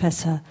talk,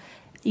 Professor.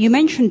 You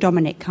mentioned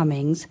Dominic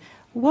Cummings.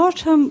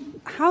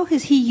 How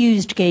has he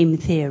used game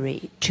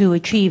theory to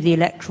achieve the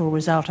electoral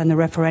result and the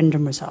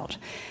referendum result?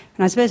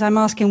 And I suppose I'm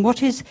asking,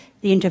 what is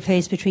the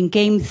interface between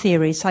game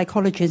theory,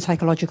 psychology, and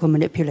psychological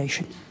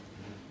manipulation?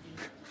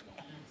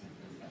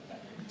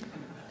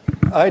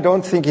 I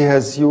don't think he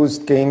has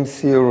used game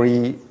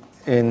theory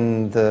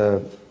in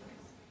the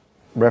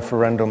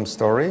referendum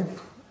story.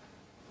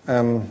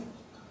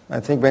 I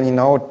think when he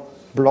now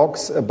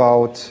blogs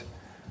about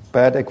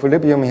bad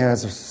equilibrium, he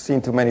has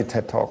seen too many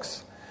TED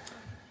Talks.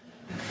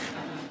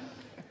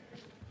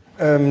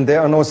 There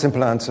are no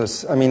simple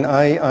answers. I mean,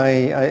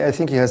 I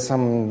think he has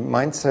some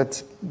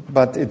mindset,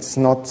 but it's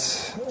not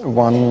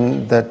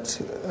one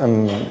that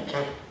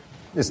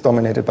is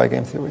dominated by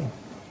game theory.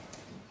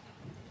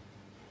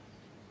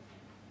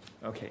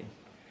 Okay.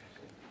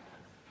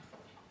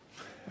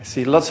 I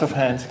see lots of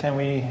hands. Can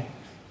we,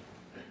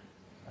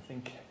 I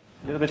think,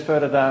 a little bit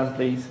further down,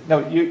 please?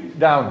 No, you,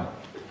 down.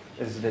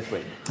 This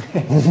way.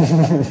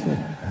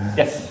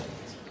 Yes.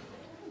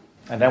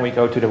 And then we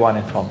go to the one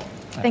in front.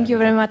 Thank you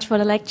very much for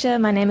the lecture.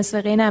 My name is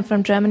Verena. I'm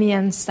from Germany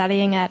and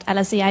studying at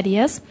LSE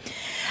IDS.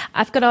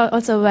 I've got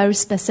also a very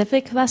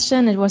specific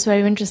question. It was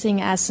very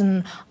interesting as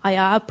an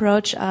IR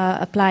approach,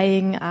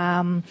 applying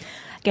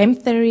game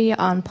theory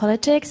on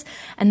politics.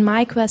 And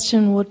my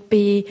question would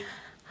be,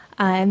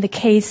 in the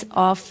case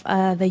of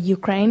the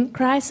Ukraine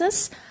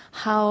crisis,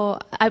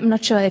 I'm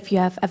not sure if you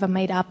have ever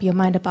made up your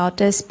mind about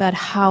this, but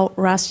how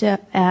Russia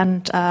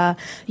and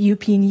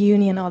European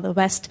Union or the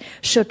West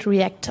should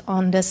react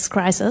on this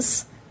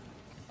crisis.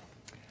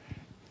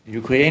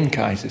 Ukraine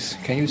crisis.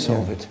 Can you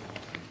solve it?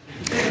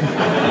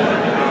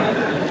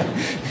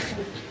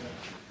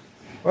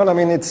 Well, I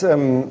mean, it's. I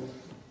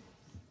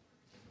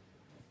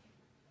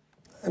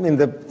mean,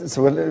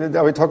 so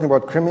are we talking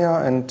about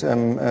Crimea and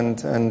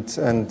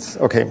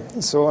okay?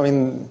 So I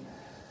mean,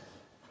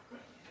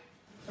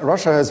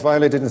 Russia has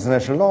violated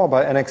international law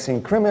by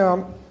annexing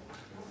Crimea.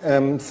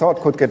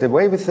 Thought could get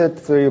away with it.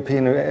 The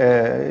European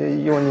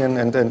Union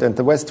and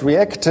the West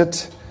reacted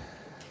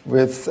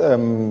with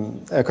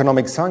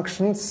economic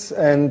sanctions,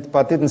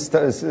 but didn't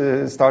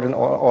start an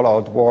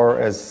all-out war.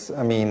 As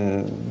I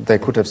mean, they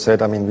could have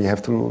said, I mean, we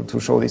have to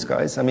show these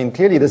guys. I mean,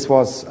 clearly this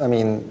was, I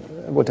mean,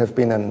 would have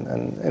been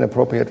an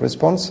inappropriate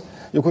response.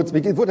 It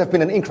would have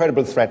been an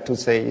incredible threat to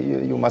say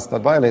you must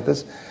not violate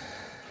this.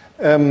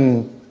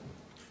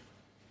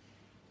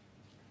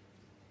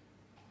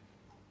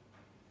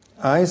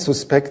 I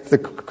suspect the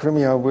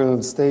Crimea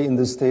will stay in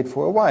this state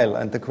for a while,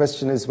 and the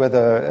question is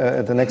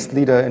whether the next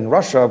leader in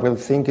Russia will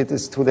think it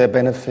is to their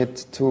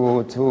benefit to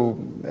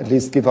at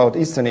least give out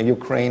eastern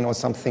Ukraine or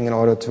something in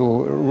order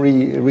to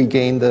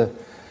regain the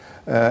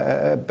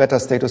better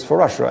status for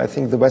Russia. I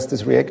think the West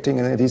is reacting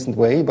in a decent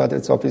way, but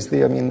it's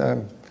obviously, I mean,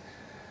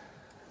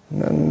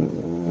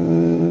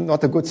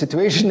 not a good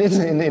situation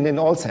in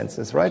all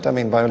senses, right? I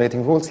mean,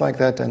 violating rules like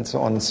that and so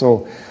on.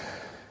 So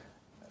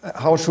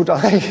how should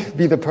I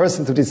be the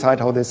person to decide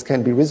how this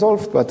can be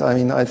resolved? But I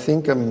mean, I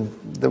think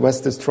the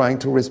West is trying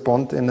to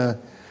respond in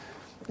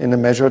a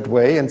measured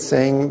way and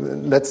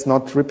saying, let's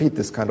not repeat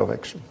this kind of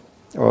action.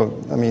 Or,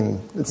 I mean,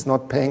 it's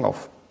not paying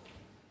off.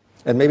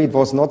 And maybe it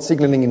was not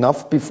signaling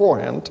enough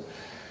beforehand,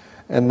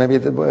 and maybe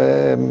it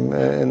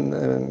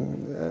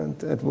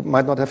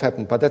might not have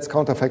happened. But that's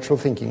counterfactual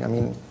thinking. I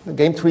mean,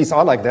 game trees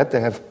are like that. They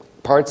have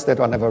parts that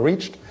are never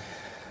reached.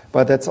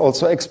 But that's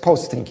also ex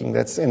post thinking.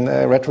 That's in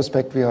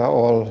retrospect, we are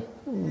all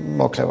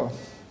more clever.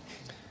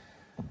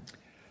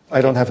 I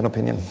don't have an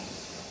opinion.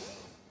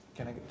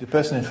 Can I, the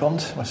person in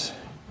front was,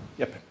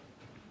 yep.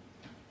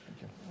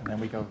 Thank you. And then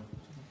we go.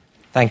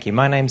 Thank you.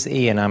 My name's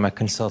Ian. I'm a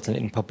consultant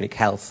in public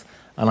health.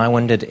 And I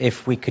wondered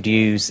if we could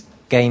use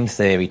game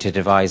theory to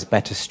devise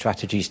better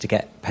strategies to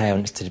get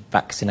parents to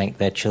vaccinate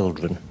their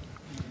children.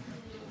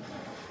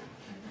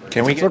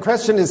 So the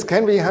question is,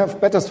 can we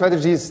have better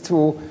strategies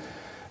to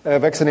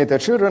vaccinate their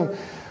children?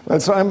 Well,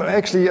 so I'm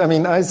actually, I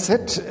mean, I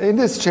sat in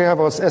this chair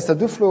was Esther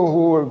Duflo,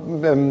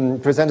 who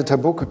presented her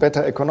book,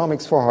 Better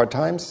Economics for Hard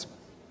Times.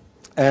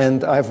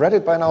 And I've read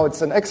it by now.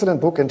 It's an excellent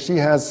book, and she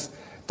has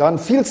done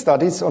field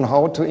studies on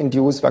how to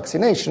induce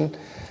vaccination.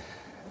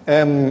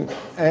 And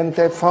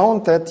they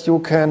found that you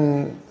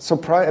can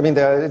surprise, I mean,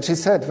 she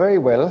said very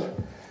well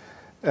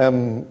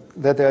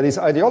that there are these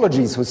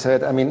ideologies who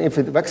said, I mean, if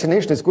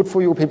vaccination is good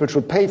for you, people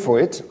should pay for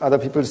it. Other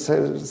people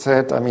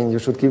said, I mean, you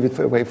should give it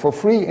away for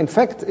free. In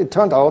fact, it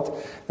turned out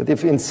that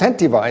if you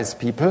incentivize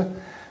people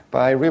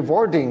by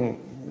rewarding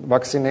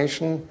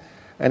vaccination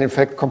and, in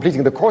fact,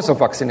 completing the course of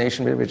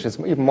vaccination, which is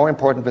even more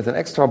important with an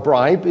extra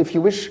bribe, if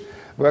you wish,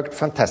 worked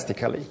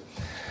fantastically.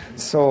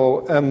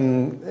 So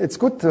it's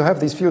good to have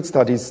these field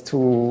studies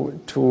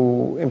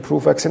to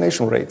improve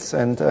vaccination rates,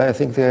 and I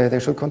think they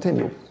should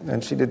continue.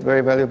 And she did very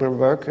valuable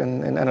work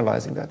in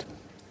analyzing that.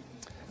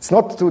 It's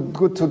not too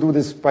good to do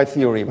this by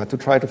theory, but to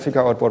try to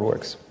figure out what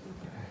works.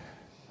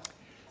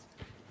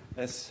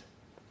 Yes.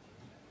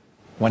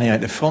 One here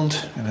at the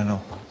front. I don't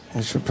know.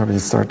 I should probably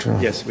start to.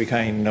 Yes, we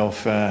kind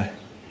of.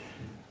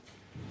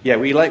 Yeah,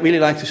 we really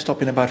like to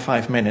stop in about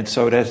 5 minutes,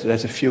 so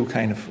there's a few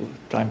kind of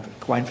time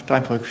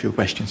for a few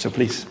questions. So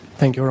please.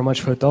 Thank you very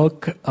much for the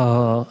talk,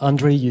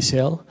 Andre,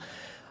 UCL.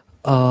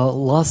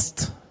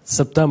 Last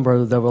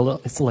September there were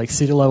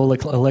city level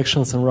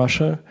elections in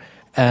Russia,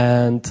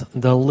 and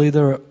the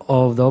leader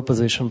of the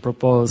opposition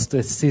proposed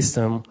a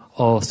system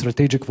of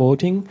strategic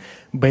voting.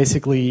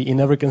 Basically, in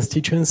every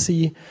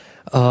constituency,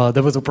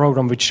 there was a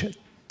program which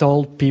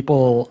told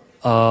people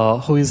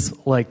who is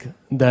like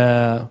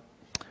the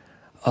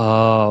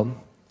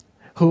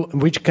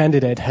which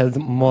candidate had the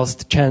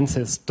most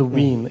chances to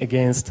win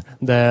against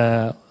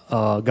the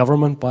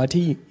government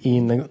party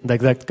in the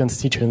exact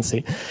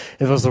constituency.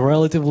 It was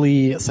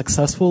relatively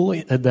successful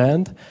at the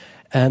end,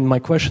 and my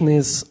question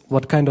is,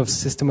 what kind of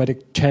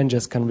systematic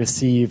changes can we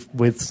see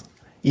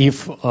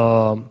if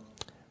the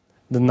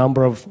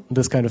number of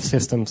this kind of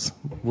systems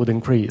would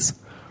increase?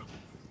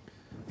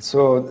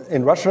 So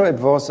in Russia, it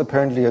was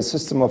apparently a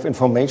system of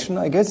information,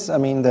 I guess. I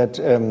mean, that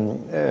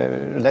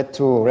led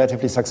to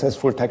relatively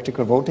successful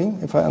tactical voting,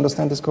 if I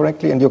understand this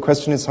correctly. And your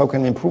question is, how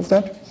can we improve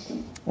that?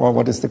 Or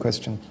what is the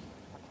question?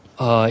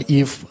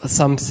 if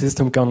some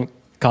system can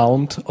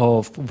count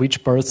of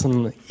which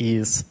person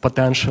is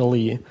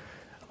potentially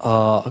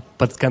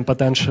but can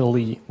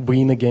potentially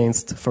win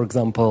against, for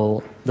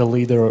example, the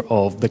leader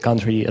of the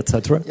country,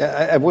 etc.?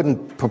 Yeah, I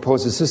wouldn't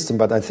propose a system,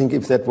 but I think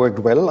if that worked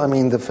well, I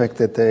mean, the fact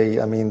that they,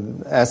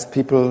 asked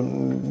people,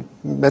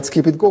 let's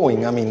keep it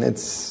going. I mean, it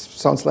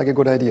sounds like a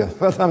good idea,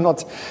 but I'm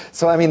not.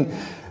 So,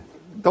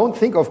 don't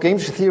think of game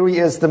theory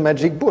as the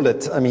magic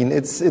bullet. I mean,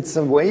 it's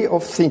a way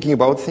of thinking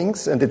about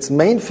things, and its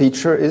main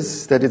feature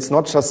is that it's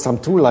not just some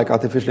tool like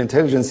artificial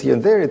intelligence here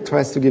and there. It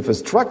tries to give a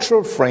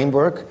structural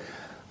framework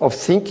of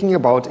thinking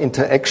about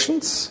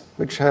interactions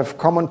which have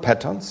common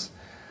patterns,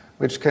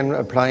 which can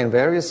apply in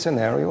various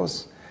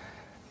scenarios.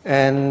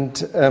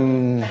 And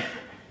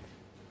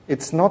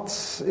it's not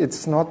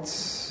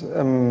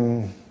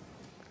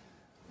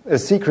a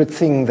secret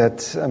thing that,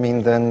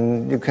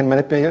 then you can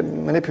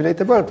manipulate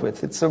the world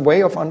with. It's a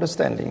way of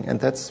understanding, and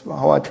that's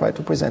how I try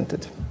to present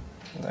it.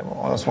 I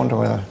always wonder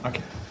whether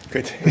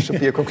Good. It should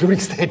be a concluding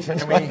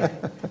statement. To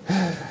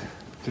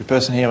the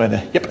person here,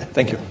 yep,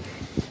 thank you.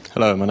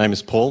 Hello, my name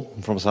is Paul.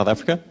 I'm from South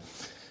Africa.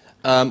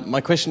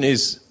 My question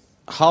is,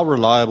 how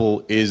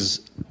reliable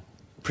is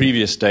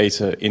previous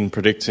data in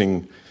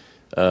predicting,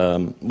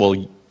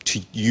 to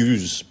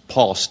use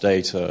past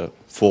data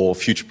for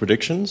future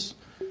predictions?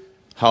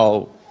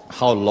 How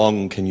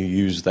long can you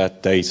use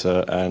that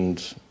data,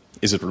 and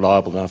is it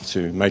reliable enough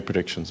to make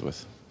predictions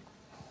with?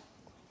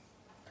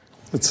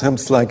 It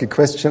sounds like a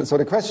question. So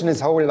the question is,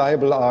 how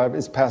reliable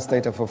is past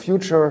data for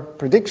future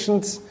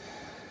predictions?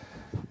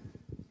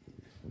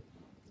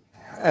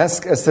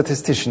 Ask a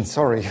statistician,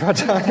 sorry. But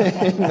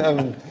sorry.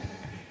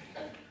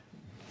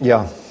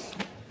 Yeah.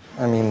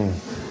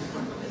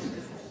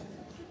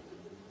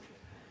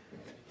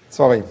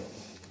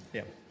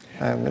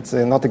 It's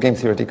not a game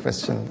theory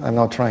question. I'm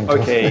not trying to.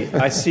 Okay,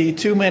 I see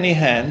too many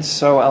hands,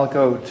 so I'll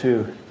go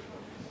to...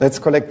 Let's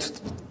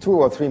collect 2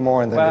 or 3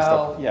 more and then we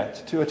stop. Well, yeah,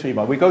 2 or 3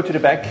 more. We go to the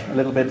back a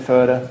little bit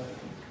further.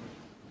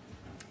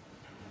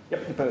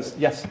 Yep, the person.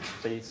 Yes,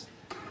 please.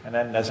 And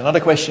then there's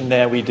another question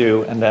there we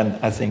do, and then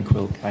I think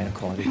we'll kind of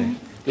call it a day.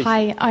 Please.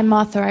 Hi, I'm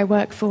Martha. I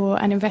work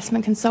for an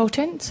investment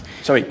consultant.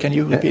 Sorry, can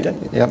you repeat that?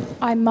 Yeah.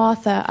 I'm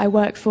Martha. I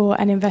work for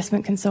an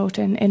investment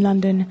consultant in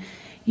London.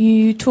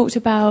 You talked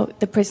about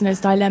the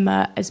prisoner's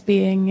dilemma as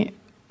being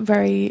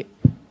very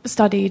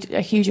studied a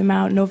huge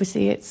amount, and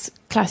obviously it's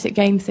classic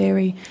game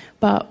theory,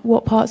 but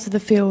what parts of the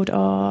field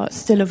are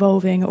still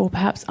evolving or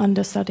perhaps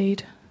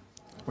understudied?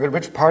 Well,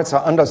 which parts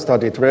are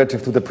understudied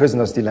relative to the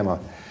prisoner's dilemma?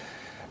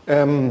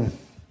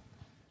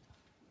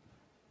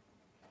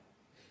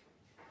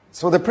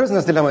 So the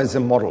prisoner's dilemma is a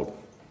model,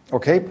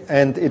 okay?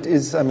 And it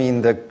is,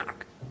 the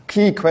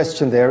key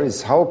question there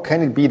is, how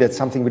can it be that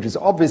something which is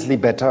obviously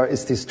better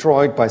is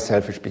destroyed by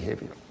selfish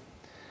behavior?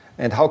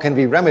 And how can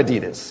we remedy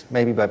this?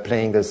 Maybe by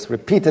playing this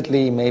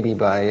repeatedly, maybe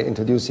by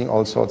introducing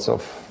all sorts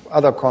of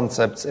other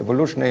concepts,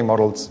 evolutionary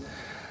models,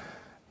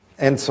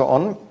 and so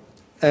on.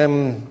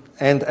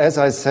 And as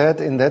I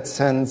said, in that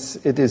sense,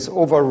 it is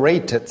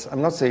overrated.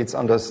 I'm not saying it's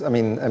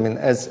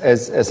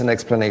as an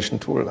explanation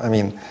tool.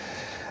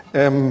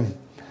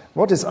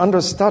 What is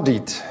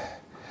understudied?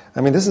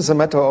 This is a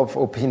matter of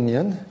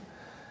opinion,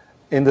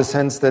 in the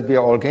sense that we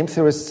are all game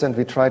theorists and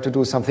we try to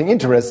do something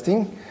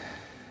interesting.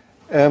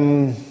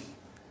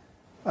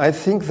 I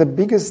think the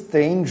biggest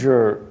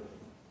danger,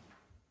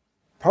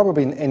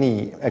 probably in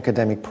any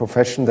academic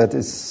profession that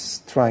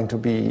is trying to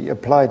be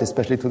applied,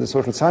 especially to the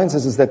social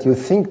sciences, is that you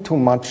think too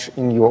much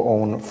in your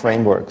own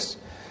frameworks.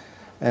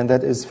 And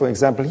that is, for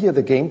example, here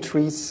the game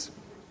trees,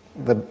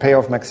 the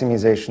payoff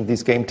maximization,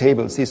 these game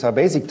tables. These are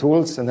basic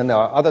tools, and then there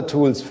are other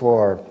tools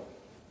for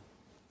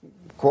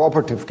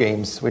cooperative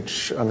games,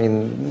 which,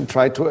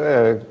 try to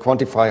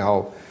quantify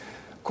how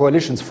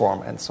coalitions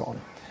form and so on.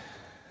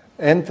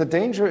 And the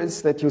danger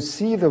is that you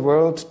see the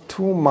world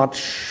too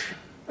much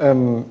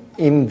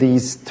in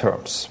these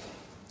terms.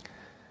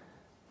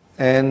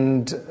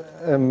 And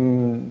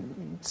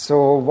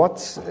so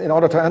in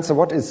order to answer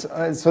what is,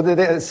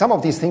 some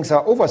of these things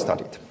are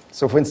overstudied.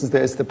 So for instance,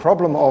 there is the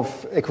problem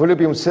of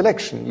equilibrium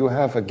selection. You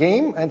have a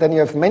game and then you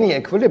have many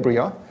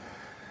equilibria.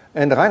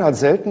 And Reinhard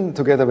Selten,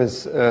 together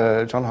with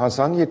John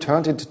Harsanyi,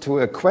 turned it to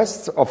a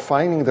quest of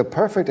finding the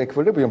perfect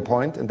equilibrium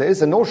point. And there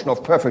is a notion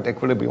of perfect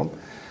equilibrium.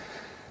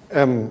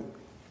 I'm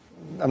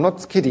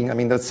not kidding.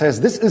 That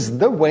says this is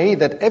the way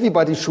that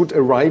everybody should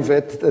arrive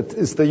at. That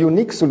is the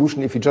unique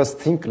solution if you just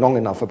think long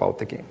enough about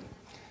the game.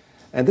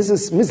 And this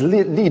is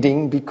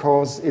misleading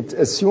because it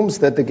assumes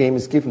that the game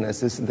is given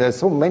as this. There are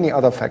so many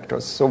other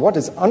factors. So what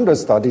is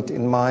understudied,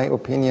 in my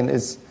opinion,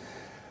 is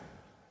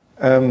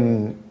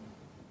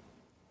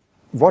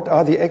what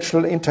are the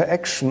actual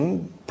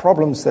interaction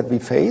problems that we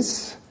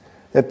face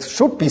that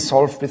should be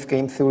solved with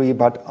game theory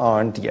but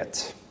aren't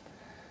yet.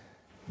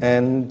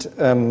 And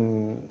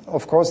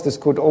of course, this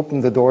could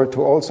open the door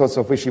to all sorts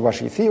of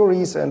wishy-washy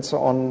theories and so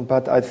on,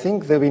 but I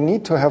think that we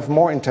need to have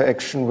more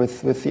interaction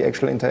with the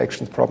actual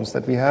interactions problems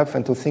that we have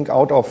and to think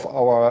out of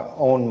our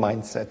own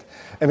mindset.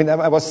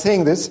 I was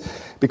saying this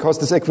because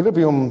this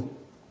equilibrium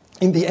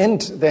in the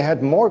end, they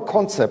had more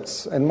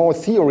concepts and more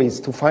theories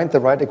to find the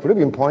right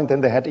equilibrium point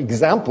than they had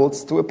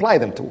examples to apply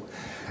them to.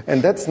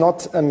 And that's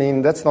not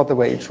the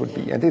way it should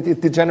be. And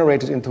it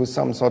degenerated into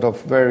some sort of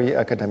very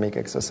academic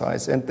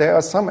exercise. And there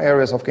are some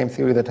areas of game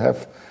theory that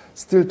have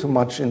still too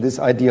much in this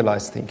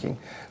idealized thinking.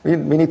 We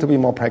need to be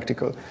more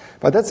practical.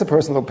 But that's a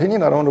personal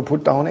opinion. I don't want to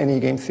put down any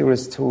game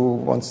theorist who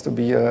wants to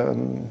be a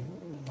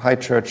high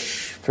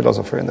church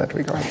philosopher in that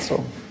regard.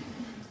 So.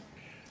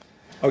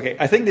 Okay,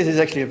 I think this is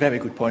actually a very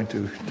good point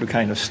to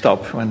kind of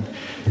stop when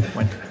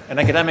an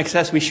academic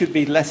says we should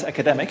be less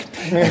academic.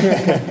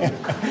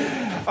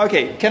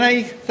 Okay, can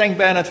I thank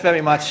Bernard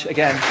very much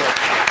again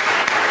for...